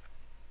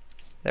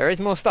 There is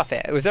more stuff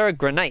here. Was there a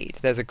grenade?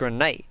 There's a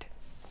grenade.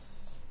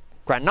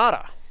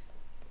 Granada.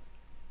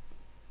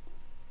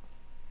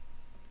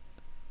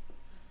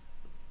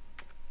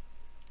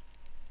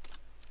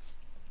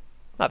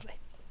 Lovely.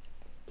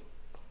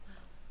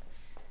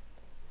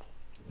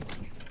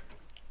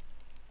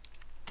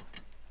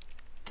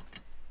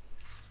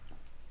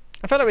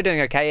 I feel like we're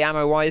doing okay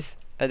ammo-wise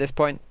at this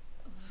point.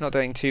 Not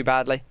doing too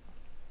badly.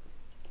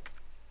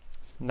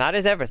 And that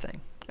is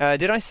everything.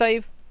 Did I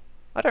save?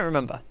 I don't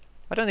remember.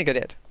 I don't think I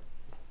did.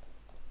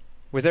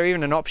 Was there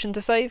even an option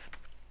to save?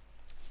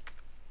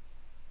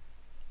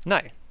 No.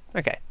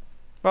 Okay.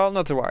 Well,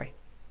 not to worry.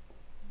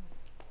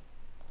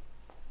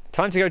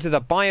 Time to go to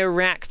the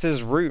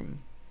bioreactor's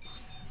room.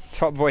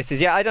 Top voices.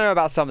 Yeah, I don't know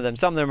about some of them.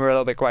 Some of them are a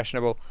little bit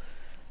questionable.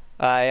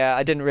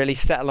 I didn't really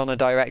settle on a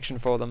direction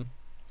for them.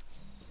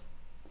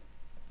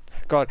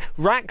 God,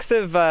 racks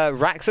of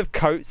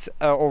coats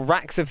or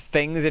racks of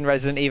things in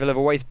Resident Evil have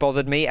always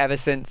bothered me ever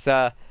since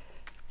the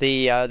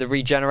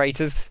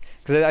regenerators.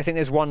 Because I think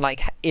there's one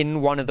like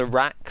in one of the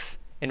racks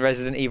in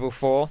Resident Evil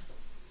 4.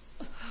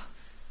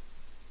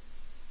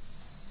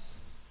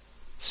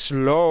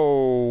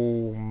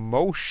 Slow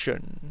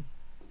motion.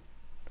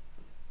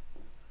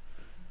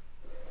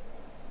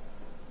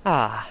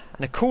 Ah,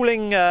 and a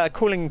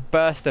cooling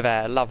burst of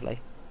air.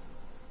 Lovely.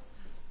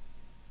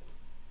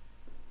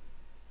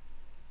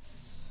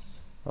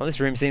 Well, this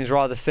room seems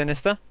rather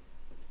sinister.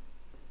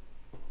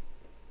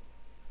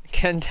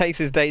 Ken takes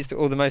his dates to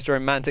all the most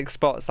romantic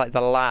spots, like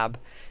the lab.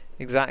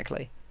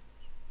 Exactly.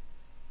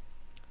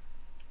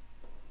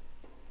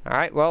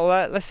 Alright, well,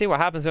 let's see what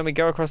happens when we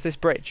go across this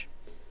bridge.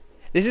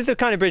 This is the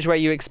kind of bridge where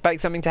you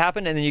expect something to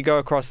happen, and then you go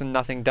across and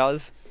nothing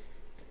does.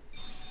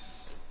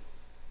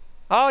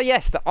 Oh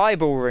yes, the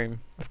eyeball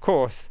room, of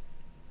course.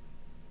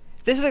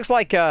 This looks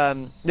like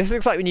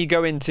when you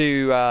go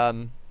into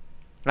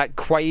like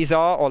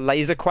Quasar or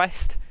Laser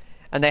Quest,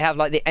 and they have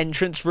like the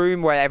entrance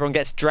room where everyone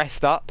gets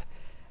dressed up,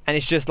 and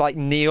it's just like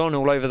neon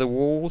all over the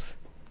walls.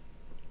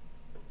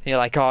 And you're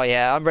like, oh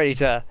yeah, I'm ready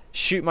to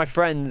shoot my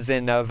friends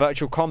in a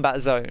virtual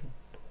combat zone.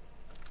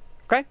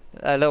 Okay,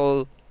 a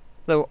little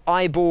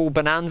eyeball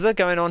bonanza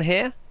going on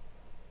here.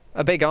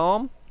 A big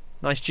arm,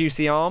 nice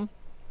juicy arm.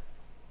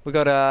 We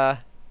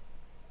got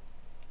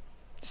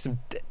some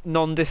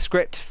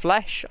nondescript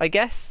flesh, I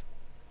guess.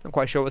 Not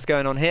quite sure what's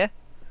going on here.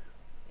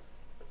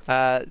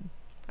 I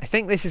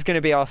think this is going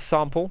to be our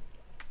sample.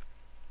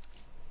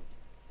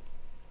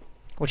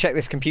 We'll check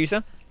this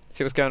computer,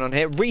 see what's going on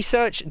here.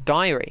 Research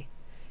diary.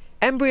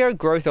 Embryo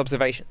growth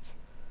observations.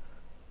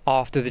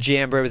 After the G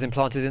embryo was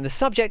implanted in the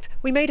subject,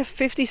 we made a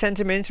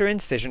 50-centimeter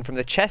incision from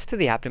the chest to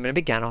the abdomen and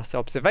began our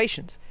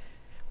observations.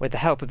 With the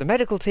help of the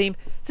medical team,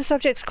 the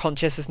subject's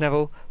consciousness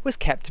level was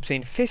kept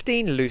between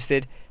 15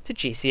 lucid to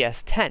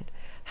GCS 10.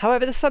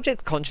 However, the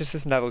subject's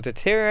consciousness level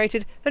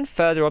deteriorated and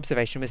further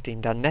observation was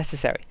deemed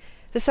unnecessary.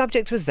 The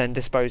subject was then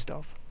disposed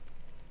of.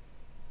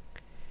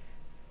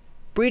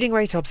 Breeding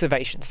rate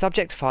observation,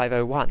 subject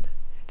 501.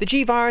 The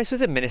G virus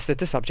was administered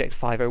to subject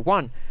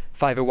 501.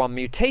 501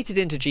 mutated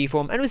into G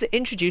form and was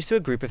introduced to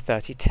a group of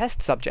 30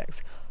 test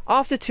subjects.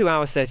 After 2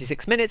 hours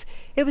 36 minutes,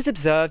 it was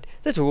observed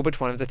that all but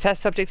one of the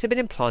test subjects had been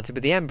implanted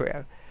with the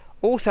embryo.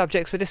 All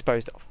subjects were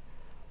disposed of.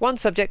 One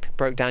subject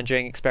broke down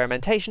during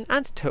experimentation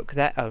and took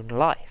their own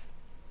life.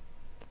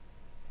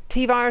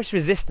 T-virus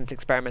resistance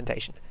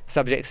experimentation,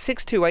 subject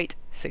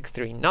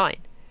 628-639.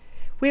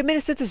 We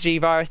administered the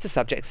G-virus to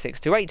subject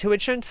 628 who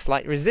had shown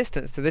slight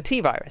resistance to the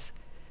T-virus.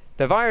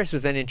 The virus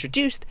was then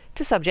introduced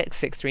to subject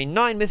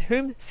 639 with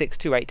whom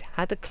 628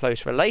 had a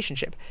close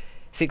relationship.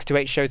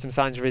 628 showed some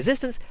signs of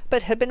resistance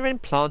but had been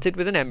implanted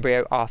with an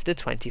embryo after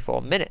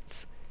 24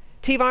 minutes.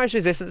 T-virus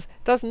resistance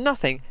does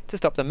nothing to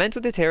stop the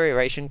mental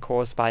deterioration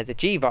caused by the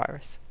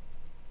G-virus.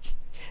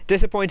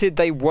 Disappointed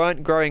they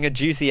weren't growing a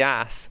juicy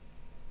ass.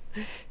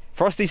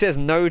 Frosty says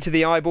no to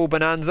the eyeball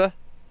bonanza.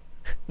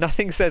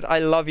 Nothing says I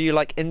love you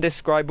like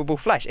indescribable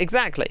flesh.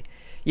 Exactly.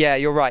 Yeah,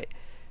 you're right.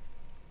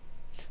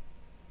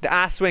 The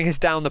ass swing is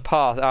down the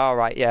path. Oh,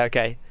 right, yeah,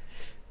 okay.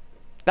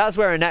 That's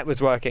where Annette was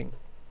working.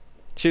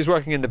 She was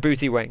working in the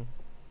booty wing.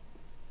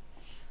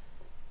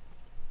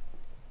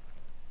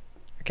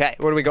 Okay,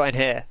 what do we got in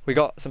here? We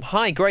got some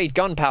high-grade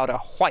gunpowder,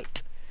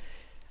 white.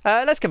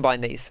 Let's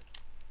combine these.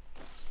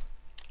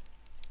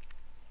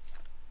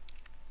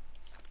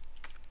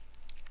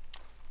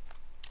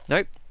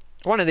 Nope.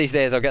 One of these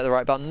days I'll get the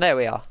right button. There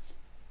we are.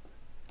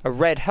 A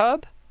red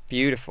herb.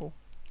 Beautiful.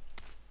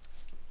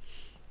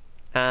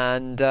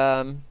 And,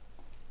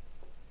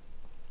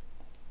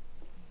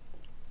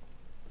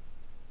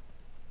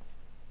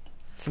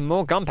 some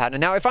more gunpowder.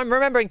 Now, if I'm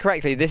remembering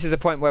correctly, this is a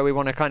point where we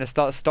want to kind of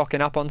start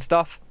stocking up on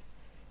stuff.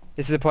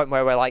 This is a point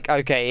where we're like,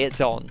 okay,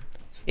 it's on.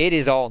 It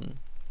is on.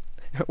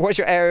 What's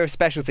your area of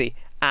specialty?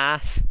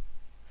 Ass.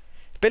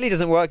 Billy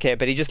doesn't work here,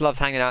 but he just loves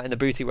hanging out in the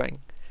booty wing.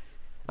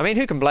 I mean,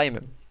 who can blame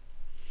him?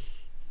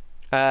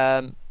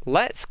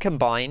 Let's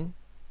combine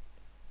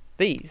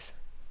these.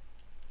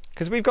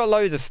 Because we've got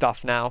loads of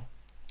stuff now.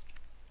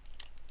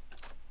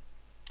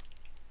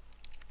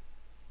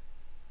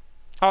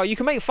 Oh, you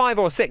can make 5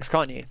 or 6,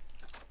 can't you?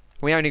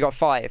 We only got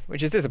 5,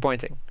 which is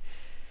disappointing.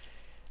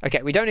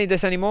 Okay, we don't need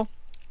this anymore.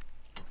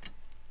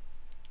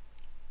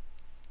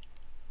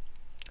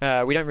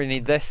 We don't really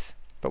need this,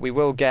 but we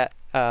will get...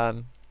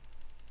 Oh,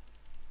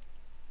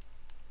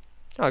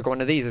 I got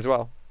one of these as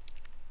well.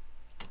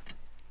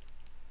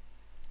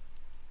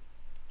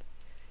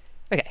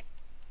 Okay.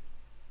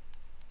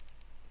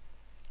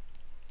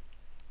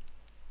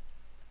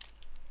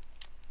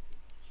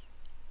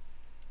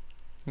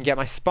 Get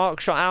my spark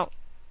shot out.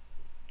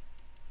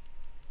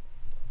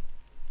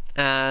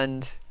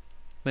 And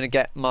I'm going to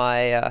get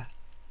my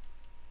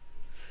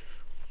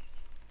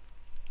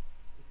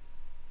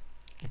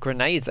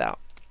grenades out.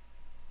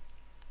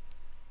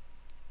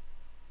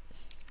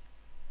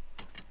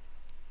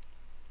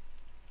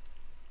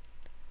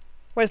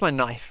 Where's my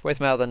knife? Where's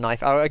my other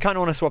knife? Oh, I kind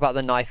of want to swap out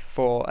the knife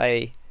for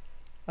a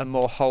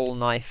more whole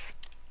knife.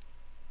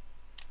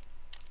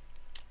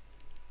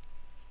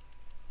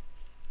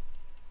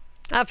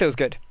 That feels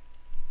good.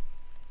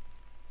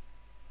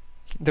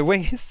 The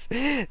wing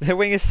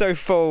is so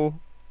full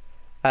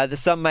that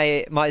some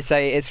might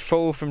say it's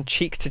full from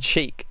cheek to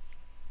cheek.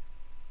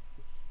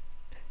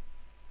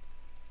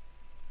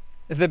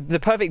 The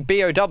perfect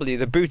BOW,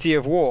 the booty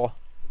of war.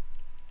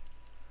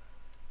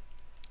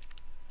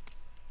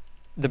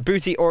 The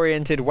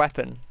booty-oriented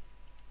weapon.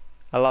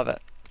 I love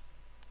it.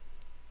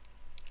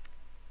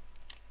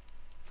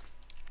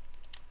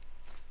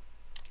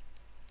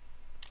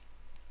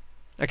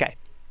 Okay.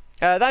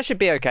 That should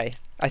be okay.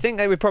 I think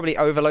they would probably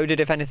overload it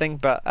if anything,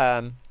 but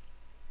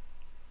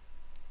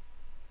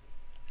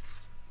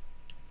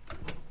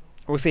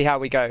we'll see how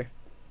we go.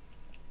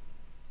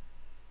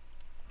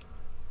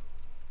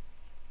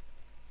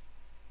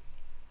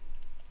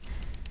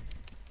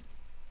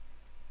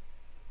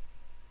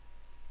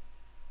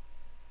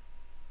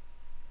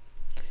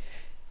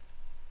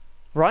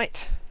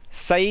 Right,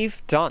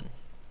 save done.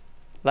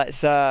 Let's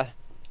the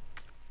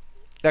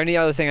only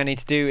other thing I need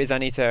to do is I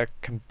need to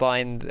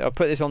combine. I'll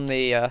put this on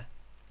the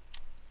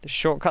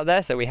shortcut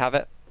there, so we have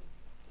it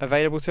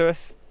available to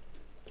us.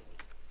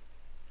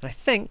 And I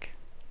think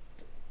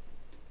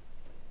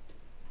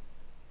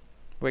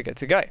we're good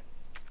to go.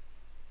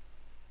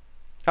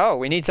 Oh,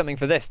 we need something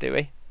for this, do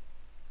we?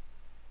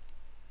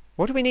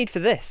 What do we need for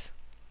this?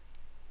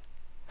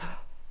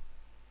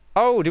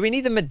 Oh, do we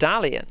need the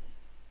medallion?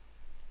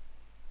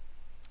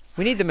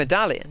 We need the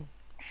medallion.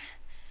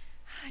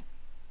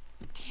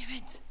 Damn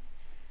it.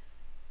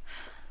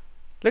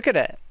 Look at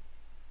it.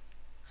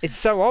 It's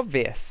so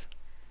obvious.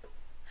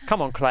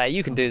 Come on, Claire,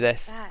 you can do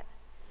this. That.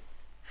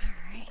 All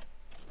right.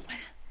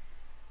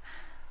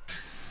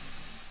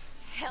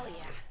 Hell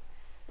yeah.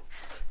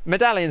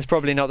 Medallion's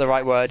probably not the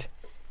right word.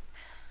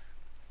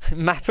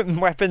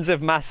 Weapons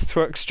of mass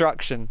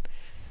destruction.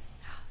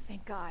 Oh,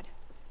 thank God.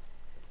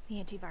 The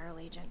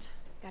antiviral agent.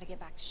 Gotta get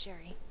back to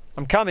Sherry.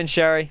 I'm coming,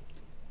 Sherry.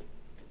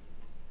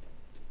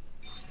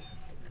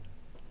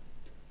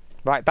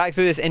 Right, back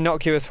through this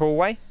innocuous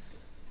hallway.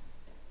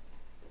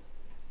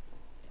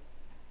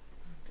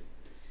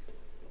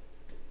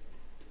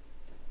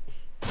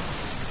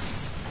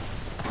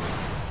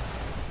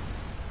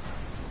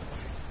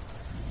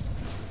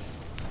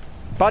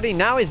 Buddy,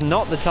 now is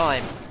not the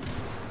time.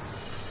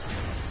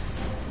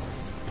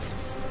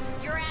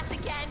 Your ass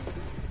again.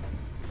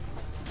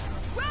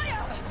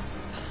 William!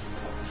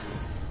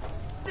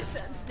 This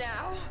ends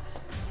now.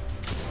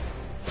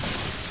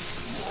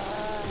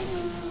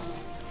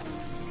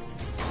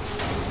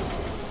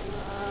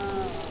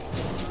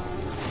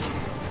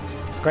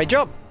 Great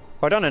job.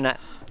 Well done, Annette.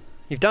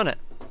 You've done it.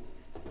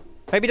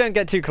 Maybe don't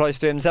get too close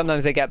to him.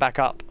 Sometimes they get back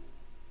up.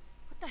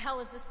 What the hell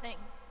is this thing?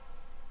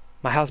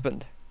 My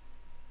husband.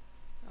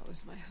 That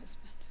was my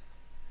husband.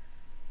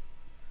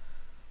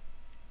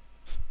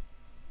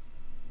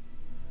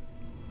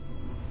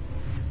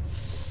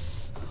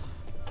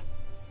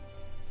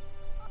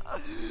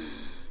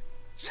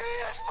 She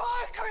is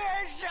my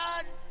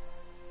creation!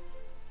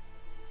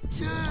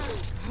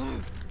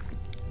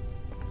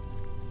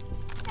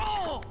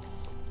 Oh!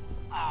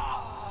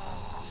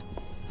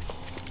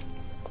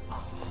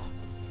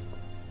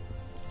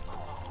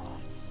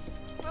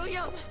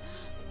 William!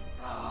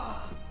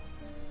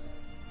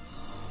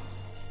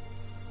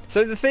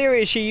 So the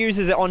theory is she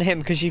uses it on him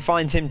because she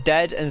finds him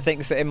dead and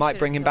thinks that it might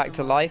bring him back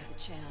to life.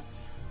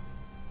 Chance.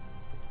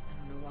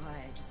 I don't know why,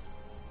 I just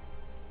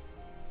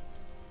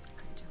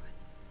couldn't do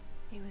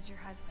it. He was your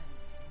husband.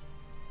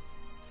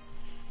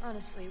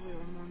 Honestly, we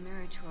were more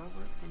married to our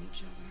work than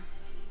each other.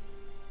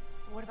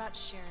 But what about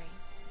Sherry?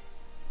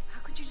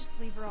 How could you just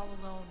leave her all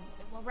alone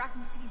while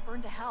Raccoon City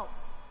burned to hell?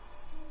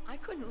 I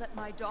couldn't let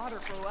my daughter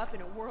grow up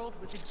in a world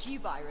with the G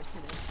virus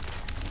in it.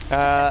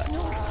 Uh,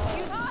 No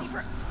excuse to leave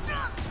her.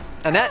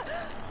 Annette?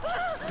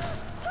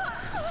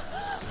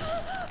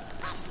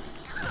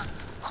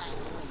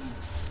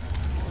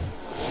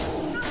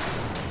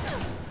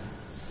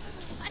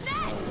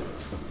 Annette!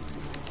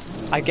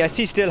 I guess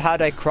he still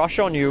had a crush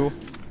on you.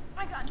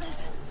 I got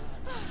this.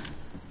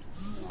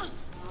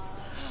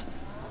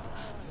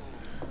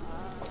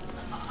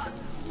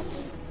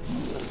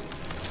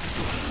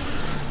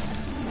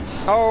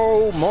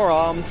 Oh, more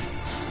arms.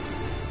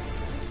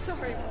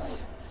 Sorry,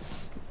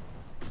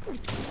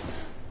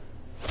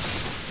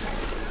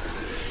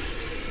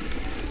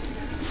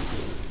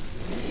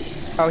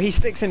 Oh, he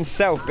sticks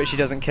himself, but she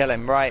doesn't kill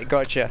him. Right,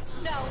 gotcha.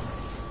 No.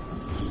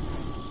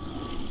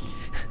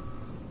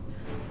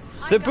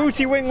 The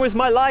booty wing was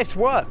my life's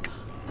work.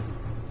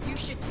 You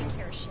should take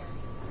care of Sherry.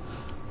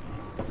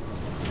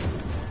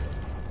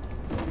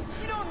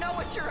 You don't know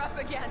what you're up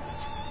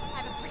against.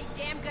 I have a pretty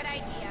damn good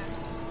idea.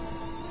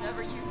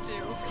 Whatever you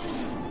do,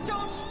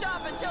 don't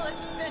stop until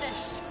it's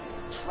finished.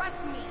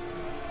 Trust me.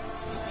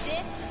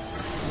 This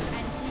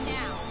ends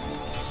now.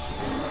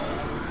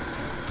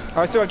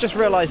 Oh, so I've just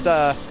realised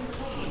I've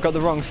got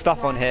the wrong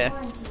stuff on here.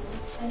 Quarantine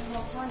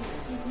until target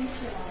is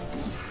neutralized.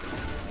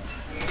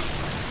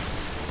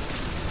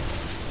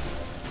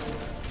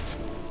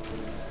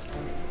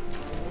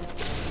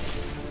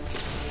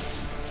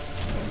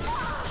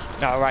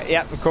 Oh, right,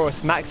 yep, of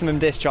course, maximum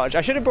discharge.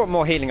 I should have brought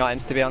more healing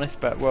items, to be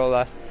honest, but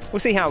we'll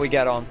see how we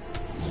get on.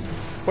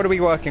 What are we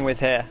working with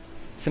here?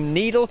 Some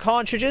needle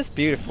cartridges?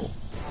 Beautiful.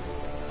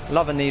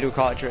 Love a needle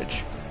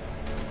cartridge.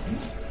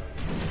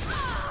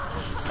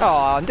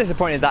 Oh, I'm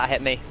disappointed that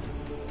hit me.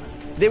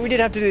 We did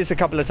have to do this a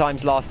couple of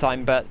times last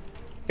time, but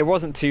it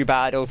wasn't too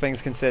bad, all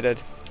things considered.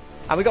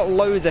 And we got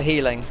loads of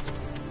healing.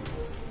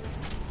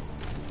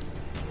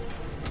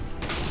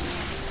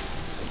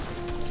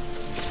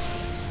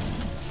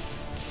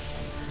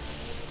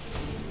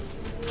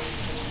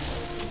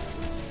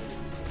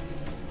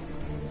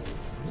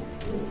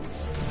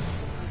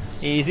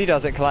 Easy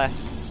does it, Claire.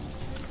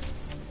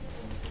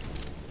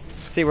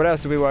 See, what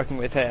else are we working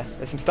with here?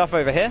 There's some stuff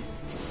over here.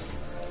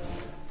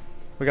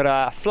 We got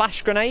a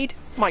flash grenade.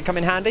 Might come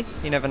in handy.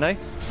 You never know.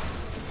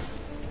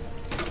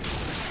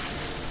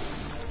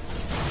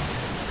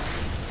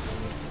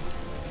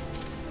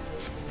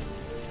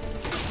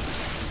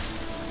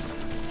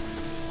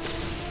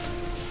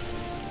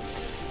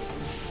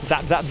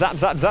 Zap, zap, zap,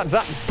 zap, zap,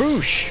 zap.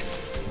 Boosh!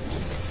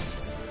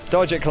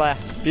 Dodge it, Claire.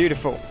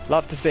 Beautiful.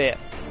 Love to see it.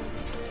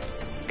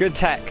 Good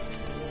tech.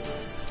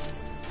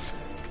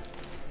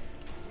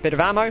 Bit of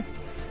ammo.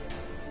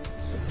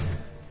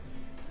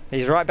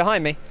 He's right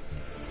behind me.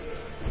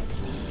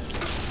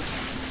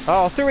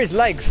 Oh, through his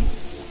legs.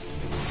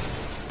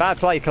 Bad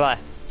play, Claire.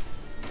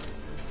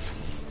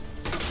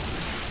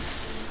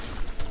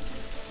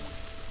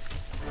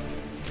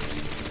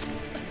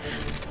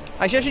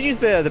 Actually, I should use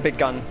the big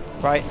gun,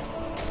 right?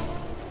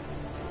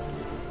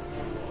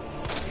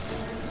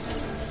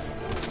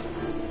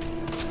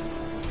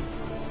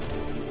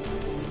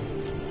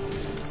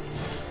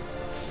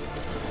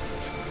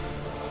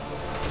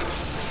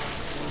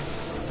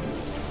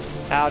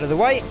 Out of the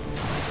way.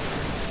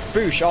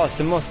 Boosh. Oh,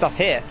 some more stuff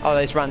here. Oh,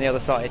 they just ran the other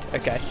side.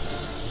 Okay.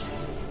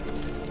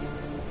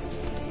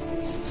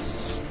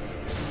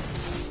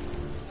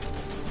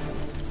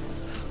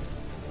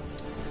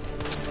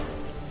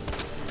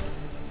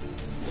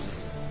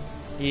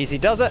 Easy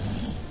does it.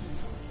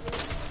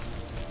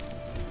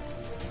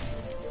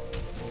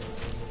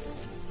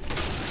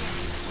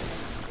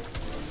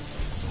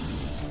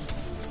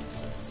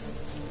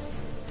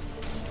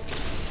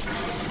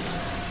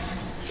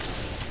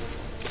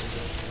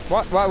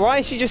 What? Why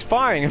is she just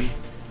firing him?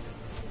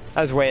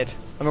 That was weird.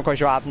 I'm not quite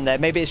sure what happened there.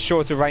 Maybe it's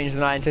shorter range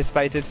than I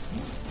anticipated.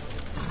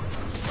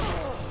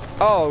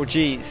 Oh,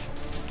 jeez.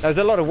 There's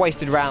a lot of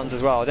wasted rounds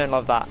as well. I don't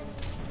love that.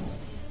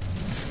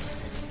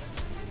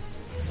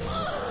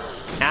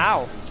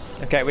 Ow.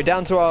 Okay, we're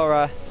down to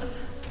our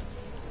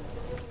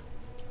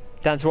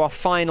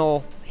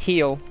final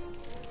heal.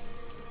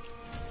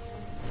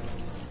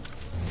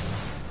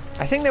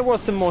 I think there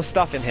was some more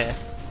stuff in here.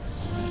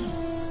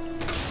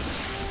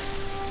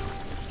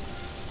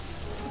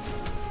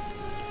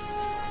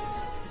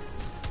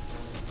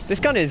 This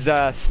gun is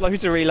slow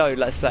to reload,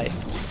 let's say.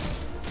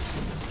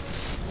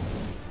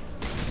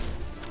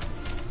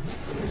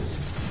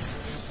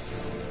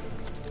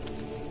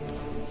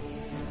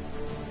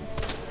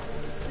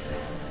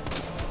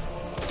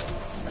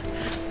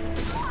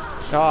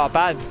 Oh,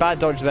 bad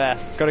dodge there.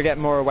 Got to get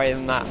more away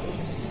than that.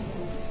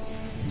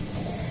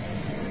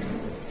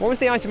 What was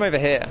the item over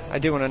here? I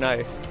do want to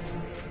know.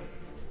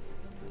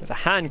 There's a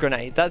hand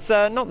grenade. That's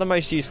not the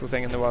most useful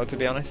thing in the world, to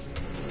be honest.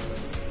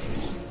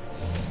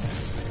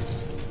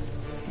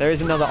 There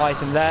is another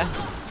item there.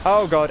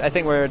 Oh god, I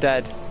think we're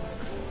dead.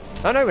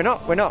 Oh no, we're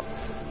not. We're not.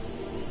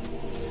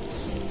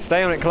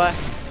 Stay on it, Claire.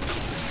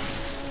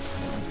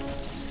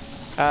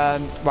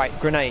 Right,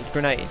 grenade.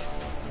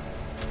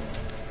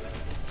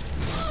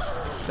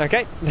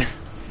 Okay.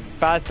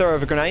 Bad throw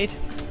of a grenade.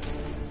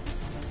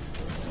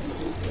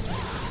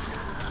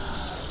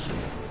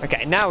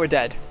 Okay, now we're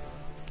dead.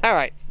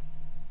 Alright.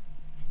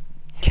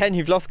 Ken,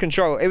 you've lost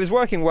control. It was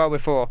working well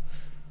before.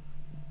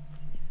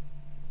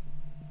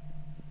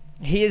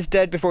 He is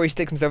dead before he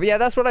sticks himself. Yeah,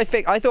 that's what I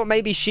think. I thought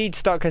maybe she'd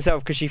stuck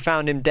herself because she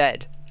found him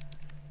dead.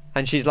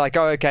 And she's like,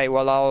 oh, okay,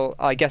 well,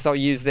 I guess I'll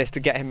use this to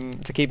get him,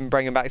 to keep him,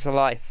 bring him back to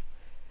life.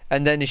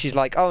 And then she's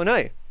like, oh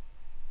no.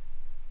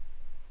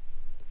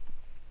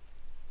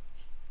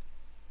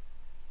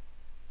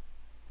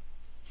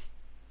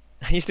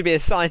 I used to be a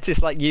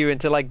scientist like you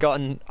until I got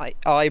an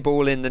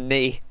eyeball in the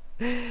knee.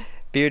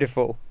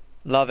 Beautiful.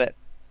 Love it.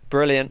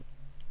 Brilliant.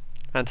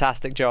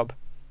 Fantastic job.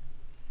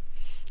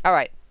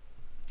 Alright.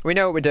 We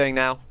know what we're doing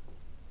now.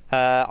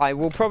 I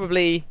will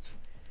probably...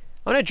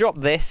 I'm going to drop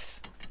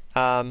this.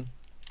 Because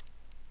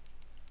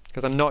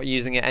I'm not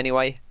using it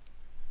anyway.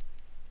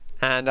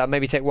 And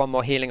maybe take one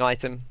more healing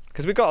item.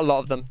 Because we've got a lot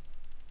of them.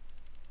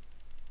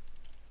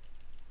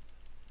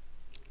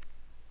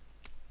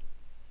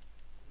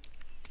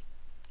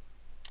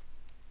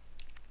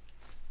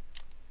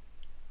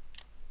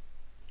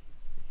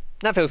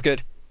 That feels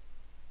good.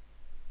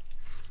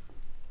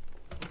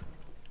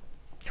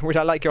 Would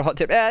I like your hot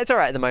tip? Yeah, it's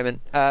alright at the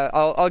moment.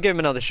 I'll give him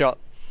another shot.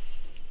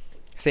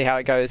 See how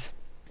it goes.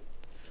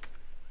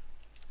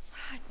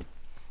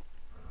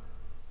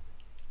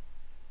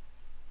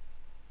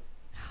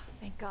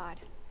 Thank God.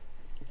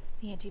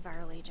 The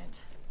antiviral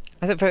agent.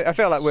 I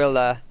feel like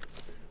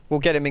we'll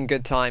get him in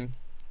good time.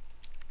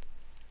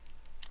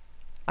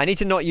 I need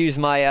to not use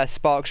my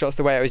spark shots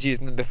the way I was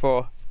using them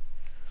before.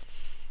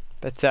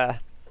 But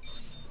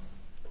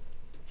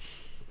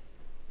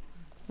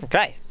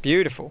okay,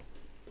 beautiful.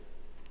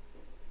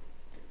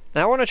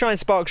 Now I want to try and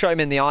spark shot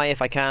him in the eye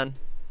if I can.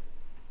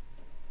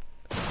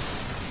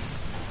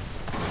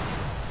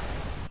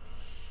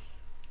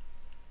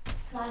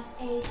 Class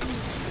A breach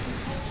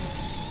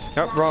detected.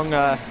 Oh, wrong.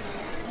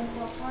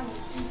 Until target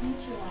is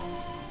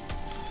neutralized.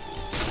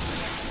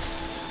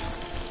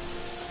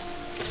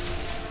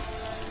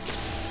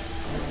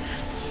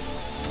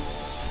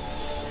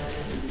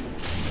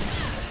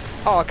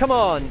 Oh, come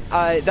on!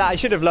 I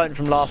should have learnt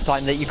from last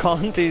time that you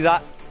can't do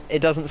that. It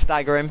doesn't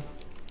stagger him.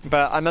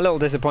 But I'm a little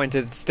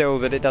disappointed still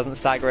that it doesn't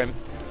stagger him.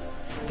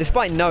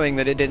 Despite knowing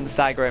that it didn't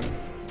stagger him.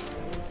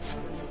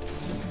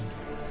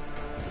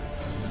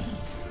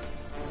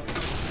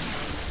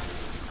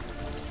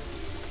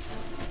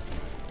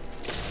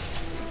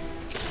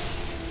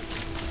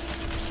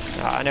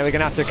 Oh, I know we're going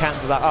to have to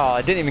cancel that. Oh,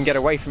 I didn't even get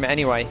away from it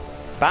anyway.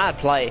 Bad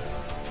play.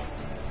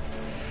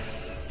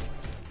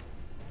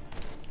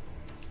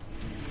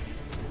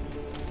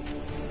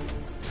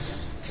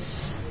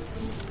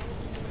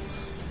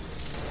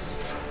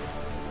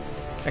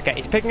 Okay,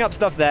 he's picking up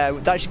stuff there.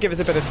 That should give us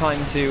a bit of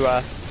time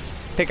to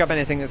pick up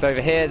anything that's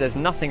over here. There's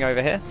nothing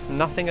over here.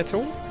 Nothing at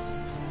all.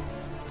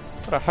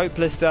 What a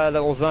hopeless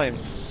little zone.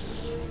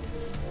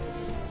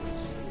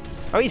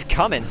 Oh, he's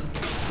coming.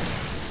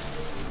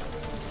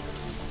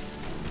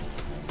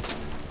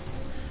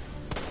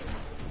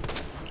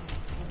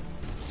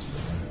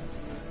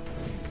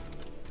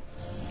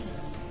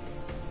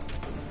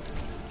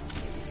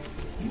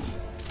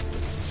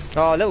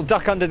 Oh, a little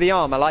duck under the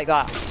arm. I like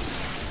that.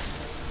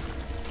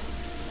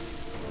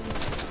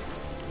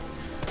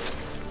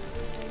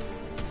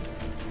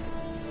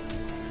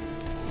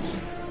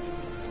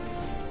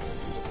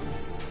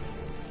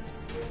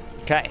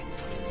 Okay.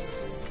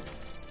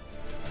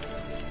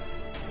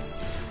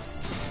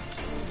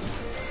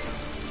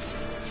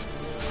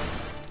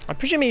 I'm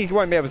presuming he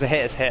won't be able to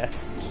hit us here.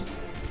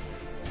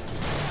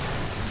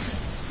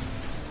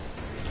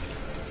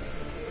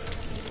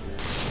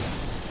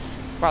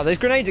 Wow, those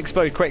grenades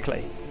explode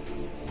quickly.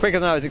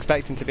 Quicker than I was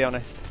expecting, to be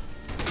honest.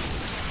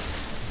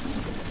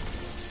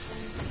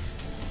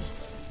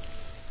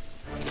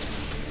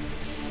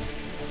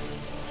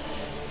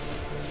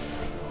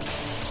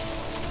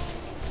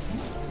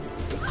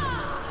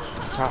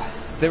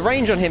 The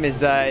range on him is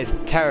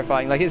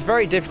terrifying. Like, it's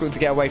very difficult to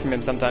get away from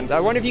him sometimes. I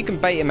wonder if you can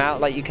bait him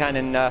out like you can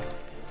in like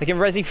in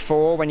Resi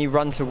 4 when you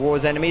run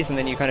towards enemies and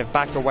then you kind of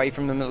back away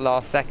from them at the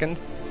last second.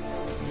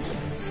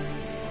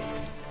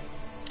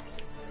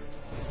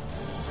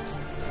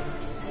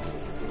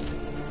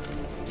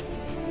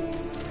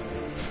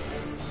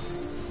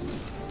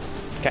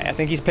 Okay, I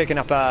think he's picking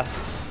up a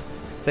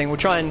thing. We'll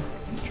try and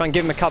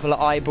give him a couple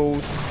of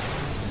eyeballs.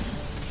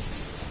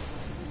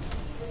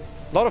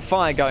 A lot of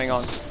fire going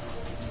on.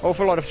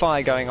 Awful lot of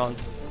fire going on.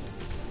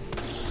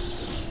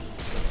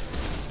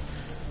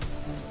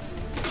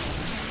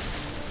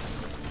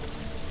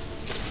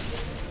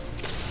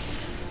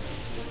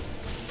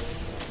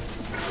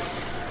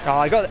 Oh,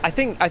 I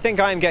think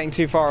I am getting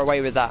too far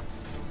away with that,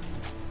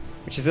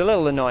 which is a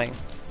little annoying.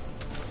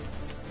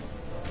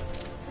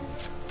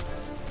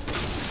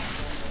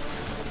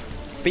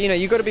 But you know,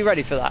 you've got to be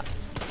ready for that.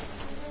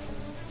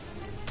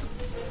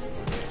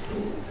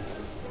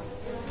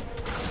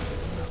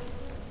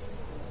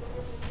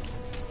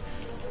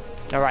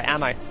 Alright,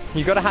 ammo.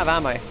 You've got to have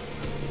ammo.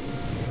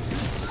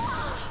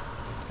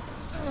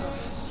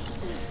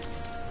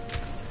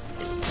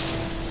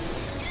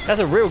 That's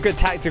a real good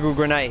tactical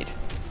grenade.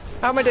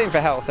 How am I doing for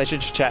health? I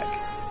should just check.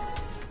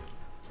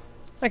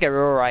 Okay,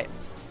 we're alright.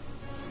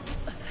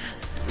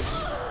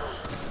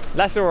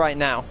 That's alright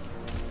now.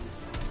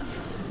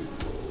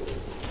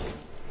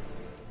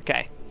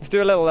 Okay, let's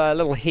do a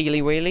little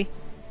healy wheelie.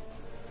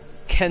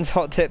 Ken's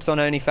hot tips on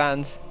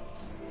OnlyFans.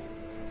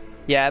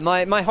 Yeah,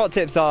 my hot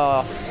tips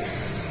are...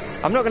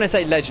 I'm not going to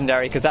say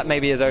legendary, because that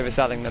maybe is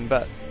overselling them,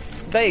 but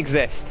they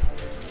exist.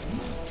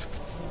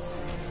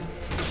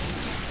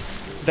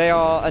 They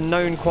are a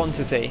known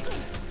quantity.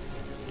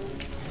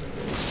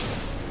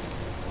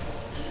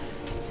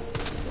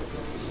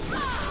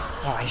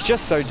 Oh, he's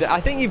just so...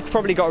 I think you've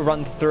probably got to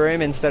run through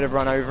him instead of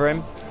run over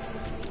him.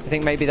 I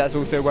think maybe that's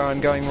also where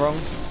I'm going wrong.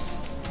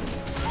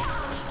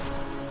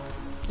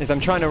 Is I'm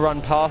trying to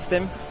run past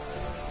him.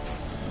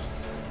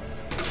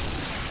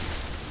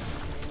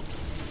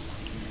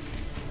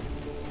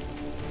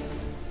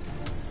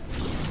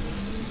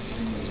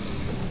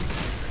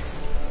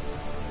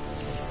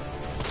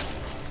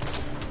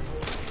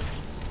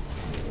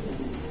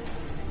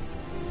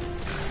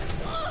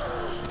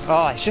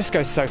 Oh, it just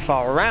goes so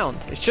far around.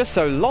 It's just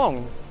so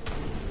long.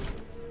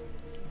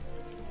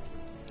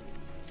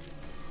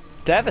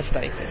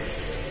 Devastating.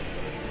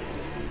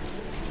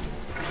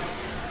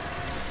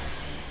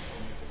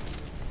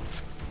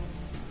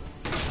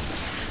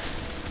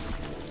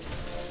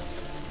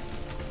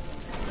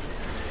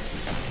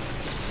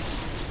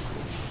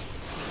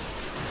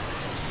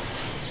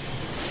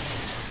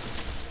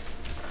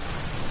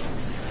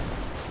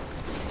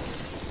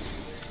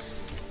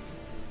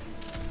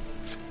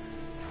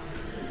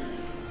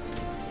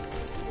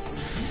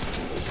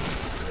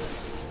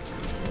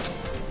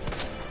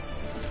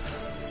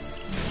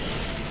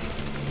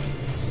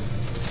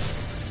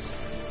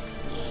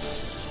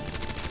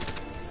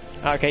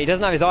 Okay, he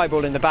doesn't have his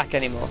eyeball in the back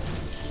anymore.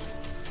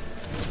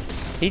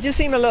 He just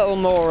seemed a little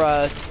more,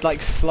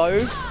 like,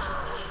 slow.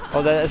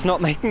 Although it's not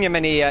making him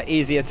any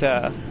easier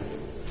to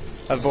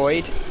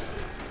avoid.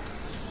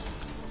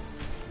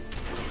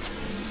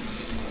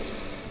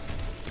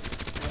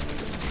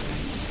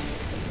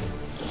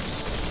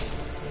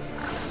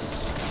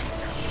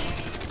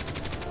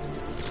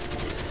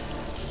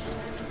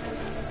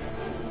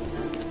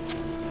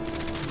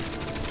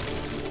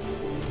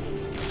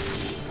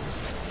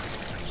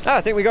 Oh,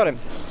 I think we got him.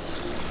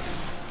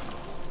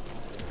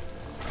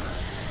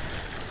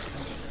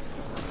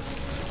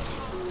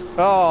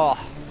 Oh,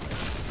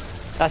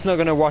 that's not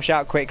going to wash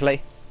out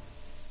quickly.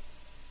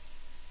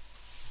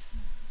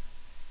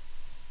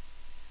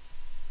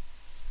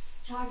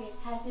 Target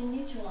has been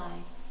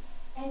neutralized.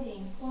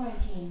 Ending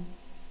quarantine.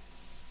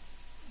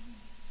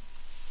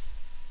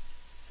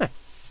 Huh.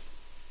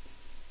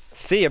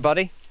 See ya,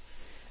 buddy.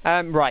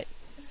 Right.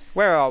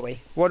 Where are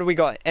we? What do we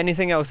got?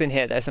 Anything else in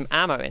here? There's some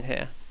ammo in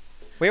here.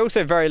 We're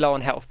also very low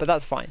on health, but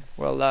that's fine.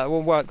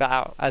 We'll work that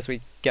out as we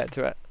get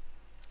to it.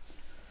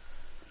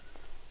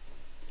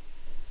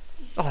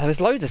 Oh, there was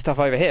loads of stuff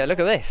over here. Look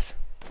at this.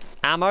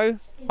 Ammo.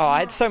 Oh, I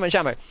had so much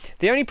ammo.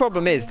 The only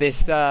problem is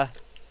this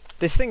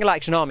this single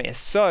action army is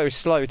so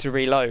slow to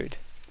reload.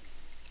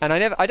 And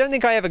I don't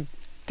think I ever...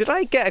 Did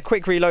I get a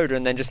quick reloader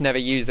and then just never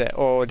use it?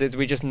 Or did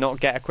we just not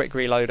get a quick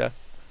reloader?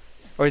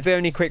 Or is the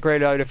only quick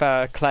reloader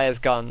for Claire's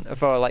gun,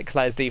 for like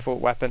Claire's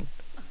default weapon?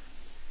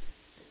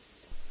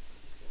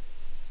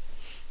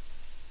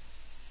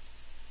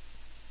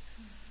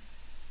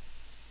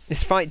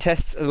 This fight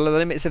tests the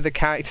limits of the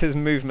character's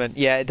movement.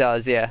 Yeah, it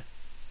does, yeah.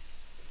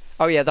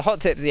 Oh yeah, the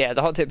hot tips, yeah,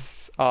 the hot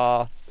tips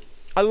are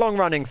a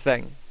long-running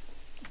thing.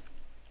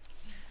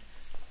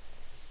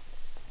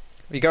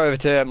 If you go over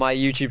to my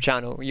YouTube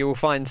channel, you will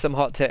find some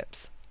hot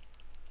tips.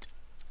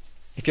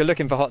 If you're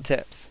looking for hot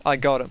tips, I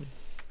got them.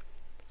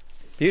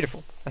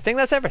 Beautiful. I think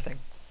that's everything.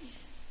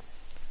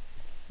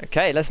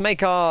 Okay, let's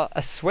make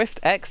a swift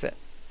exit.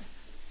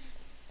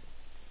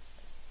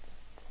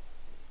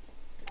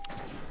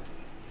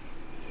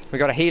 We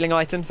got a healing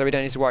item, so we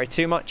don't need to worry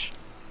too much.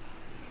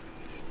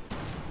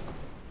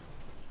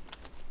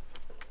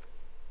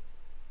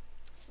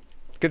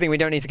 Good thing we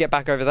don't need to get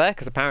back over there,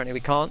 because apparently we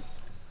can't.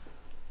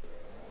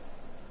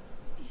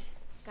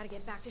 Gotta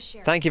get back to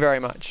Sherry. Thank you very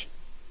much.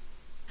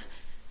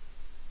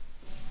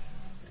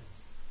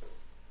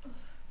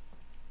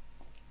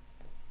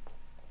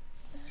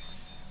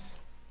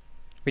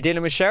 We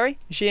dealing with Sherry?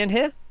 Is she in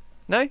here?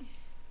 No?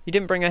 You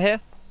didn't bring her here?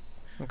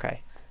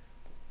 Okay.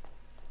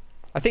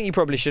 I think you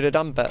probably should have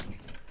done, but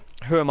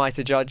who am I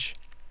to judge?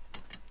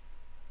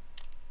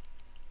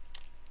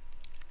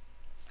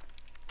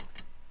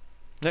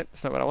 Nope,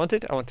 that's not what I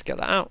wanted. I want to get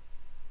that out.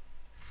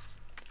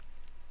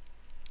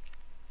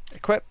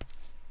 Equip.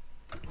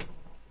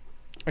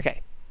 Okay.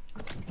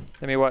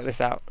 Let me work this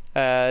out.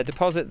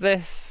 Deposit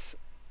this.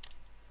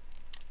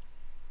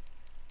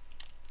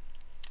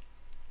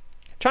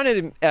 Trying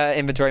to do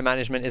inventory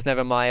management is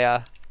never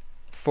my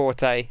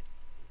forte.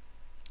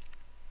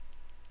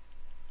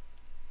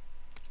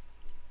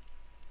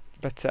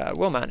 But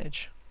we'll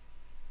manage.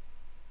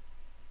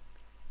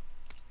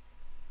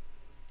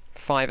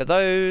 5 of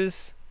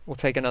those. We'll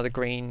take another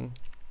green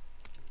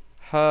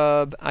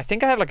herb. I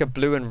think I have like a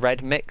blue and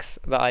red mix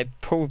that I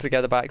pulled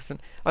together by accident.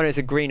 Oh no, it's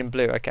a green and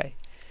blue. Okay.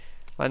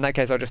 Well, in that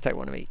case, I'll just take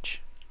one of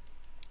each.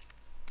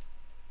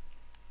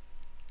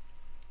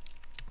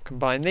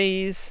 Combine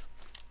these.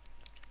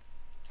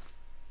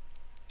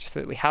 Just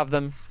so that we have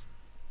them.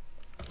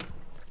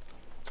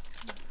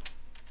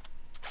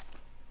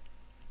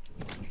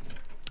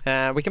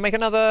 We can make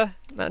another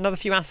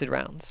few acid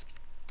rounds,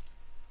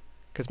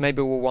 because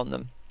maybe we'll want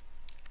them.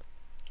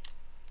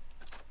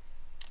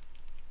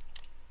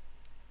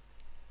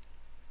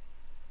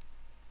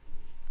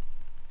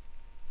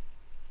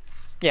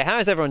 Yeah, how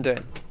is everyone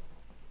doing?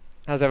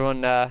 How's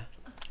everyone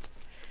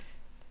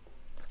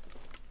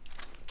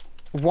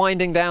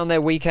winding down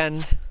their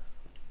weekend?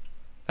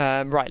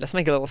 Right, let's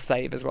make a little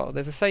save as well.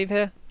 There's a save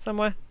here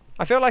somewhere.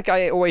 I feel like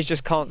I always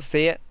just can't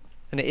see it,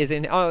 and it is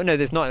in. Oh no,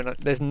 there's not.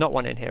 There's not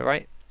one in here,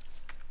 right?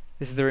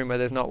 This is the room where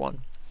there's not one.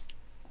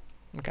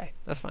 Okay,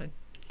 that's fine.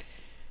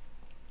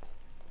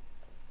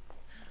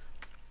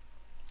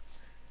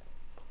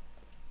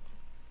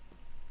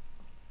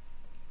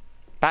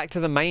 Back to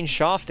the main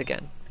shaft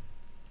again.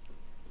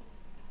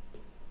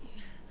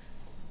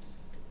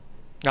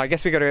 I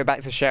guess we got to go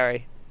back to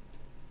Sherry.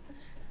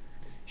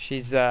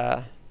 She's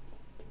I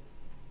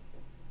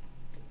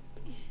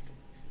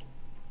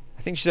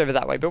think she's over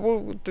that way, but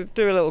we'll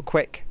do a little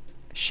quick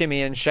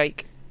shimmy and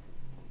shake.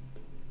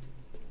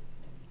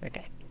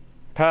 Okay,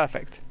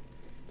 perfect.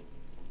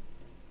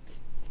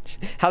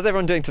 How's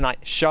everyone doing tonight?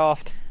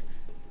 Shaft.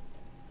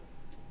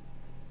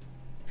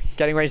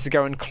 Getting ready to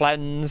go and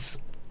cleanse.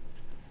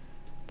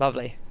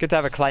 Lovely. Good to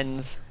have a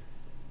cleanse.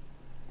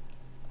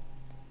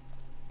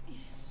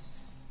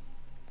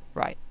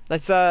 Right.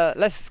 Let's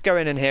go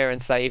in here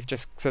and save,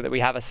 just so that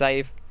we have a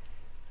save.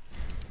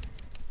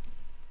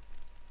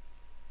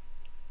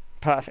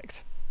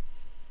 Perfect.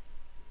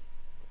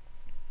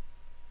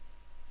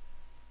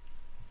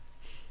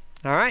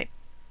 All right.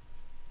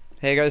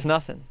 Here goes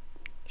nothing.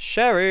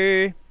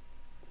 Sherry.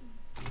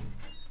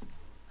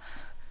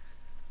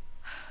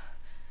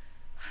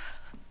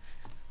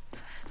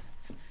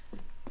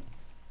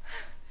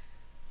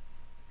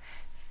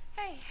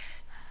 Hey.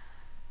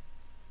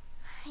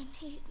 I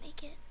knew you'd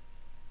make it.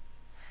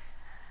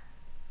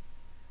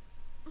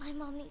 My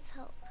mom needs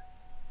help.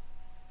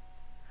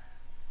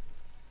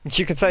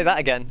 You could say that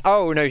again.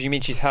 Oh no, you mean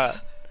she's hurt.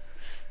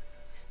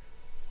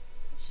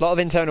 A lot of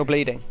internal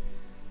bleeding.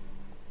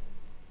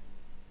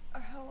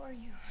 How are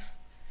you?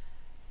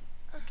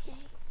 Okay.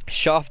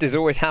 Shaft is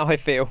always how I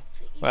feel.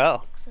 But you Well.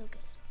 look so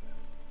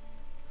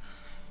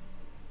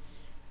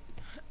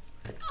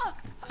good.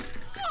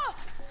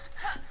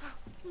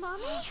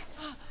 Mommy?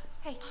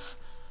 Hey,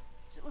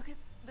 look at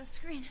the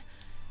screen.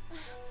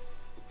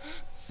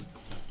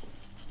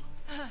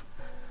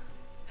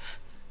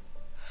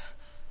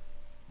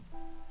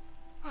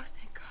 Oh,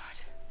 thank God.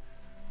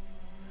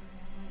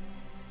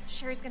 So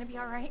Sherry's gonna be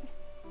all right?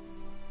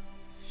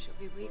 She'll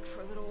be weak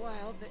for a little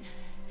while, but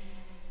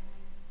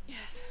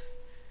yes.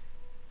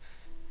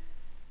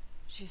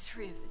 She's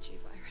free of the G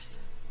virus.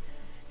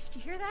 Did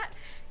you hear that?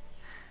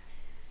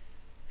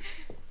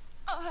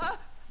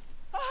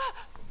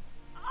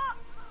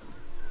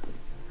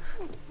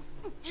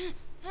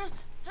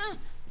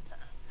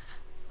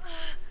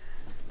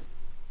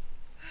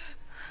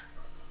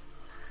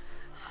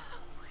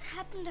 What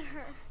happened to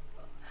her?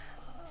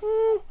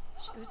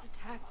 She was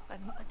attacked by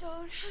the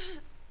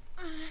monsters.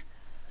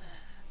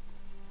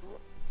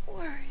 Don't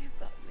worry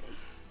about me.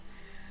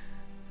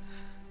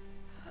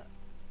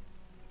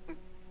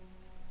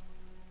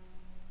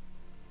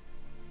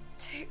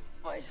 Take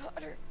my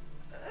daughter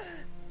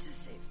to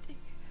safety.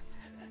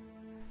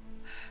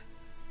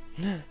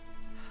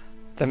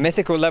 The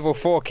mythical level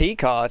 4 key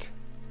card. For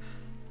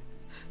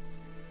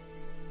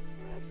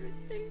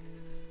everything.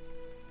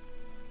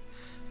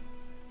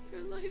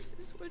 Your life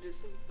is what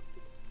is important.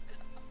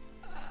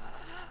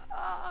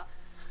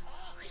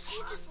 We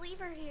can't just leave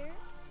her here.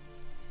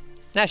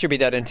 Now she'll be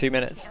dead in 2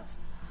 minutes.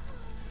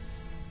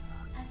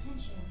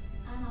 Attention,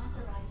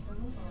 unauthorized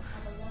removal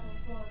of a level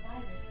 4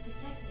 virus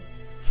detected.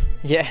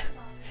 Yeah.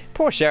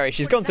 Poor Sherry,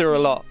 she's gone through a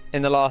lot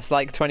in the last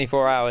like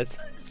 24 hours.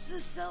 It's a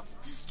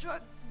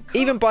self-destruct.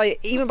 Even by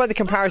the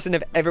comparison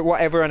of what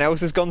everyone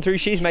else has gone through,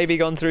 she's maybe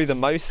gone through the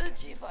most. The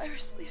G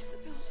virus leaves the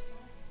building.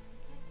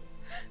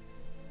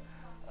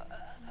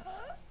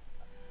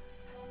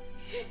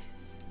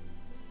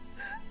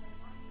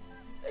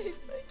 Save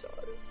my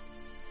daughter.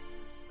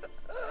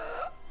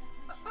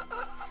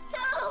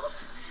 No!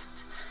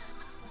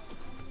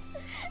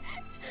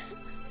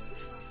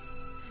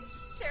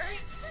 Sherry.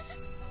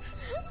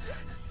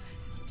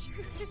 Sherry,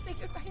 we're gonna say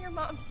goodbye to your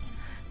mom.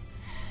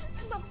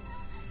 Mom,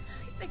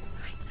 please say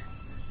goodbye.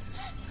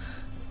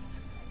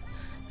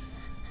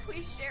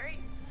 Please, Sherry.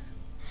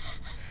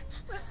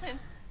 Listen.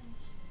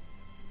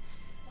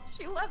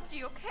 She loved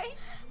you, okay?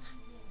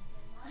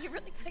 You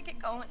really gotta get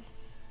going.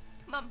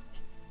 Come on.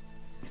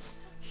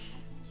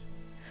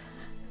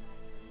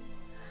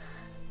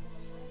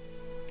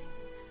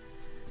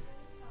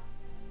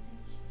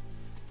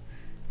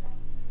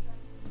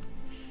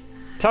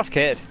 Tough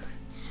kid.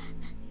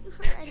 You were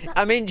right about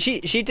I mean, she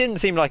didn't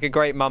seem like a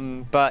great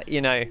mum, but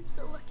you know, I'm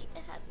so lucky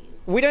to have you.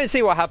 we don't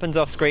see what happens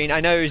off screen. I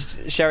know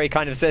Sherry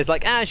kind of says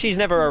like, she's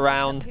never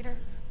around, Peter,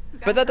 we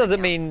gotta but that hurry doesn't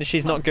now. mean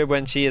she's not good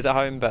when she is at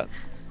home. But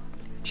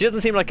she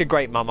doesn't seem like a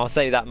great mum, I'll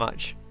say that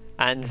much.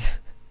 And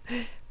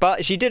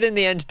but she did in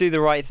the end do the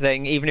right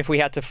thing, even if we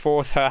had to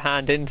force her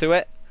hand into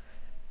it.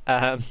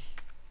 And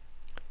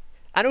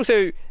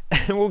also,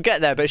 we'll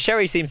get there, but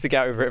Sherry seems to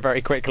get over it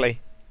very quickly.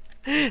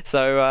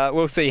 So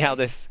we'll see how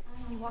this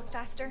Can you walk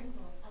faster?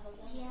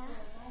 Yeah.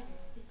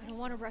 I don't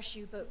want to rush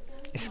you, but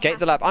escape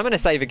the lab. I'm going to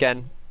save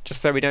again,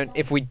 just so we don't.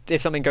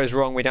 If something goes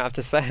wrong, we don't have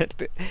to say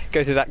it,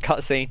 go through that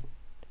cutscene.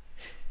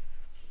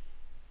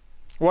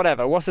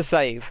 Whatever. What's the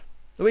save?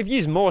 We've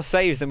used more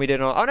saves than we did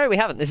on... Oh, no, we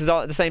haven't. This is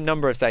the same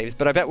number of saves,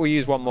 but I bet we'll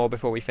use one more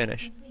before we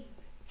finish.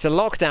 It's a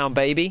lockdown,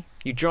 baby.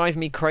 You drive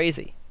me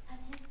crazy.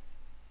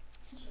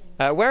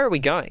 Where are we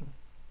going?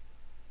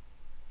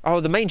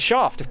 Oh, the main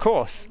shaft, of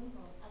course.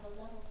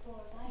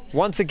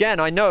 Once again,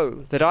 I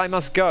know that I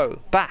must go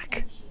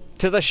back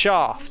to the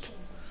shaft.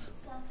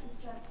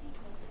 Self-destruct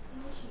sequence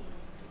initiated.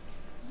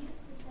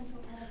 Use the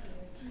central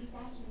elevator to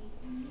evacuate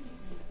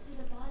immediately to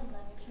the bottom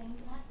level train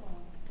platform.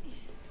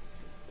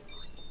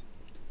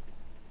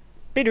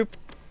 Bedoop.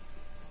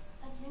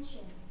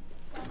 Attention.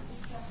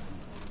 Self-destruct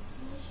sequence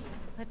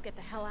initiated. Let's get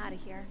the hell out of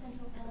Use here. the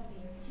central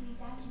elevator to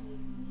evacuate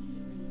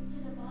immediately to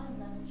the bottom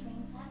level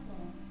train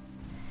platform.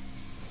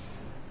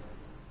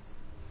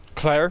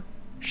 Claire.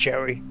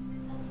 Sherry.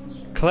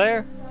 Attention.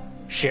 Claire.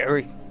 Self-destruct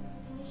Sherry. sequence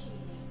initiated.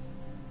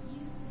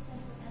 Use the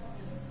central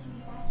elevator to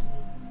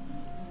evacuate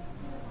immediately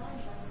to the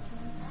bottom level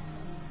train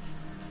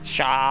platform.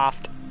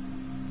 Shaft.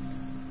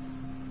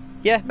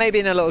 Yeah, maybe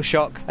in a little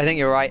shock. I think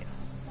you're right.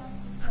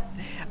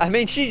 I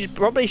mean, she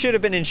probably should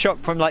have been in shock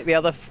from like the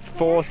other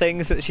 4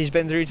 things that she's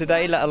been through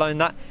today, let alone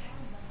that.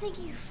 Thank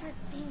you for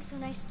being so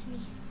nice to me.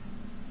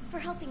 For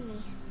helping me.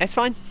 It's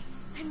fine.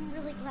 I'm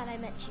really glad I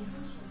met you.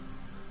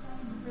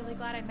 I'm really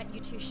glad I met you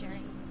too,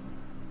 Sherry.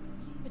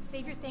 But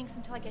save your thanks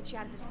until I get you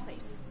out of this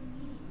place.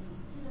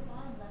 To the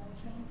bottom level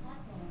train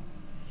platform.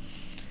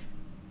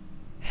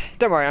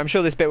 Don't worry, I'm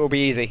sure this bit will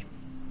be easy.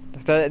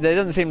 There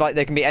doesn't seem like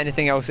there can be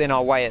anything else in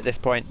our way at this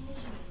point.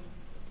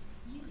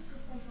 Use the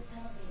central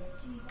elevator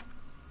to evacuate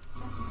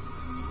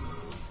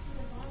to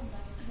the bottom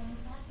level train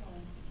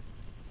platform.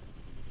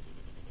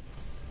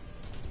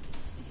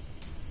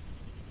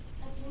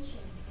 Attention.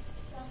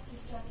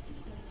 Self-destruct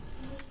sequence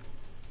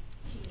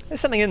initiated. There's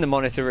something in the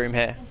monitor room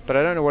here, but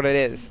I don't know what it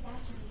is.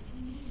 Evacuate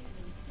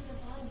immediately to the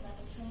bottom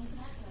level train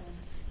platform.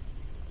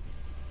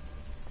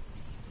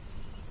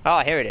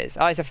 Ah, here it is.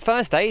 Ah, it's a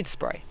first aid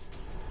spray.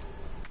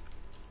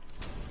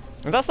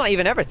 And that's not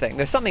even everything.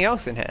 There's something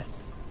else in here.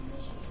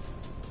 Use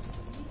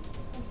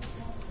the central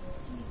elevator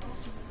to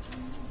evacuate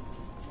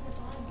immediately to the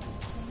bottom level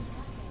train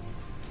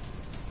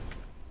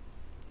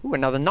platform. Ooh,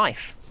 another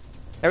knife.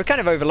 They were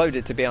kind of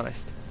overloaded, to be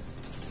honest.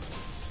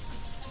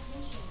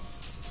 Attention.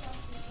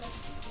 Self-destruct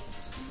sequence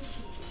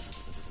initiated.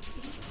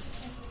 Use the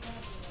central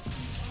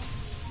elevator to evacuate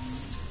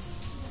immediately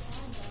to the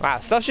bottom level. Wow,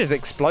 stuff's just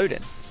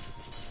exploding.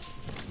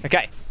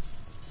 Okay.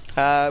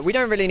 We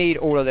don't really need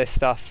all of this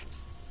stuff.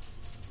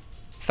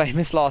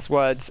 Famous last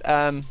words.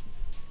 I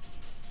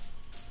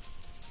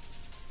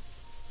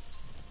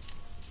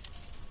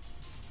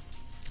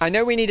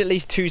know we need at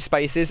least 2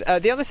 spaces.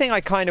 The other thing I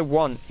kind of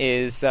want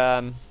is we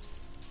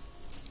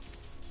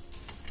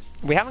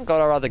haven't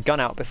got our other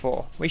gun out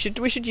before. We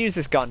should use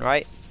this gun,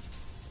 right?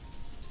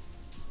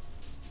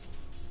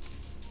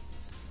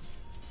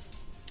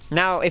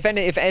 Now, if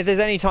there's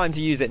any time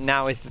to use it,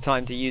 now is the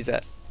time to use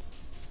it.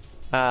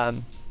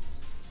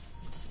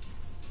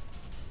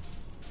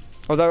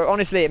 Although,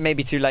 honestly, it may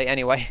be too late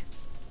anyway.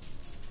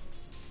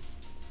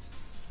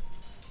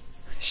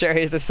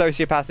 Sherry is the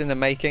sociopath in the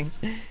making.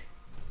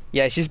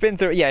 Yeah, she's been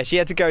through... Yeah, she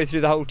had to go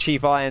through the whole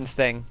Chief Irons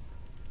thing.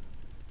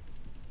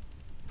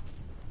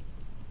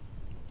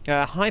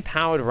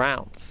 High-powered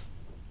rounds.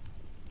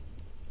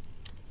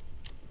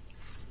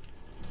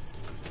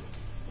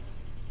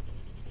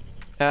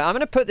 I'm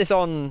going to put this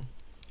on...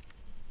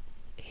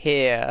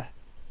 here.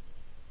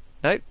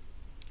 Nope.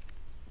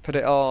 Put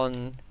it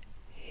on...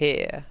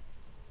 here.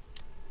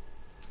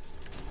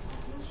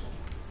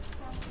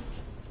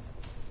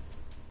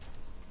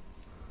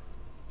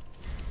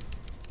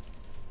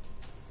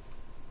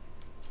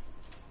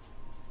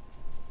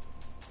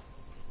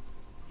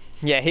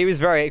 Yeah, he was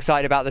very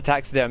excited about the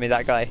taxidermy,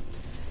 that guy.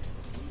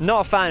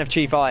 Not a fan of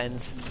Chief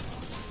Irons.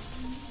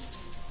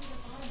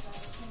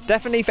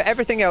 Definitely, for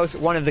everything else,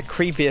 one of the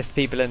creepiest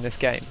people in this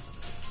game.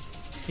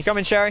 You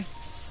coming, Sherry?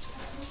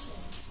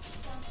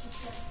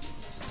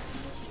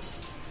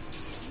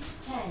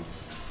 10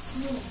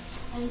 minutes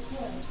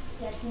until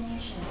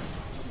detonation.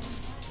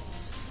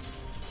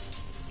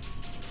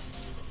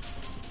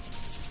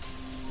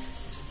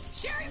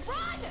 Sherry,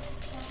 run!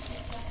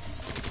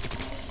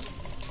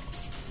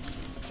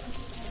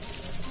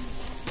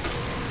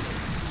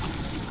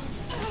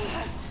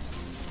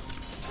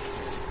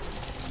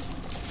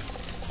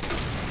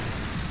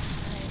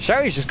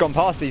 Sherry's just gone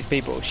past these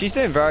people. She's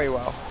doing very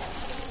well.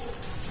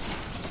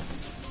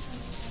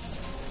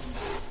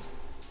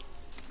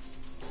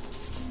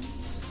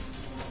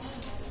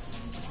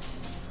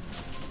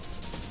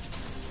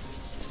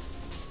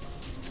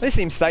 This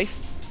seems safe.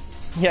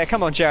 Yeah,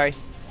 come on, Sherry.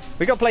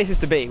 We got places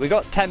to be. We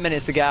got 10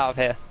 minutes to get out of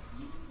here.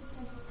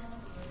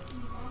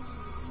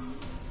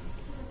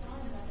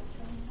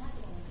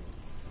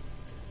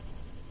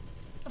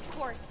 Of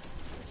course.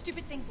 The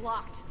stupid thing's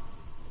locked.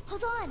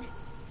 Hold on.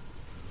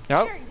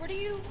 Nope. Sherry, where do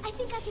you... I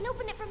think I can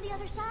open it from the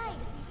other side.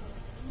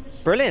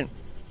 Brilliant.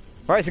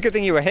 Right, it's a good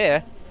thing you were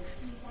here.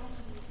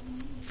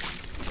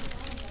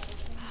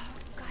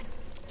 God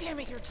damn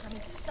it, your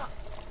timing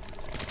sucks.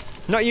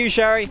 Not you,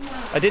 Sherry.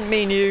 I didn't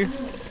mean you.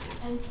 Minutes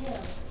until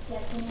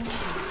detonation.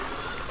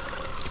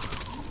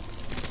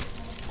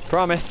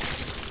 Promise.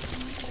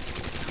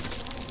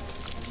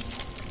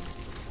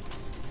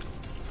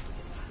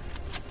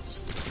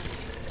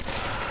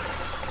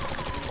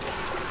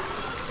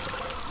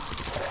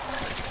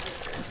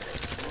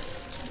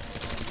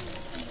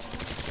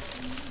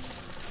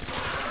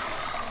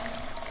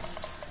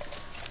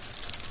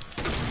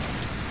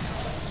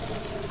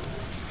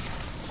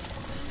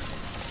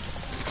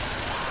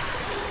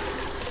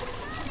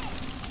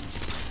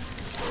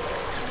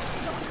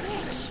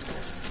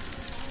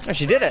 Oh,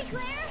 she did it.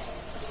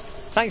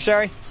 Thanks,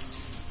 Sherry.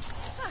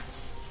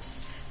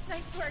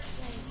 Nice work,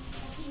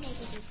 Sherry.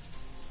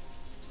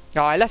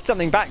 Oh, I left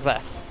something back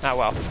there. Oh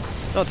well,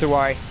 not to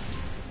worry.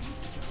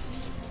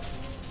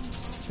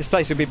 This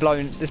place will be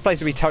blown. This place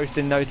will be toast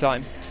in no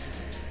time.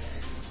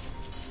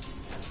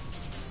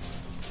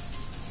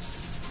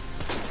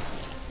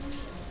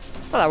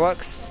 Well, that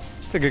works.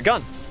 It's a good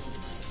gun.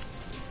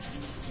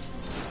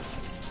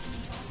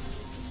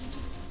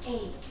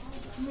 8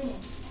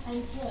 minutes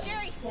until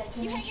Sherry,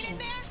 detonation. you hanging in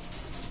there?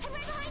 I'm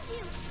right behind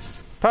you.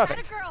 Perfect.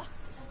 Atta girl.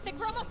 I think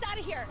we're almost out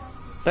of here.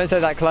 Don't say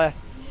that, Claire.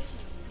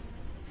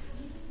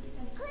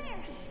 Claire,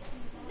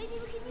 maybe we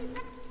can use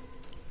that.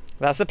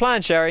 That's the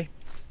plan, Sherry.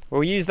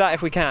 We'll use that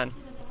if we can.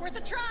 Worth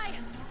a try.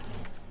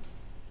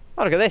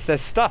 Oh, look at this.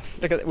 There's stuff.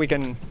 Look at we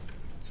can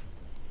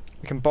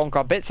bonk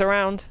our bits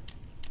around.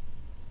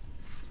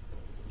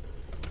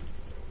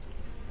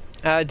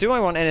 Do I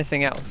want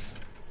anything else?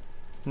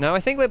 No, I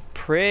think we're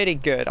pretty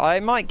good. I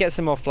might get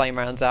some more flame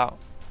rounds out,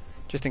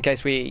 just in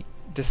case we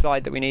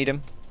decide that we need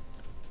them.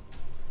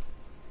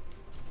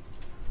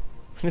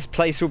 This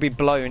place will be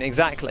blown,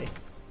 exactly.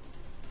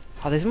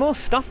 Oh, there's more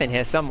stuff in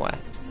here somewhere.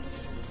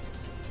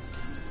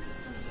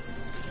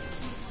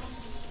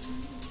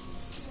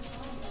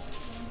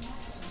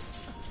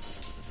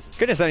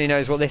 Goodness only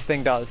knows what this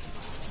thing does.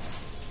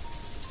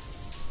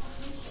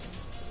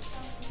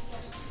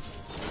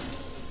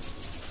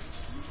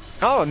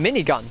 Oh, a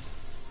minigun.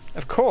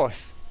 Of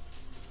course.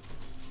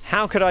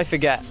 How could I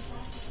forget?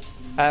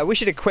 We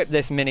should equip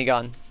this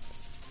minigun.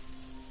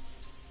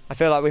 I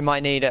feel like we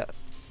might need it.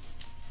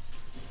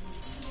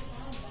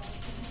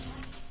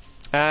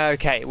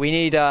 Okay, we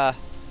need a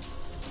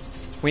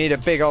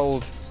big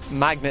old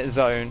magnet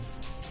zone.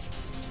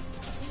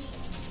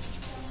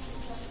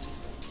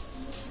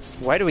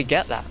 Where do we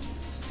get that?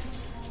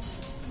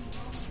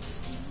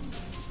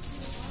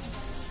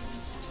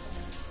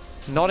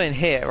 Not in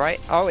here, right?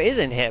 Oh, it is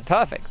in here.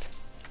 Perfect.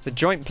 The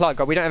joint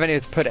plug. Oh, we don't have anywhere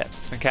to put it.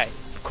 Okay,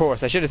 of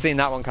course. I should have seen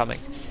that one coming.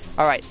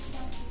 All right.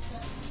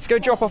 Let's go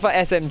drop off our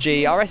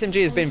SMG. Our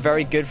SMG has been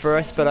very good for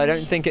us, but I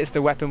don't think it's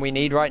the weapon we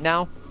need right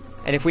now.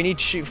 And if we need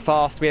to shoot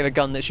fast, we have a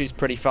gun that shoots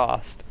pretty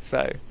fast.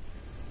 So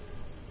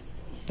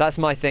that's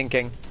my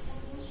thinking.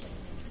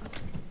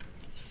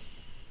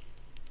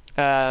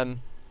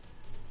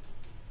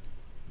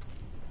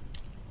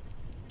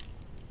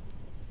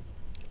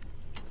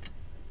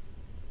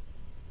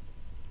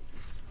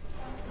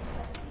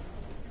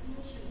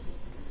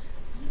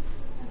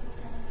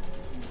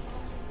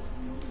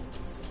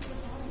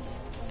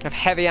 Have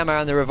heavy ammo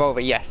on the revolver,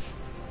 yes.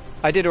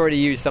 I did already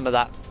use some of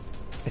that,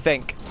 I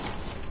think.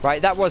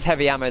 Right, that was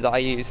heavy ammo that I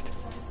used.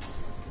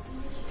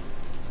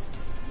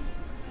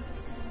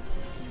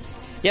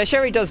 Yeah,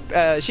 Sherry does,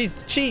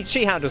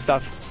 she handles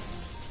stuff.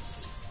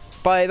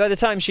 By the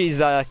time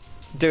she's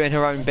doing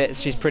her own bits,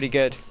 she's pretty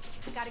good.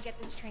 We gotta get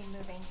this train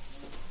moving.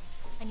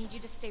 I need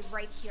you to stay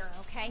right here,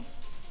 okay?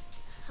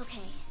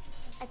 Okay,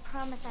 I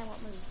promise I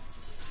won't move.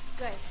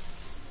 Good.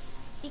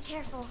 Be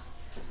careful.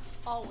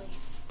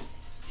 Always.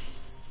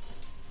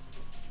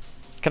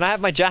 Can I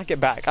have my jacket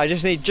back? I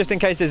just need, just in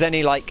case there's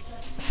any like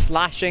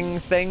slashing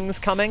things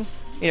coming.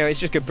 You know, it's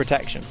just good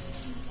protection.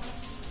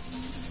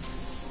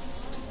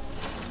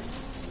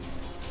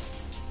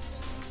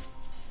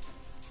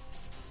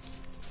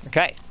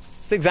 Okay,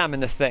 let's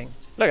examine this thing.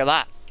 Look at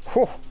that.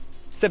 Whew.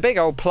 It's a big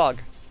old plug.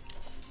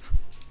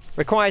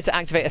 Required to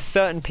activate a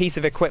certain piece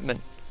of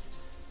equipment.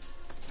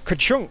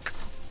 Ka-chunk.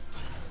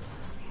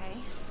 Okay.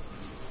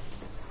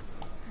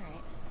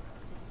 Alright.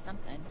 Did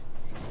something.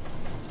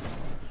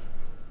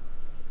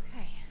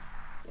 Okay.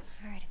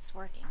 Alright, it's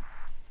working.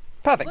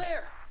 Perfect.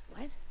 Claire!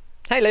 What?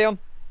 Hey, Leon.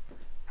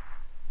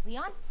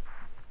 Leon?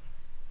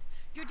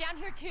 You're down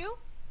here too?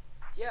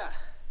 Yeah,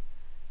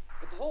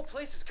 but the whole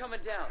place is coming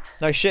down.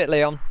 No shit,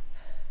 Leon.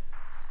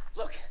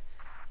 Look,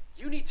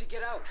 you need to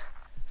get out.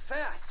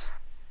 Fast.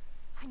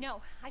 I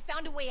know. I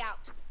found a way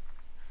out.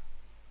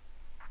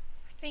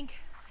 I think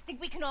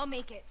we can all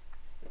make it.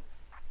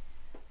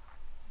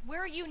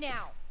 Where are you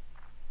now?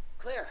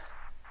 Claire,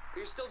 are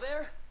you still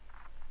there?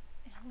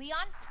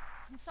 Leon?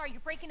 I'm sorry,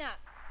 you're breaking up.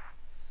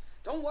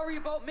 Don't worry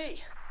about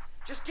me.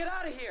 Just get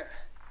out of here.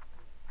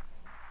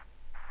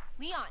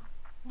 Leon!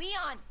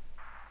 Leon!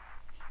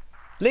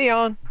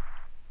 Leon.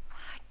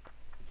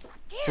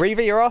 Damn!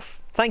 Reva, you're off.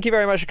 Thank you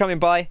very much for coming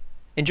by.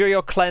 Enjoy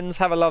your cleanse.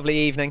 Have a lovely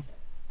evening.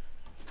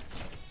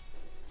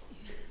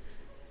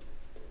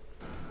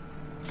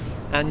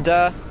 And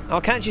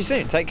I'll catch you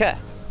soon. Take care.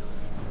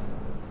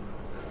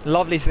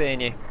 Lovely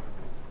seeing you.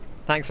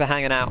 Thanks for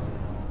hanging out.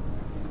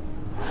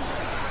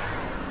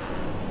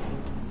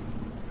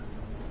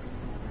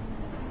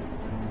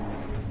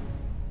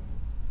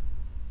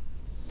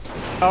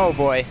 Oh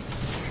boy.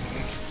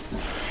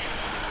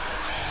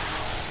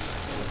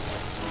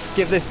 Let's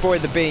give this boy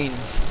the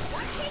beans.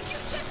 Why can't you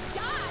just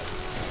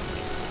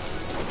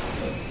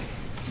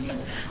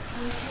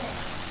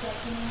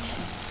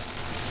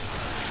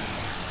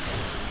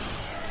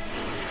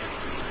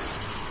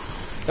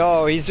die?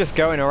 Oh, he's just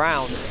going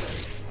around.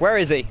 Where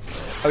is he?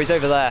 Oh, he's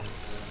over there.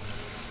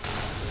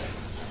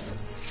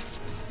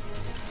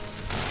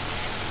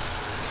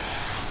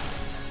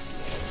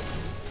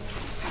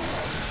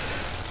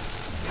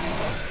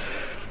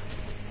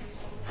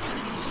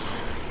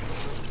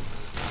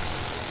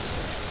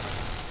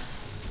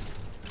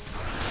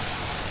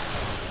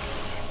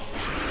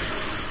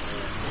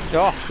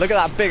 Oh, look at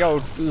that big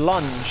old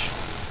lunge.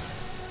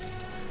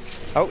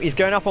 Oh, he's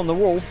going up on the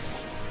wall.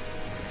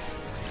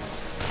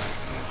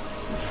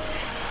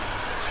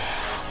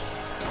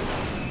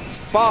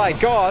 By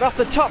God, off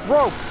the top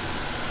rope!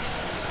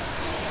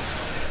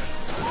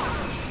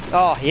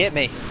 Oh, he hit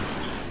me.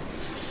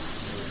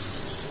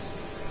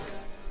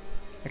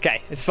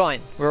 Okay, it's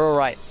fine. We're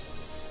alright.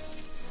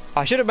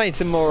 I should have made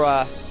some more,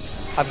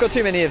 I've got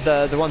too many of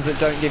the ones that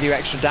don't give you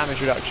extra damage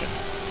reduction.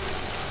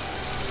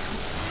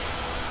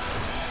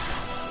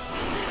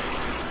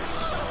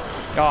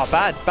 Oh,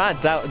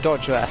 bad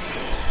dodge there.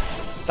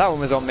 That one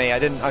was on me.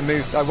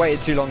 I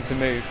waited too long to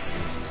move.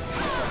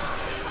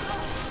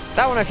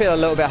 That one I feel a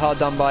little bit hard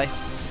done by.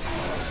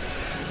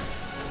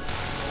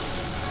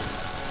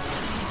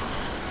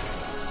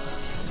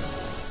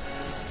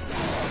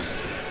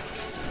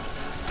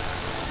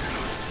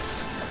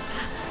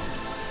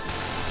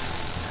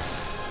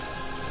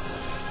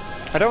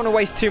 I don't want to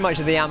waste too much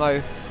of the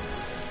ammo.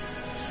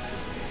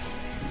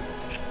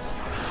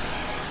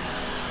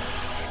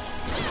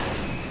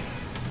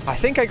 I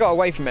think I got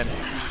away from him.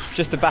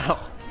 Just about.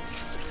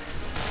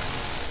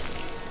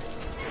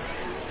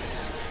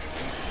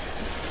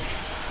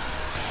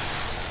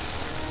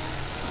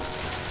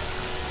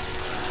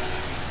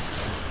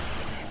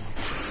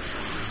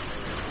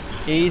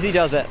 Easy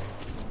does it.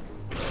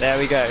 There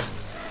we go.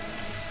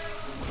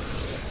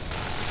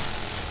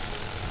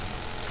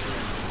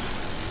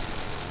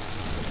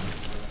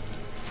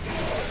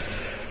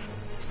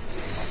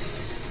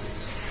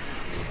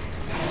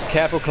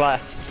 Careful, Claire.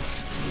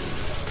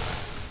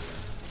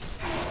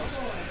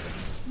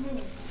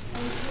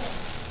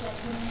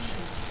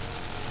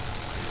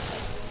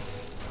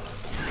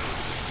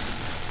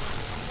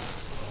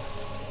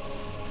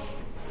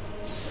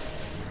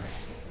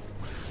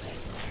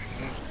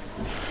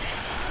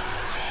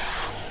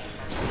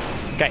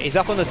 Okay, he's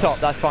up on the top,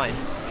 that's fine.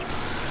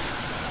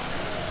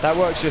 That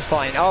works just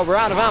fine. Oh, we're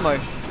out of ammo.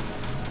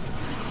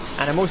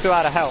 And I'm also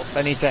out of health.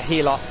 I need to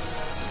heal up.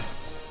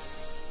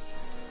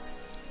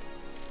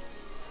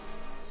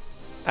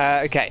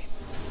 Okay.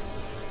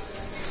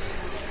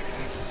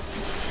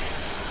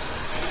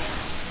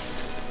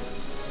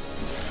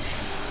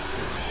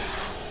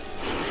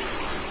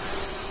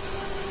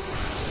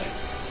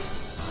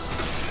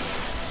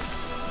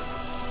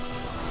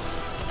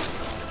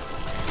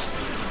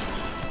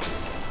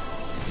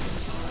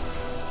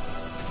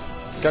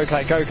 Go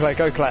Claire, go Claire,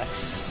 go Claire.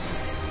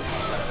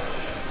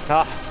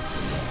 Ah.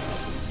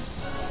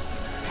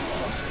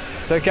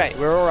 It's okay,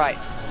 we're alright.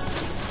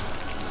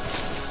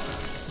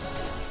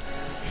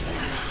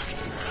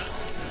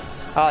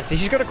 Ah, see,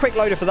 she's got a quick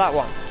loader for that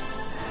one.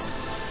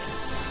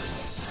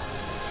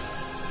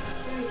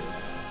 3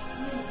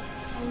 minutes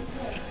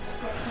until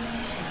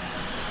destination.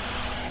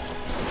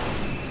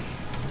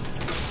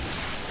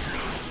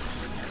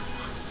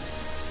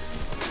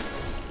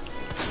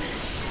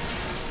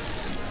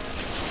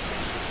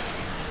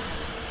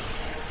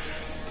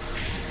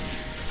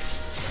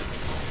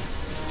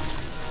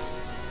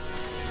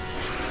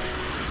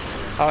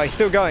 Oh, he's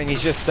still going,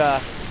 he's just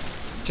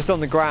on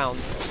the ground.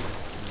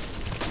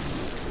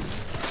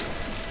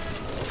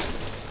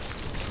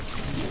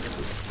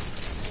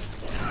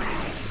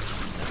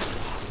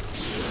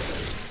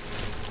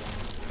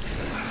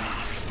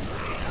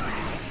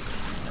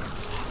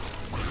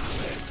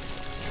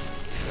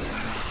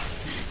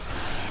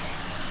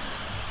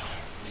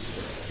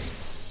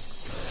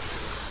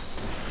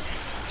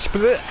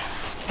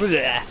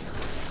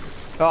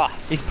 Ah,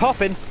 he's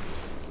popping.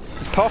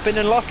 He's popping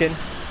and locking.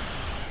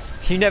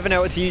 You never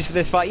know what to use for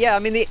this fight. Yeah, I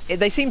mean,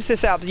 they seem to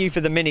set up you for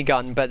the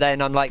minigun, but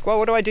then I'm like, well,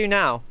 what do I do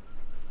now?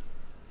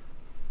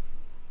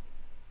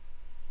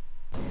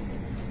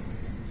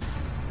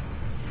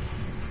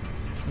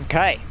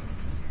 Okay.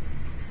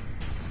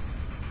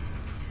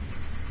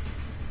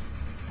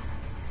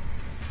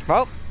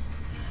 Well,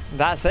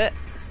 that's it.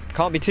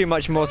 Can't be too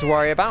much more to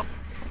worry about.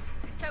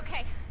 It's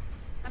okay.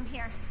 I'm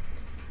here.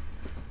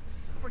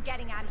 We're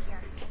getting out of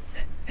here.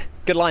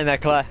 Good line there,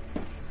 Claire.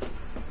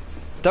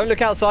 Don't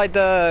look outside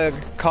the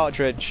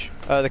cartridge.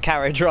 The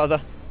carriage, rather.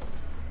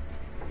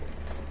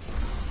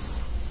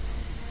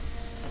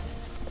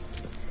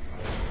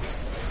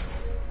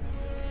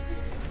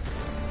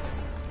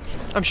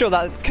 I'm sure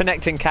that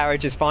connecting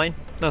carriage is fine.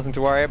 Nothing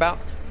to worry about.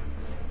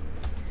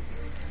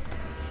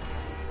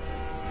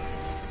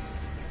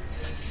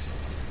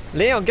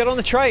 Leon, get on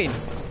the train.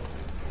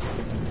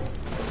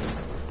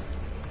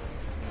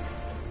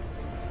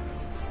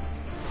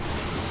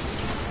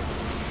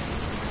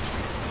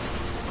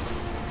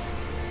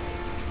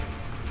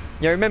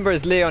 Yeah, remember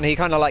as Leon, he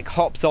kind of like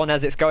hops on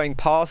as it's going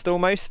past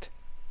almost.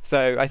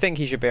 So I think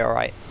he should be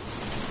alright.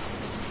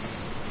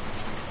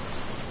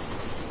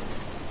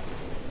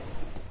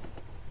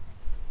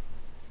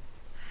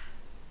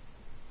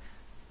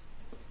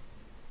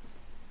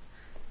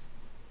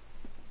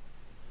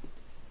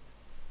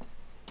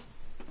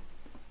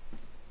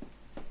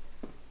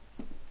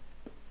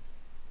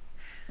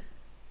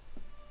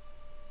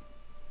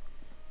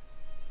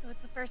 So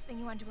what's the first thing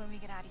you want to do when we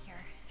get out of here?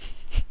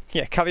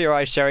 Yeah, cover your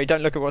eyes, Sherry.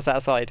 Don't look at what's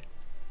outside.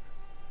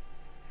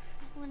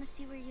 I want to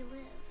see where you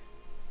live.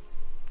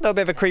 A little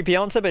bit of a creepy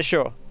answer, but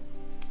sure.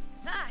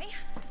 Take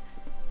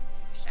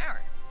a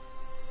shower.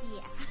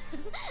 Yeah.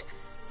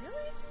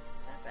 Really?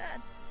 That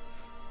bad?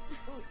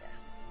 Oh yeah.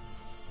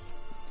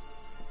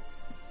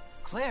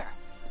 Claire!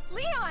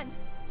 Leon!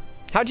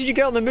 How did you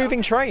get on the So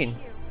moving good to train?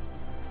 see you.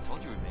 I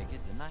told you we'd make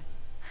it, didn't I?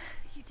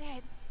 You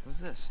did.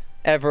 Who's this?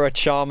 Ever a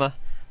charmer.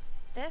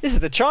 This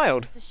is a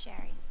child. This is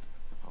Sherry.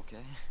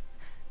 Okay.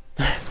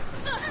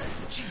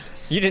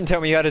 Jesus. You didn't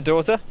tell me you had a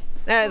daughter.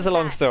 It's a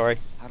long that? story.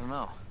 I don't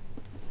know.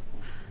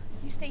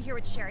 You stay here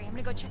with Sherry. I'm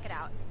gonna go check it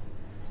out.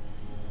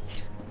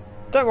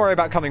 Don't worry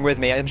about coming with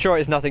me. I'm sure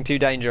it's nothing too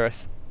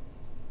dangerous.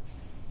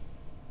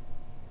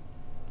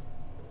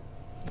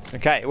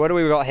 Okay, what do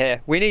we got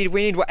here? We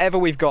need whatever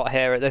we've got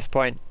here at this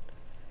point.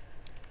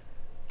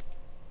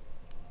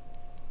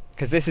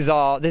 Because this is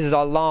our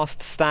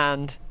last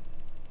stand.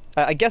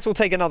 I guess we'll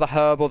take another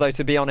herb, although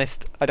to be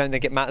honest, I don't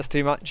think it matters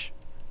too much.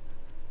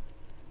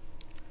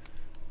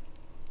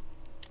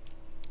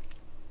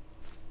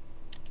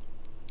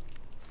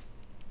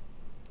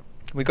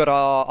 We got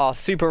our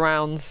super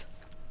rounds.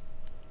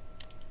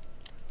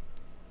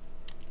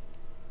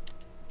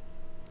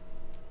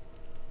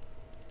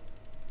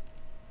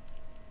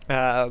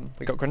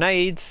 We got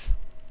grenades.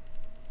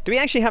 Do we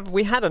actually have...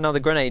 We had another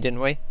grenade,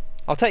 didn't we?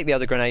 I'll take the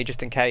other grenade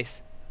just in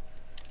case.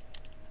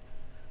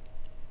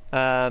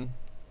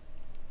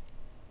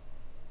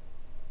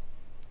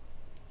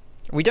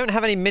 We don't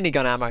have any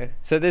minigun ammo,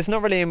 so there's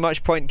not really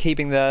much point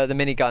keeping the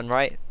minigun,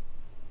 right?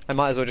 I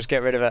might as well just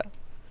get rid of it.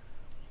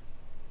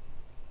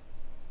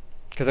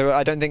 Because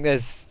I don't think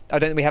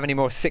we have any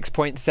more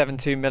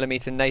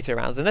 6.72mm NATO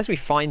rounds, unless we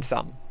find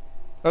some.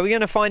 Are we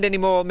going to find any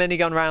more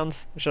minigun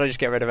rounds? Or should I just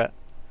get rid of it?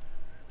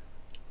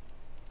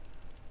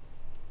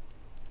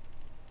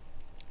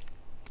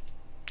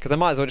 Because I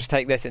might as well just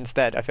take this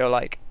instead, I feel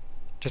like.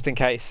 Just in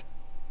case.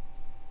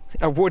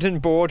 A wooden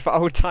board for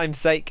old time's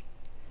sake.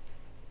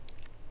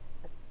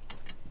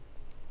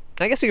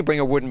 I guess we could bring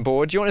a wooden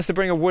board. Do you want us to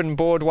bring a wooden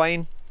board,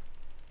 Wayne?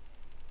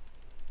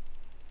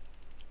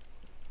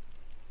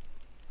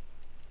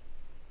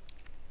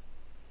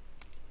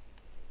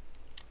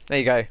 There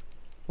you go.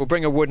 We'll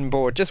bring a wooden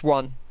board. Just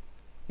one.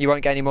 You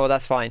won't get any more,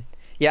 that's fine.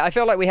 Yeah, I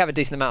feel like we have a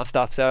decent amount of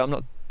stuff, so I'm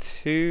not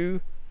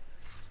too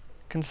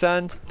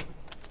concerned.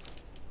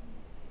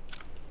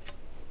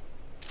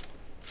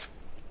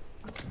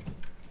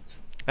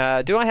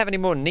 Do I have any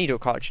more needle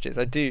cartridges?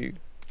 I do.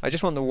 I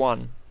just want the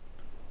one.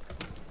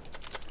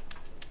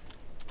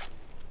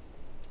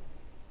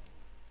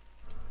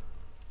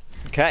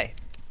 Okay.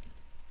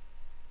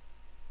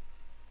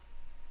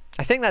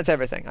 I think that's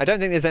everything. I don't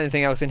think there's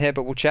anything else in here,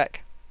 but we'll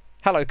check.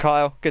 Hello,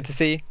 Kyle. Good to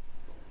see you.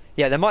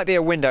 Yeah, there might be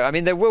a window. I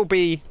mean, there will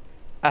be...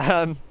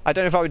 I don't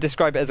know if I would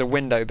describe it as a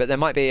window, but there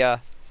might be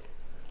a...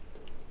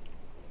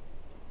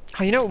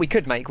 Oh, you know what we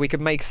could make? We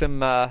could make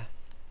some...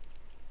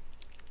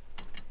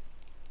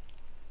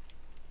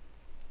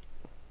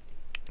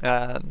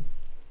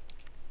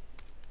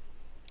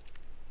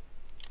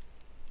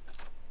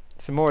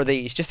 some more of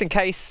these, just in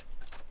case.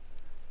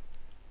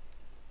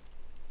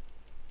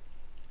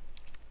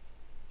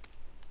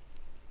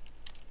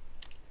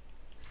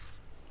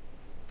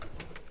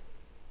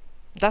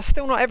 That's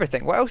still not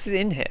everything. What else is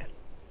in here?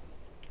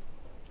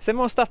 Is there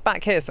more stuff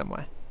back here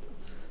somewhere?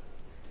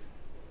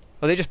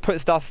 Or they just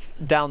put stuff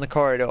down the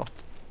corridor?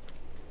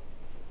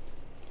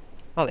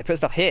 Oh, they put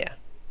stuff here.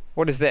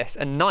 What is this?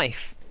 A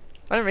knife.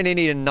 I don't really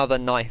need another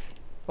knife.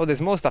 Oh,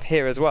 there's more stuff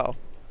here as well.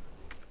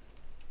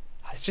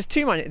 It's just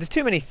too many. There's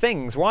too many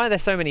things. Why are there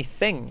so many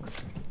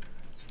things?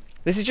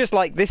 This is just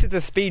like, this is the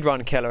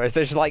speedrun killer. Is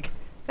there's just like,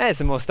 there's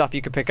some more stuff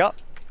you could pick up.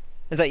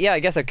 It's like, yeah, I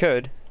guess I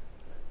could.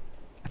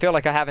 I feel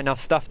like I have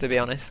enough stuff, to be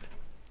honest.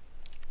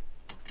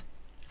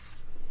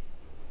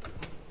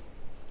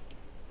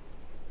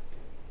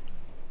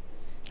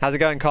 How's it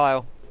going,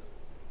 Kyle?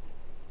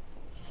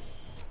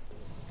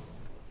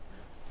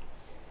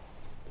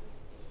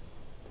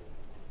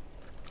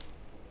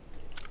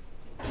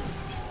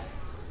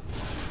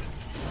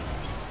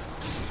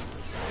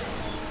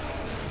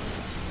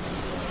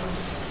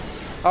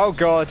 Oh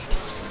God.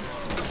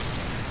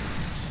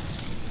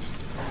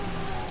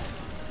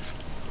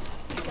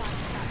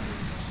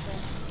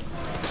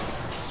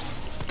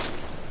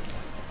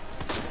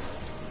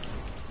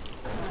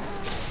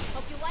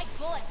 Hope you like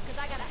bullets, because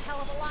I got a hell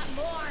of a lot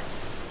more.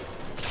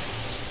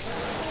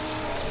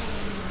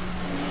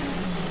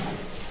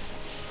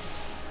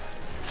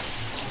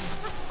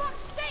 For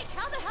fuck's sake,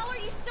 how the hell are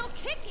you still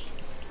kicking?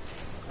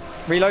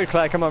 Reload,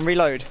 Claire, come on,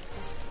 reload.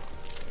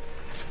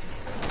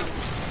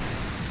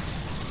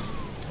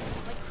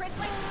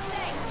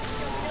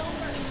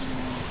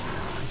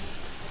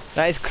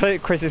 That is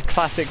Chris's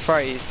classic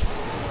phrase.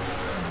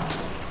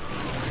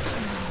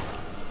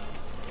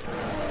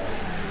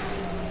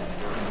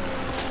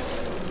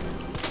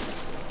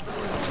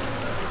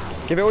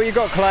 Give it all you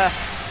got, Claire.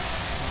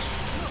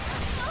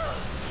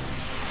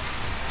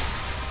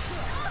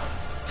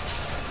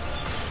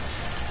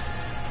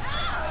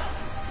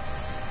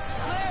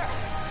 Claire!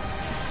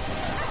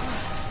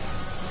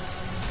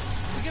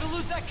 We're gonna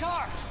lose that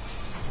car!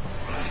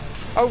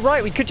 Oh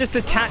right, we could just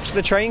attach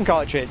the train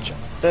cartridge.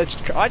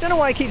 I don't know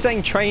why I keep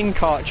saying train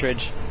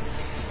cartridge.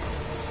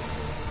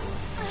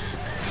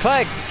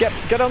 Claire,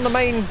 get on the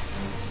main.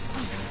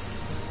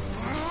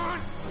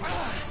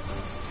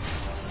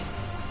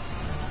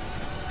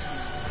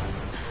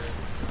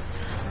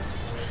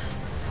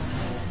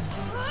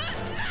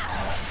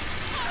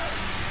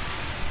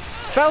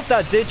 Felt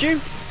that, did you? You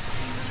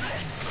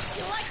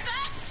like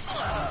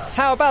that?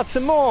 How about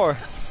some more?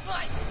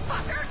 Fine,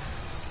 fucker!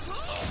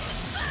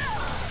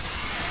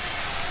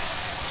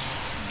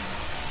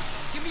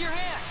 Give me your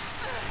hand!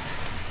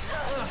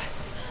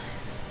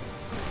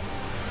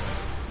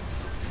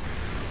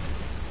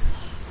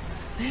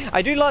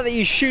 I do like that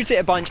you shoot it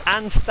a bunch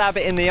and stab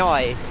it in the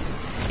eye,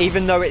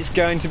 even though it's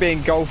going to be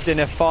engulfed in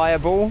a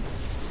fireball.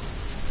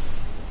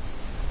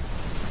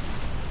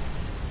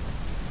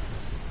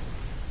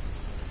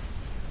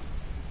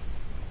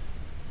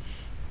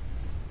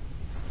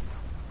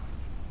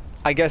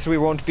 I guess we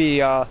won't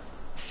be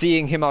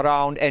seeing him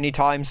around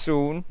anytime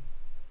soon.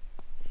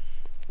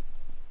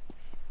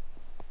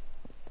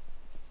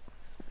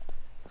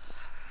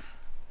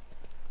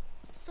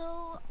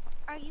 So,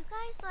 are you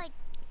guys like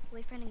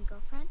boyfriend and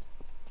girlfriend?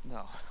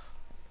 No,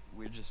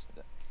 we're just...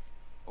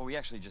 well, we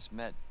actually just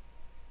met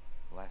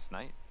last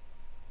night.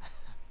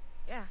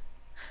 Yeah.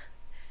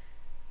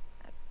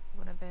 That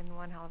would have been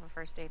one hell of a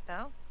first date,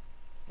 though.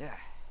 Yeah,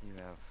 you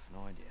have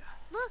no idea.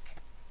 Look,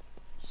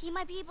 he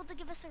might be able to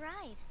give us a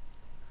ride.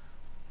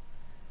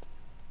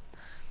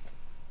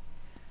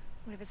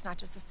 What if it's not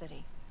just the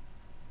city?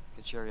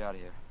 Get Sherry out of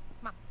here.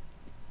 Come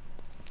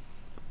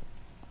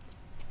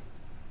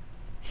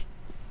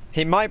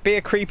He might be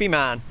a creepy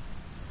man.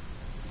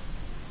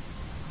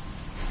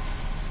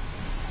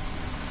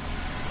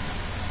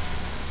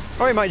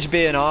 Or he might just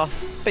be an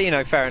arse, but you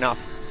know, fair enough.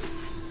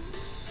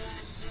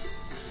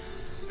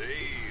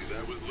 Hey,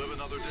 that was Live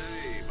Another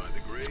Day by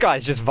the great... This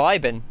guy's just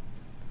vibing.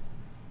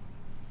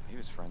 He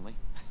was friendly.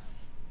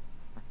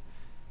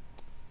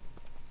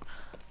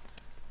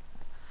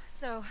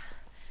 So,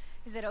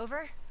 is it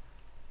over?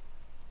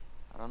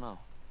 I don't know.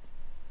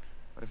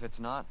 But if it's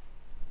not,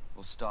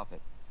 we'll stop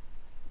it.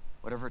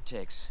 Whatever it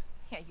takes.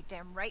 Yeah, you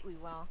damn right we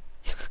will.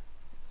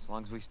 As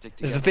long as we stick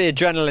This together, is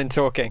the adrenaline we'll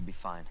talking. be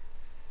fine.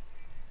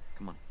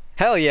 Come on.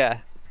 Hell yeah.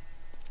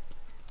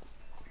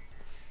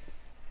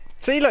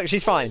 See, look,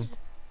 she's fine.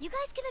 You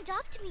guys can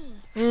adopt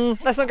me.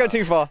 Let's not go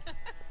too far.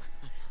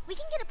 We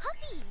can get a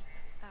puppy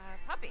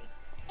Puppy.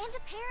 and a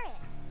parrot.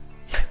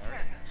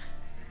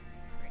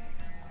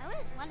 I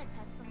always wanted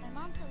pets, but my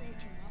mom said they're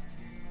too messy.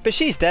 But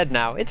she's dead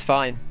now, it's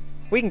fine.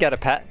 We can get a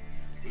pet.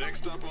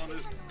 Next up on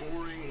this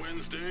boring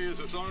Wednesday is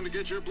a song to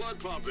get your blood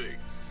pumping.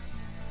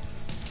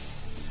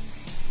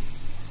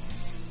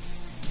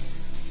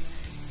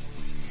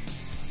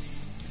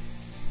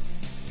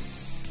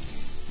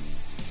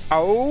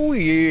 Oh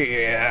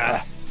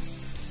yeah.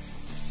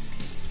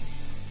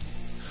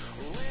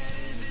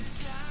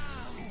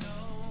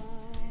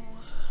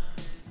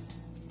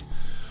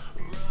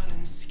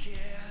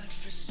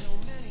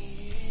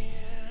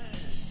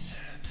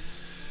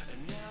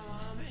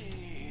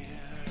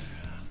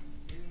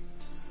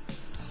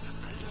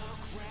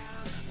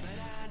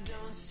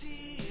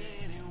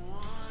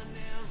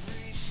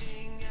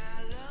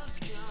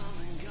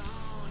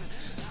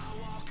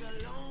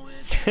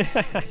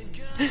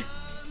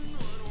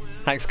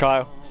 Thanks,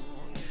 Kyle.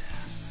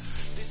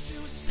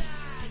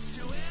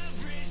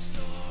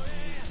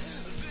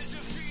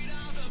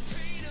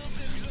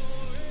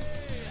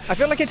 I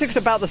feel like it took us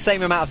about the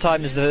same amount of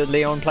time as the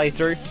Leon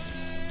playthrough.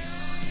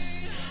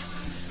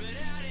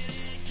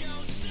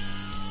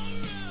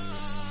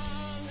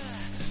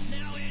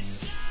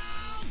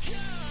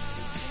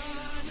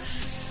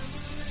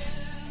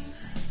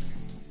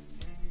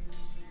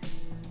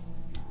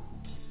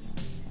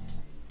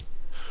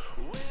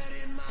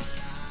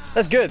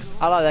 That's good.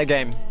 I like that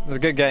game. It was a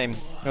good game.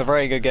 A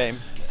very good game.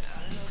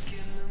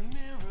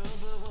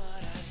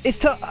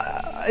 It's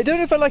I don't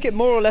know if I like it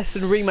more or less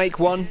than Remake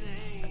 1.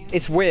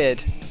 It's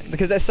weird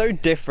because they're so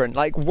different.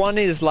 Like 1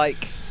 is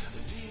like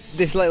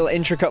this little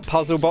intricate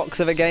puzzle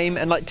box of a game,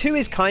 and like 2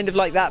 is kind of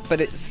like that,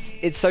 but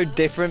it's so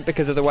different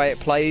because of the way it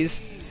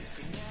plays.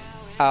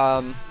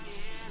 2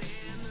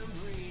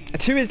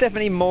 is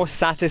definitely more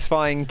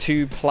satisfying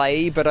to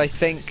play, but I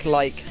think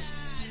like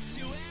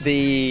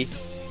the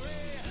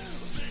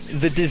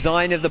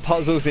design of the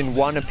puzzles in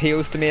 1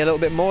 appeals to me a little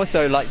bit more,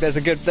 so like there's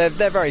a good, they're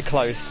very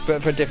close,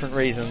 but for different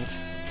reasons.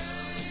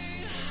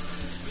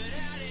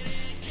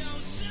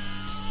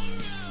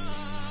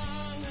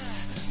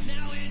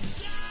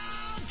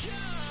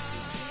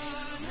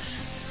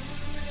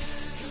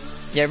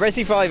 Yeah,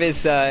 Resi 5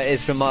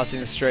 is for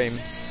Martin's stream.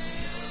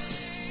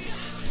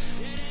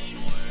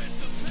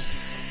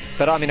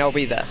 But I mean, I'll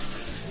be there.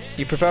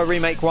 You prefer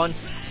Remake 1?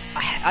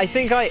 I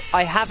think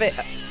I have it.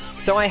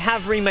 So I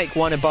have Remake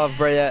 1 above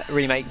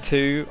Remake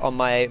 2 on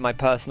my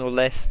personal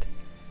list.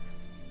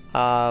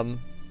 But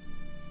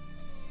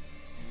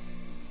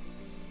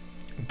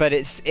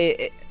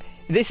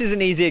this is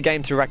an easier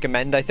game to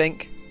recommend, I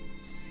think,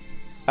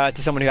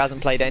 to someone who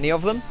hasn't played any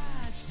of them,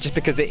 just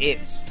because it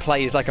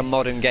plays like a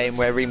modern game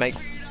where Remake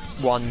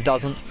 1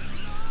 doesn't.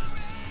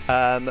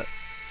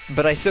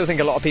 But I still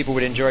think a lot of people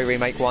would enjoy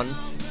Remake 1.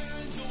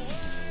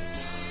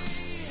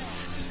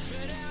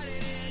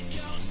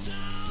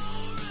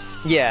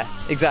 Yeah,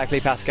 exactly,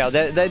 Pascal.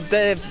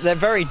 They're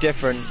very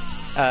different.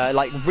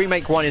 Like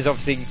Remake 1 is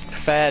obviously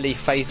fairly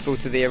faithful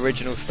to the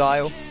original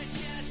style,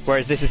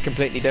 whereas this is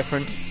completely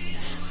different.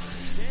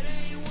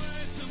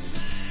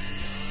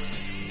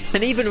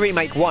 And even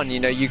Remake 1,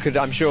 you know, you could,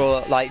 I'm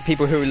sure, like,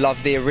 people who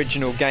love the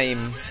original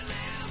game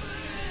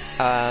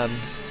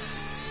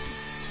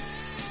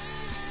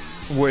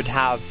would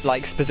have,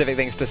 like, specific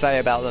things to say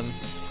about them.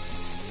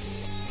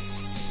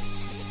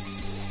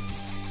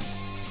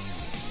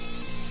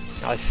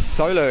 Oh,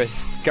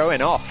 Soloist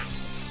going off.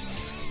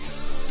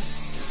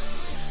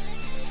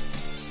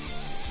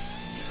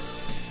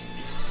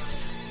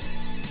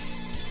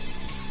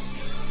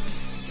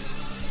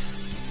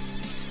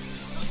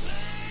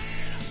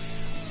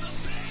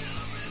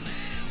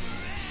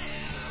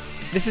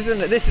 This is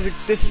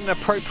an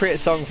appropriate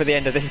song for the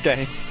end of this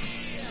game.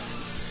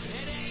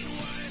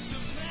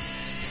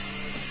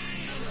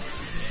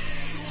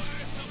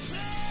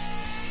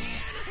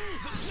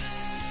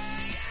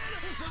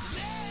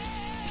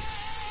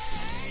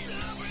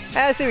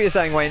 I see what you're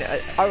saying, Wayne.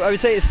 I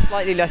would say it's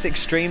slightly less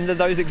extreme than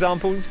those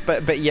examples,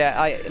 but yeah,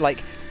 I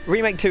like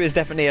Remake 2 is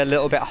definitely a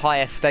little bit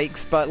higher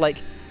stakes, but like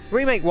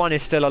Remake 1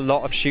 is still a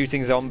lot of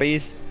shooting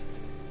zombies.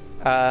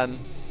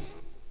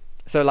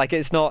 So like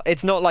it's not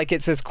like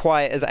it's as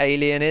quiet as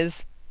Alien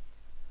is,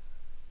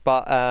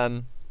 but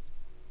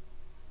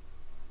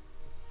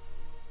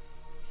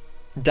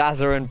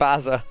Dazza and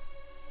Bazza,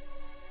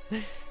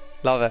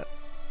 love it.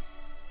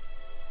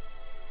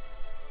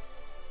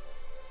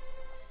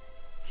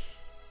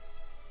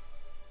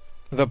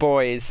 The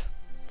boys.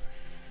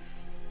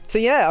 So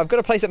yeah, I've got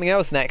to play something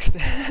else next.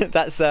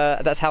 That's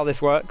how this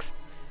works.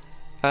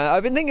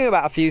 I've been thinking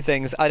about a few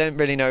things. I don't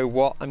really know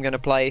what I'm going to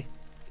play.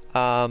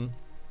 I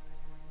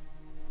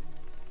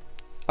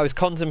was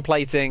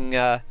contemplating.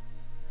 I'm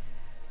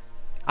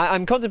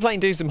contemplating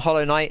doing some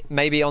Hollow Knight,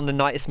 maybe on the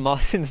night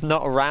Martin's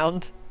not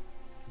around,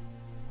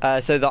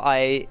 so that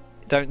I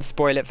don't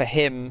spoil it for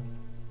him,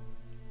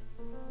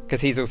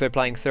 because he's also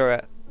playing through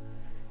it.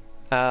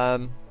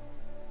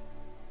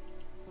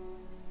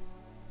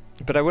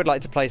 But I would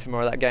like to play some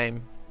more of that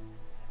game.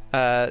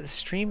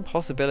 Stream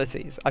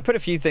possibilities. I put a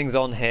few things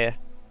on here.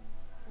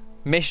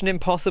 Mission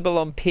Impossible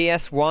on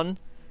PS1.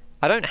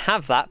 I don't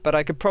have that, but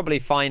I could probably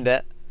find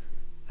it.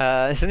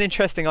 It's an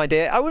interesting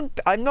idea.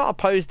 I'm not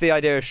opposed to the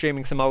idea of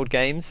streaming some old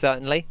games,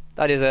 certainly.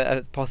 That is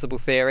a possible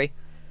theory.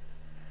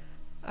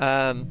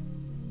 I'm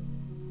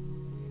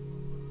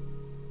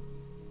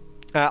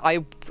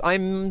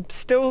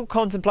still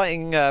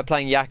contemplating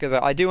playing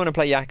Yakuza. I do want to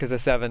play Yakuza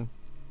 7.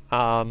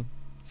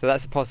 So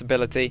that's a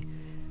possibility.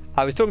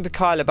 I was talking to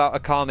Kyle about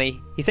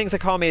Akami. He thinks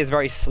Akami is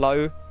very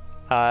slow,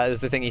 was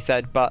the thing he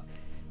said, but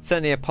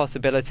certainly a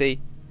possibility.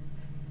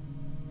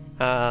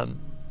 Yeah,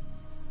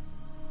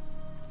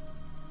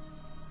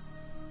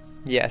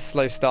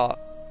 slow start.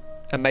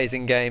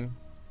 Amazing game.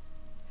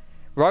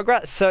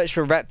 Rugrats Search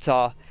for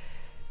Reptar.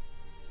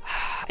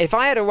 If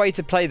I had a way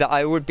to play that,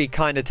 I would be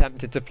kind of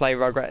tempted to play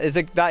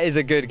Rugrats. That is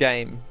a good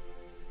game.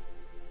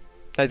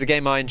 It's a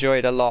game I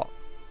enjoyed a lot.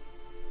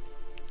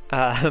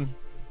 I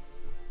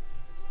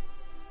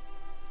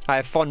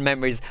have fond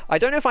memories. I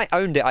don't know if I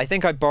owned it. I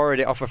think I borrowed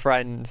it off a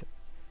friend.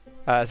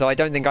 So I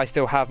don't think I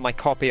still have my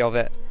copy of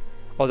it.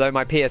 Although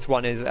my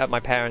PS1 is at my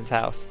parents'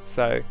 house.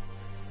 So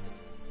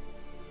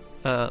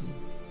I'd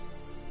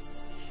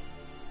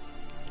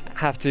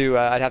have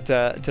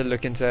to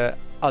look into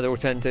other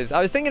alternatives.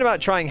 I was thinking about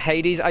trying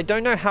Hades. I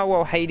don't know how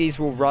well Hades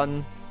will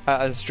run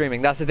as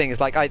streaming. That's the thing. It's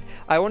like I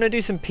want to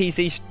do some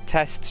PC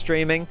test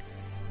streaming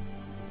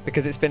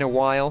because it's been a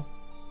while.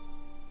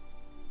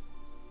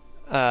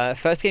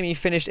 First game you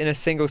finished in a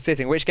single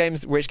sitting. Which game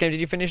did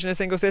you finish in a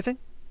single sitting?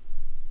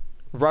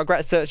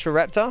 Rugrats Search for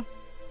Reptar?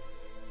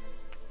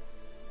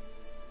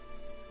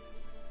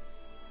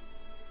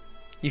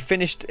 You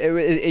finished... Are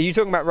you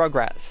talking about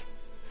Rugrats?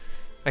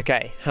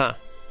 Okay, huh.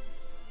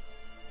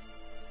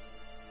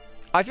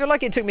 I feel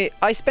like it took me...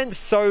 I spent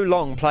so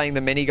long playing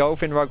the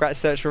mini-golf in Rugrats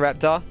Search for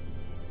Reptar.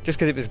 Just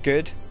because it was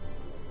good.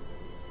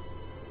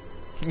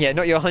 Yeah,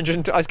 not your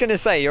 100... I was going to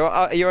say, your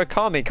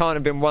Akami can't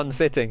have been one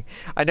sitting.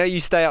 I know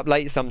you stay up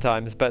late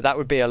sometimes, but that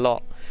would be a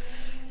lot.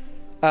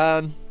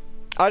 I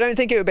don't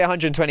think it would be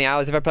 120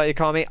 hours if I play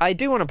Akami. I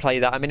do want to play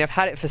that. I mean, I've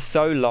had it for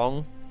so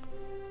long.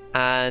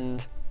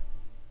 And...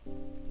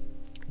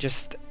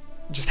 just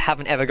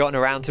haven't ever gotten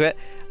around to it.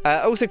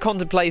 Also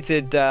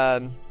contemplated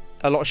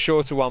a lot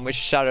shorter one, which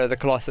is Shadow of the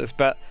Colossus.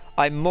 But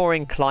I'm more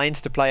inclined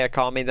to play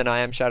Akami than I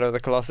am Shadow of the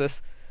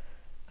Colossus.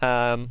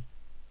 Of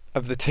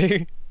the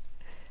two.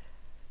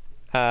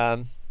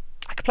 I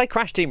could play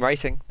Crash Team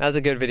Racing. That's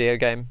a good video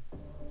game.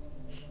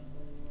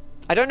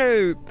 I don't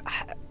know.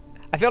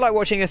 I feel like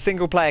watching a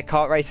single-player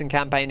kart racing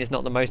campaign is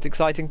not the most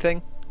exciting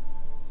thing.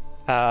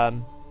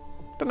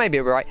 But maybe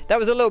it'll be right. That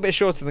was a little bit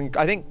shorter than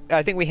I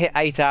think we hit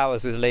 8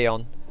 hours with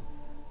Leon.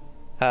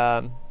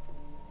 Yeah,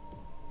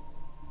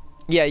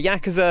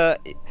 Yakuza.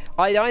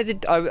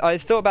 I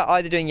thought about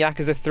either doing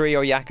Yakuza 3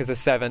 or Yakuza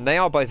 7. They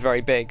are both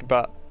very big,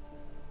 but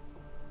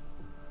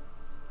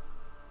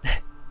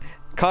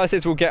Kyle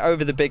says we'll get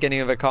over the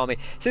beginning of Akami.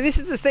 So this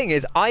is the thing: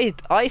 is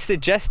I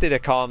suggested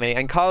Akami,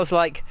 and Kyle's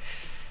like,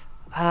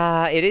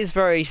 it's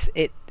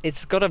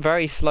got a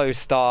very slow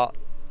start,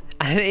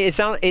 and it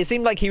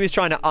seemed like he was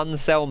trying to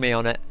unsell me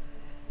on it.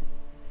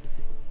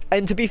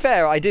 And to be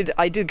fair, I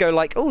did go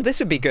like, oh, this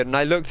would be good, and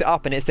I looked it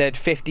up and it said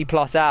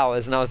 50+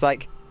 hours, and I was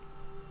like,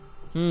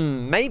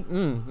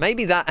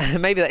 maybe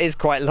that is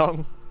quite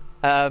long,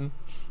 but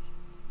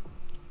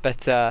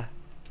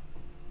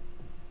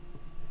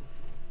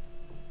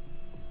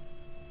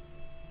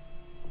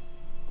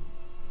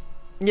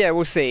yeah,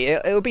 we'll see.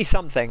 It'll be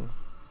something.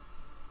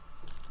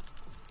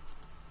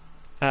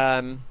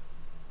 Let's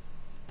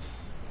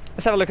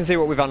have a look and see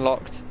what we've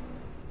unlocked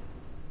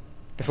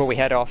before we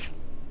head off.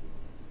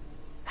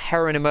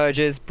 Heron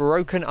emerges.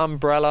 Broken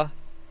umbrella.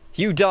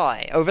 You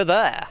die over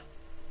there.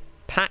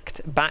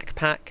 Packed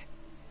backpack.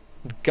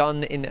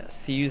 Gun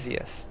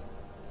enthusiast.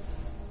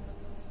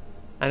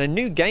 And a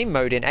new game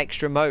mode in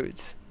extra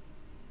modes.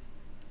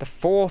 The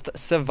fourth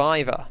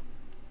survivor.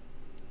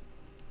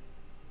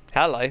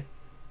 Hello.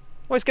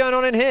 What's going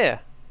on in here?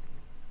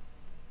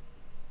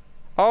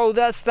 Oh,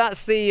 that's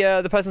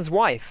the person's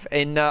wife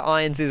in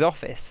Irons'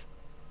 office.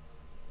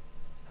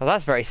 Oh,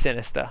 that's very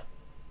sinister.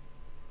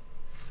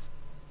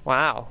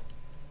 Wow.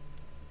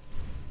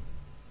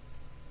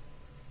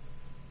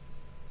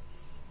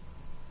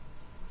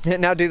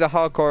 Now do the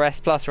hardcore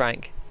S+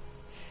 rank.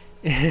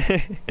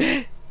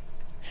 I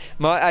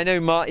know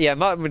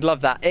Martin would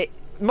love that.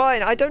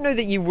 Martin, I don't know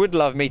that you would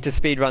love me to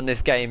speedrun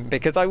this game,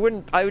 because I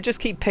would just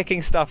keep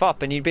picking stuff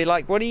up and you'd be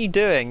like, what are you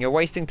doing? You're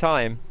wasting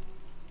time.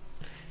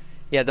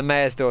 Yeah, the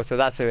mayor's daughter,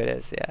 that's who it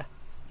is, yeah.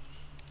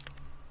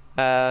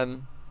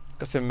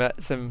 Got some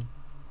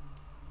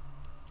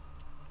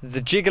the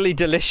jiggly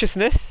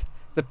deliciousness,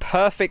 the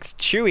perfect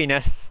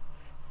chewiness,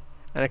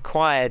 an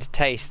acquired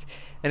taste,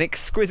 an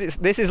exquisite.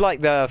 This is like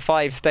the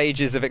 5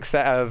 stages of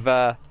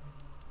the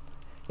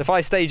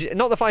 5 stages,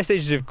 not the 5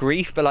 stages of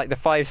grief, but like the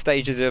 5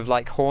 stages of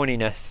like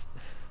horniness.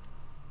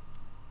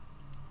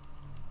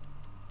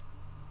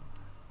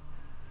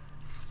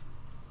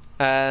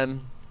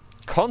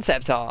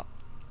 Concept art.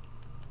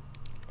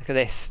 Look at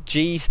this.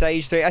 G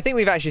stage 3. I think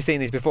we've actually seen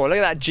these before. Look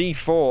at that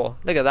G4.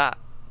 Look at that.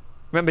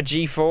 Remember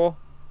G4?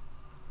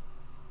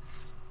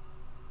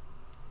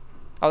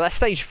 Oh, that's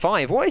stage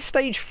 5. What is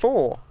stage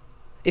 4?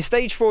 Is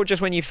stage 4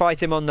 just when you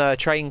fight him on the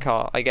train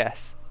car, I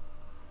guess?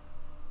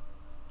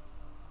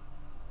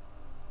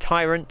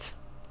 Tyrant.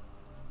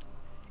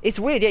 It's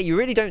weird, yeah, you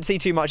really don't see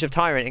too much of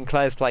Tyrant in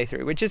Claire's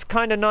playthrough, which is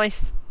kind of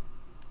nice.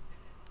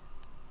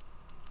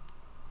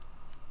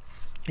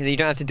 You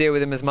don't have to deal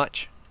with him as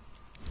much.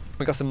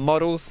 We've got some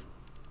models.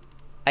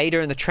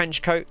 Ada in the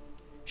trench coat.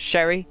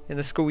 Sherry in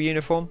the school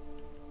uniform.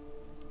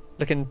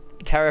 Looking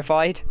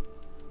terrified.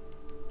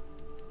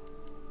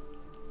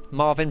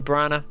 Marvin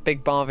Branner.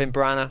 Big Marvin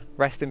Branner.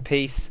 Rest in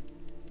peace.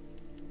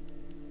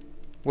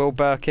 Will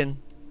Birkin.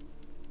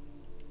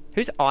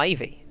 Who's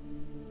Ivy?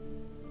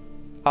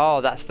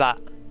 Oh, that's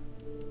that.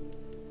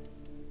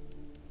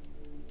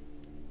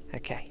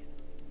 Okay.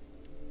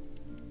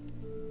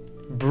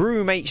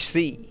 Broom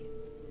HC.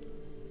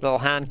 Little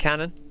hand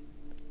cannon.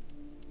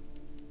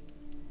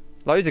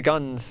 Loads of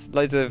guns.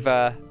 Loads of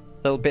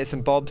little bits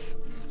and bobs.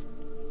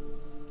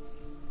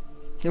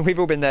 We've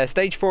all been there.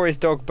 Stage 4 is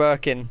Dog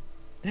Birkin.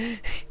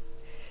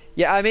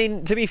 Yeah, I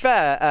mean, to be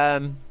fair,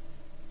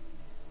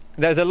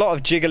 there's a lot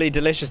of jiggly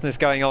deliciousness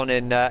going on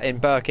in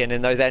Birkin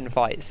in those end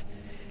fights.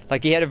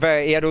 Like he had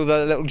all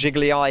the little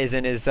jiggly eyes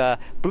in his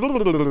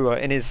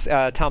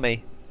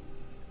tummy,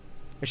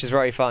 which is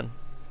very fun.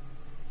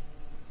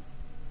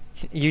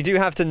 You do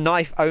have to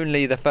knife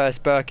only the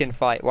first Birkin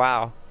fight.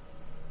 Wow,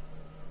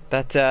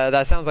 that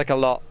sounds like a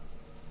lot.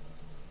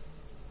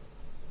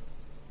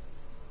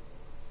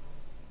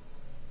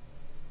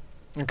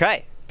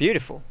 Okay,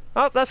 beautiful.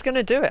 Oh, that's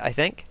gonna do it, I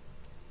think.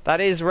 That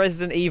is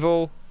Resident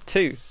Evil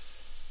 2,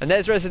 and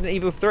there's Resident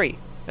Evil 3.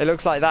 It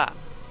looks like that.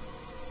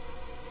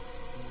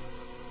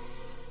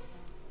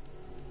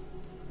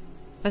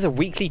 There's a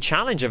weekly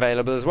challenge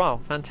available as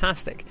well.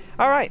 Fantastic.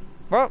 Alright,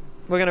 well,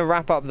 we're going to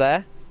wrap up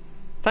there.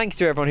 Thank you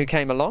to everyone who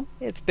came along.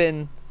 It's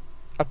been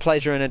a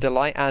pleasure and a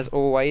delight, as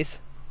always,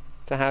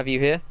 to have you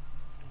here.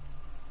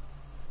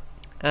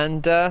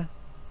 And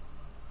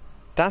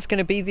that's going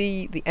to be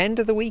the end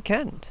of the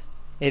weekend.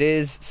 It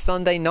is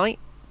Sunday night.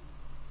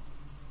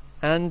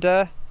 And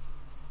we're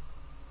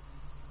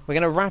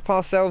going to wrap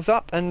ourselves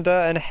up and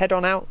head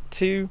on out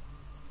to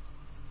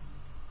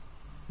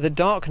The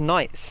Dark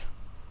Knights.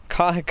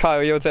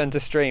 Kyle, your turn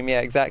to stream.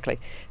 Yeah, exactly.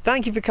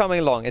 Thank you for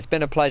coming along. It's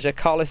been a pleasure.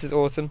 Carlos is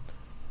awesome.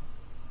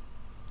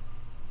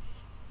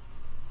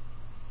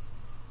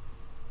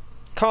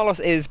 Carlos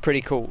is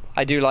pretty cool.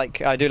 I do like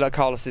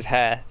Carlos's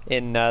hair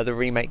in the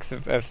remakes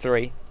of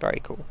 3.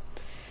 Very cool.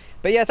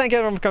 But yeah, thank you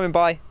everyone for coming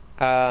by.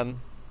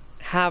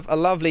 Have a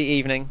lovely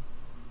evening.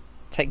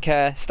 Take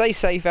care. Stay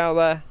safe out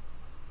there.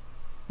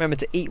 Remember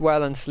to eat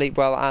well and sleep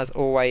well as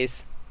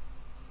always.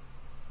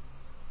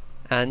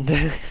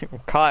 And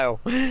Kyle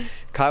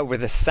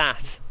with a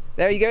sass.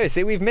 There you go.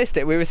 See, we've missed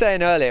it. We were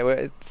saying earlier,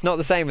 it's not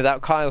the same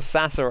without Kyle's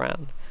sass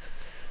around.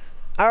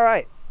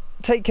 Alright,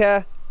 take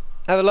care.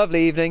 Have a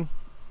lovely evening.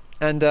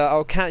 And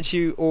I'll catch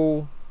you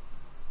all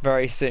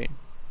very soon.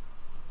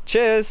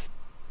 Cheers!